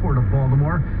reopen the Port of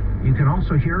Baltimore. You can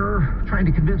also hear her trying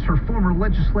to convince her former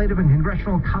legislative and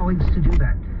congressional colleagues to do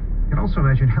that. You can also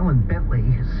imagine Helen Bentley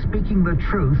speaking the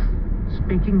truth,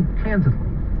 speaking candidly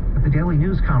at the daily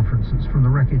news conferences from the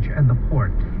wreckage and the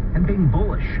port, and being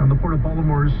bullish on the Port of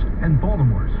Baltimore's and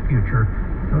Baltimore's future.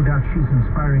 No doubt she's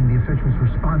inspiring the officials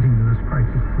responding to this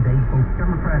crisis today, both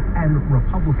Democrat and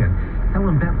Republican.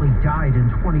 Helen Bentley died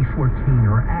in 2014.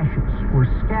 Her ashes were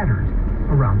scattered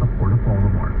around the Port of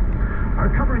Baltimore. Our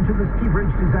coverage of this Key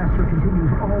Bridge disaster continues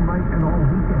all night and all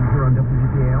weekend here on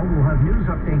WBAL. We'll have news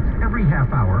updates every half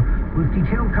hour with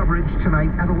detailed coverage tonight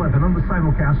at 11 on the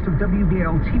simulcast of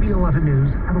WBAL TV 11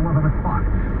 News at 11 o'clock.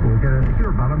 We'll get to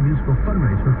hear about a musical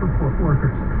fundraiser for port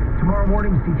workers. Tomorrow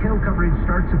morning's detailed coverage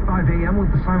starts at 5 a.m. with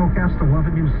the simulcast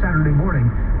 11 News Saturday morning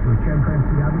with Jen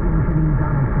Franciati and Janine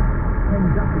Donaldson. Ken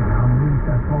Duffy on the news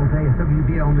desk all day at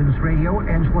WBL News Radio.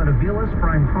 Angeletta Vilas,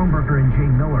 Brian Kronberger, and Jay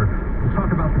Miller will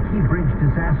talk about the Key Bridge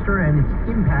disaster and its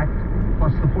impact,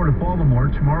 plus the Port of Baltimore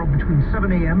tomorrow between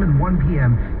 7 a.m. and 1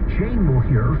 p.m. Jane will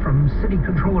hear from City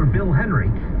Controller Bill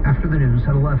Henry after the news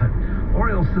at 11.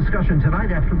 Orioles discussion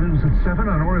tonight after the news at 7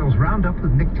 on Orioles Roundup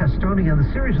with Nick Testoni, and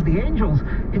the series of the Angels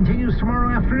continues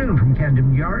tomorrow afternoon from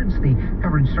Camden Yards. The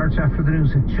coverage starts after the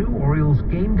news at 2, Orioles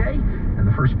game day, and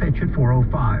the first pitch at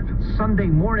 4:05. Sunday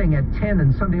morning at 10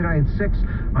 and Sunday night at 6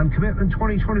 on Commitment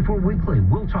 2024 Weekly.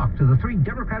 We'll talk to the 3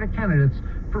 Democratic candidates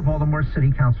for Baltimore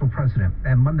City Council President.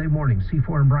 And Monday morning,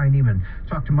 C4 and Brian Neiman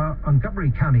talk to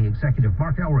Montgomery County Executive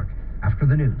Mark Elrick after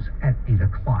the news at 8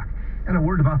 o'clock. And a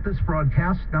word about this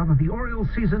broadcast. Now that the Orioles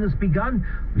season has begun,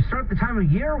 we start the time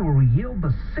of year where we yield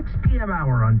the 6 p.m.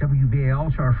 hour on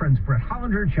WBAL to our friends Brett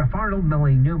Hollander, Jeff Arnold,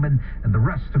 Melanie Newman, and the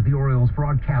rest of the Orioles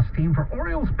broadcast team for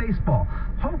Orioles baseball.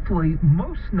 Hopefully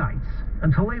most nights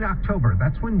until late October.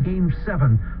 That's when Game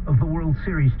 7 of the World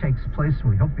Series takes place, and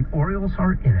we hope the Orioles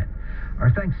are in it. Our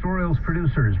thanks to Orioles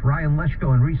producers Ryan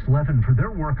Leshko and Reese Levin for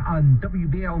their work on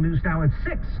WBL News Now at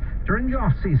 6 during the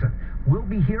off-season. We'll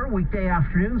be here weekday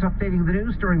afternoons updating the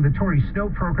news during the Tory Snow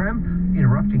program,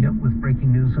 interrupting it with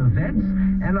breaking news events.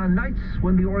 And on nights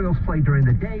when the Orioles play during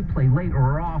the day, play late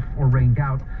or off or rained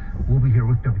out, we'll be here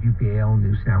with WBAL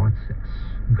News Now at 6.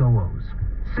 Go O's.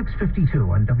 6:52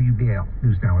 on WBAL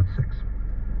News Now at 6.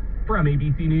 From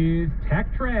ABC News, Tech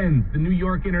Trends. The New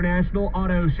York International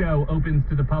Auto Show opens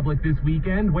to the public this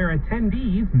weekend, where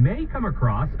attendees may come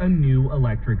across a new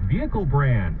electric vehicle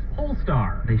brand,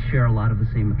 Polestar. They share a lot of the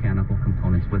same mechanical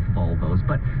components with Volvos,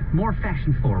 but more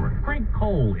fashion-forward. Craig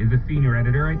Cole is a senior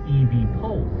editor at EV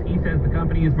Pulse. He says the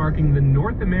company is marking the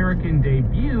North American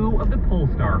debut of the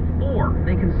Polestar 4.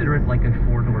 They consider it like a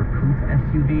four-door coupe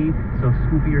SUV, so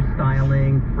scoopier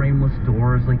styling, frameless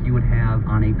doors like you would have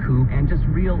on a coupe, and just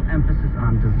real emphasis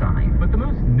on design. But the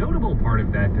most notable part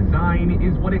of that design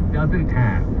is what it doesn't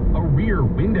have, a rear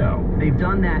window. They've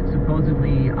done that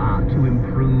supposedly to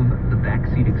improve the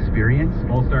backseat experience.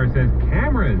 Polestar says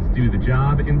cameras do the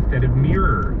job instead of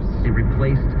mirrors. They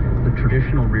replaced the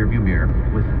traditional rearview mirror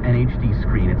with an HD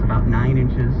screen. It's about 9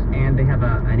 inches, and they have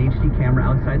an HD camera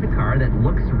outside the car that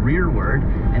looks rearward,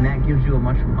 and that gives you a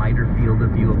much wider field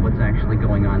of view of what's actually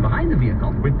going on behind the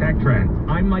vehicle. With Tech Trends,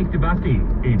 I'm Mike DeBusky,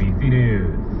 ABC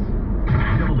News.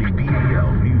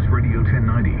 WBAL News Radio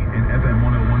 1090 and FM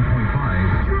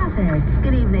 101.5. Traffic.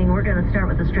 Good evening. We're going to start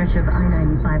with a stretch of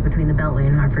I-95 between the Beltway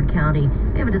and Hartford County.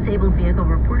 We have a disabled vehicle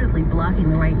reportedly blocking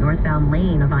the right northbound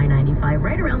lane of I-95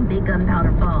 right around Big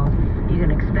Gunpowder Falls. You can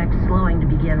expect slowing to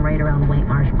begin right around White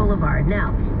Marsh Boulevard.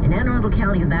 Now, in Anne Arundel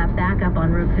County, that backup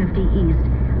on Route 50 East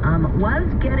was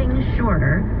getting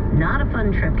shorter. Not a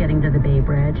fun trip getting to the Bay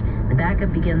Bridge. The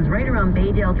backup begins right around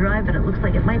Baydale Drive, but it looks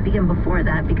like it might begin before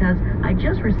that because I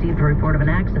just received a report of an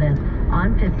accident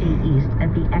on 50 East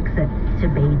at the exit to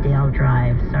Baydale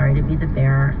Drive. Sorry to be the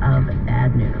bearer of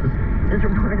bad news. This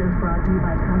report is brought to you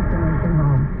by Constellation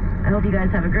Home. I hope you guys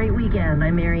have a great weekend.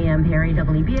 I'm Mary Ann Perry,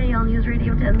 WBAL News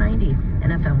Radio 1090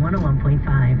 and FM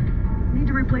 101.5. Need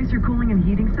to replace your cooling and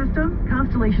heating system?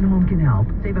 Constellation Home can help.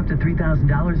 Save up to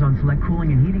 $3,000 on select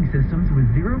cooling and heating systems with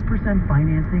 0%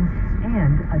 financing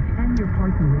and a 10-year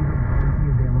parts and labor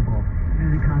warranty available.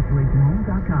 Visit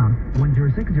ConstellationHome.com,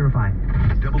 10605.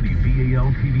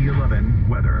 WBAL TV 11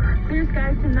 weather. Clear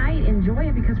skies tonight. Enjoy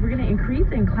it because we're going to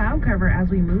increase in cloud cover as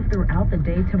we move throughout the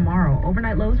day tomorrow.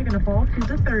 Overnight lows are going to fall to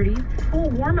the 30s.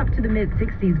 Full warm up to the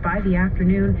mid-60s by the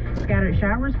afternoon. Scattered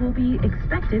showers will be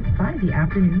expected by the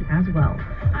afternoon as well.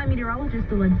 I'm meteorologist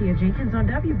Valencia Jenkins on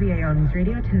WBAL News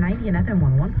Radio 1090 and FM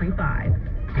 101.5.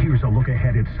 Here's a look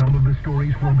ahead at some of the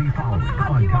stories we'll be following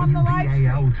on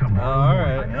WBAL tomorrow. All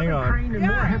right, hang on. Crane and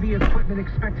more heavy equipment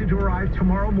expected to arrive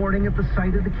tomorrow morning at the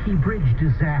site of the Key Bridge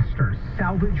disaster.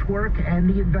 Salvage work and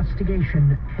the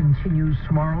investigation continues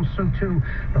tomorrow. So too,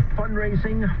 the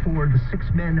fundraising for the 6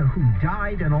 men who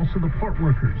died and also the port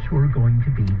workers who are going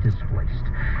to be displaced.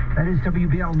 That is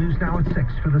WBL News Now at 6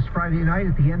 for this Friday night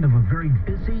at the end of a very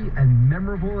busy and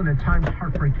memorable and at times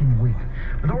heartbreaking week.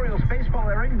 With Orioles baseball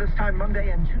airing this time Monday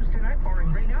and Tuesday night, barring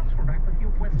rainouts. We're back with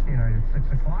you Wednesday night at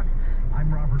 6 o'clock.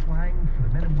 I'm Robert Lang for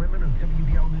the men and women of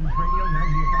WBL News Radio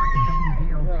 90 o'clock and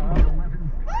WBL TV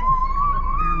 11. Thanks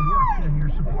for your work and your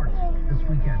support this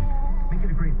weekend. Make it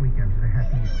a great weekend to the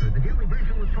happy Easter. The Daily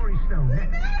Briefing with Tori Snow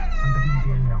next on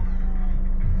WBAL.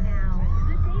 Now,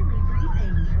 the Daily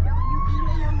Briefing,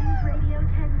 WBAL News Radio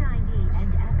 1090 and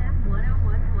FM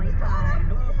 101.5.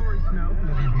 Hello, Tori Snow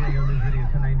from WBAL News Radio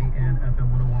 1090 and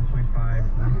FM 101.5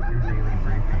 with your Daily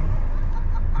Briefing.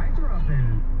 I grew up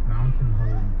in Mountain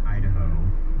Home, Idaho,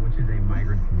 which is a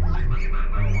migrant community.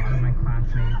 A lot of my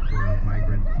classmates were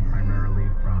migrants primarily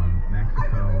from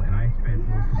Mexico, and I spent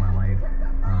most of my life,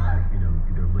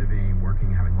 either living,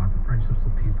 working, having lots of friendships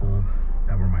with people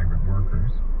that were migrant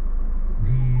workers.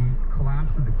 The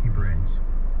collapse of the Key Bridge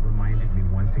reminded me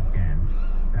once again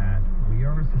that we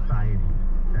are a society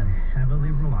that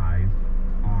heavily relies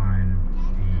on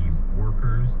the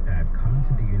workers that come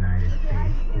to the United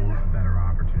States for a better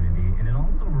opportunity. And it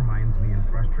also reminds me and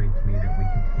frustrates me that we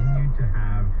continue to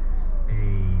have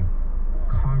a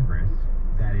Congress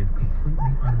that is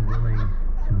completely unwilling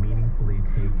to meaningfully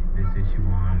take this issue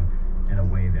on in a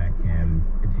way that can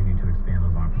continue to expand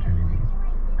those opportunities.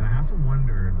 And I have to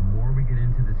wonder, the more we get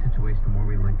into this situation, the more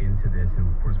we look into this,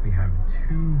 and of course we have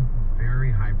two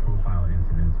very high-profile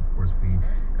incidents. Of course, we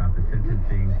got the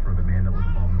sentencing for the man that was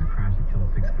involved in the crash that killed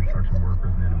 6 construction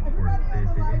workers, and then of course this.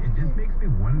 It just makes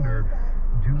me wonder,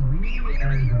 do we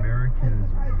as Americans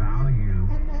value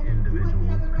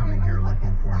individuals coming here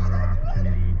looking for another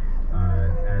opportunity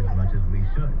as much as we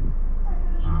should?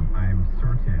 I'm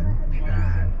certain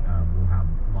that we'll have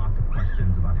lots of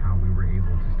questions about how we were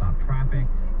able to stop traffic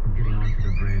from getting onto the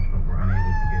bridge, but we're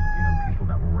unable to get people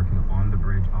that were working on the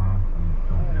bridge off. We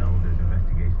don't know. There's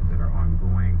investigations that are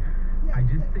ongoing. I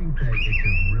just think that it's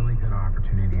a really good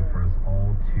opportunity for us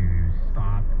all to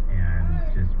stop and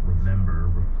just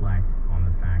reflect on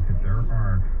the fact that there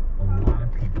are a lot of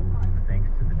people who, thanks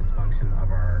to the dysfunction of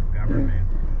our government,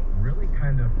 really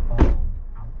kind of fall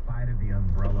outside of the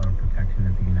umbrella of protection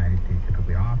that the United States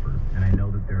typically offers. And I know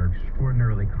that there are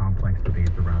extraordinarily complex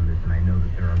debates around this, and I know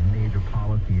that there are major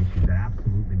policy issues that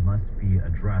absolutely must be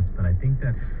addressed, but I think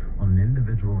that on an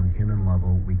individual and human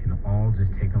level, we can all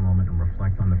just take a moment and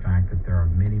reflect on the fact that there are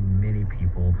many, many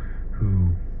people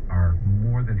who are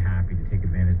more than happy to take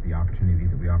advantage of the opportunities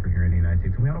that we offer here in the United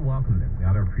States. And we ought to welcome them. We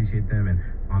ought to appreciate them. And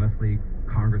honestly,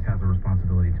 Congress has a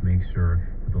responsibility to make sure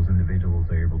that those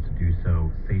individuals are able to do so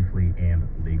safely and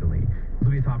legally. This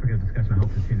will be a topic of discussion. I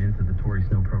hope to tune into the Tori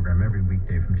Snow program every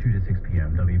weekday from 2 to 6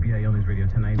 p.m. WBAL News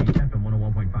Radio 1090, FM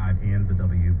 101.5, and the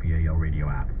WBAL radio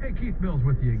app. Hey, Keith Mills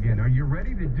with you again. Are you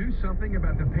ready to do something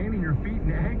about the pain in your feet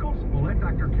and ankles? Well, let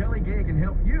Dr. Kelly Gagan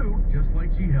help you, just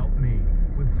like she helped me.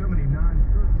 With so many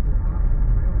non-surgical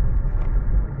options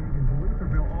available from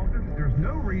Lutherville office, there's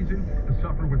no reason to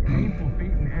suffer with painful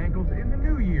feet and ankles in the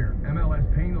new year. MLS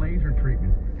pain laser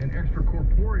treatments and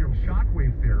extracorporeal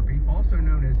shockwave therapy, also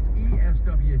known as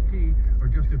ESWT, are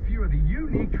just a few of the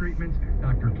unique treatments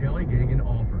Dr. Kelly Gagan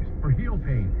offers for heel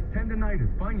pain,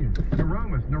 tendinitis, bunions,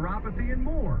 neuromas, neuropathy, and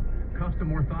more.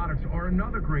 Custom orthotics are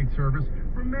another great service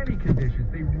for many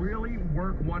conditions. They really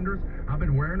work wonders. I've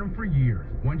been wearing them for years.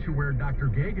 Once you wear Dr.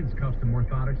 Gagan's custom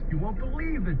orthotics, you won't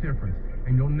believe the difference,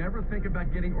 and you'll never think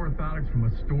about getting orthotics from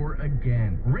a store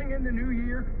again. Ring in the new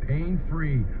year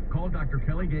pain-free. Call Dr.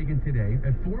 Kelly Gagan today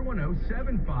at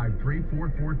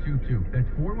 410-753-4422.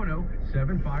 That's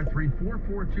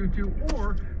 410-753-4422,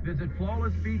 or visit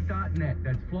flawlessfeet.net.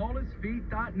 That's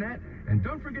flawlessfeet.net. And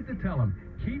don't forget to tell them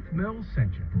Keith Mills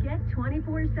sent you. Get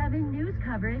 24/7 news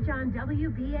coverage on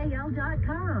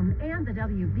WBAL.com and the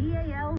WBAL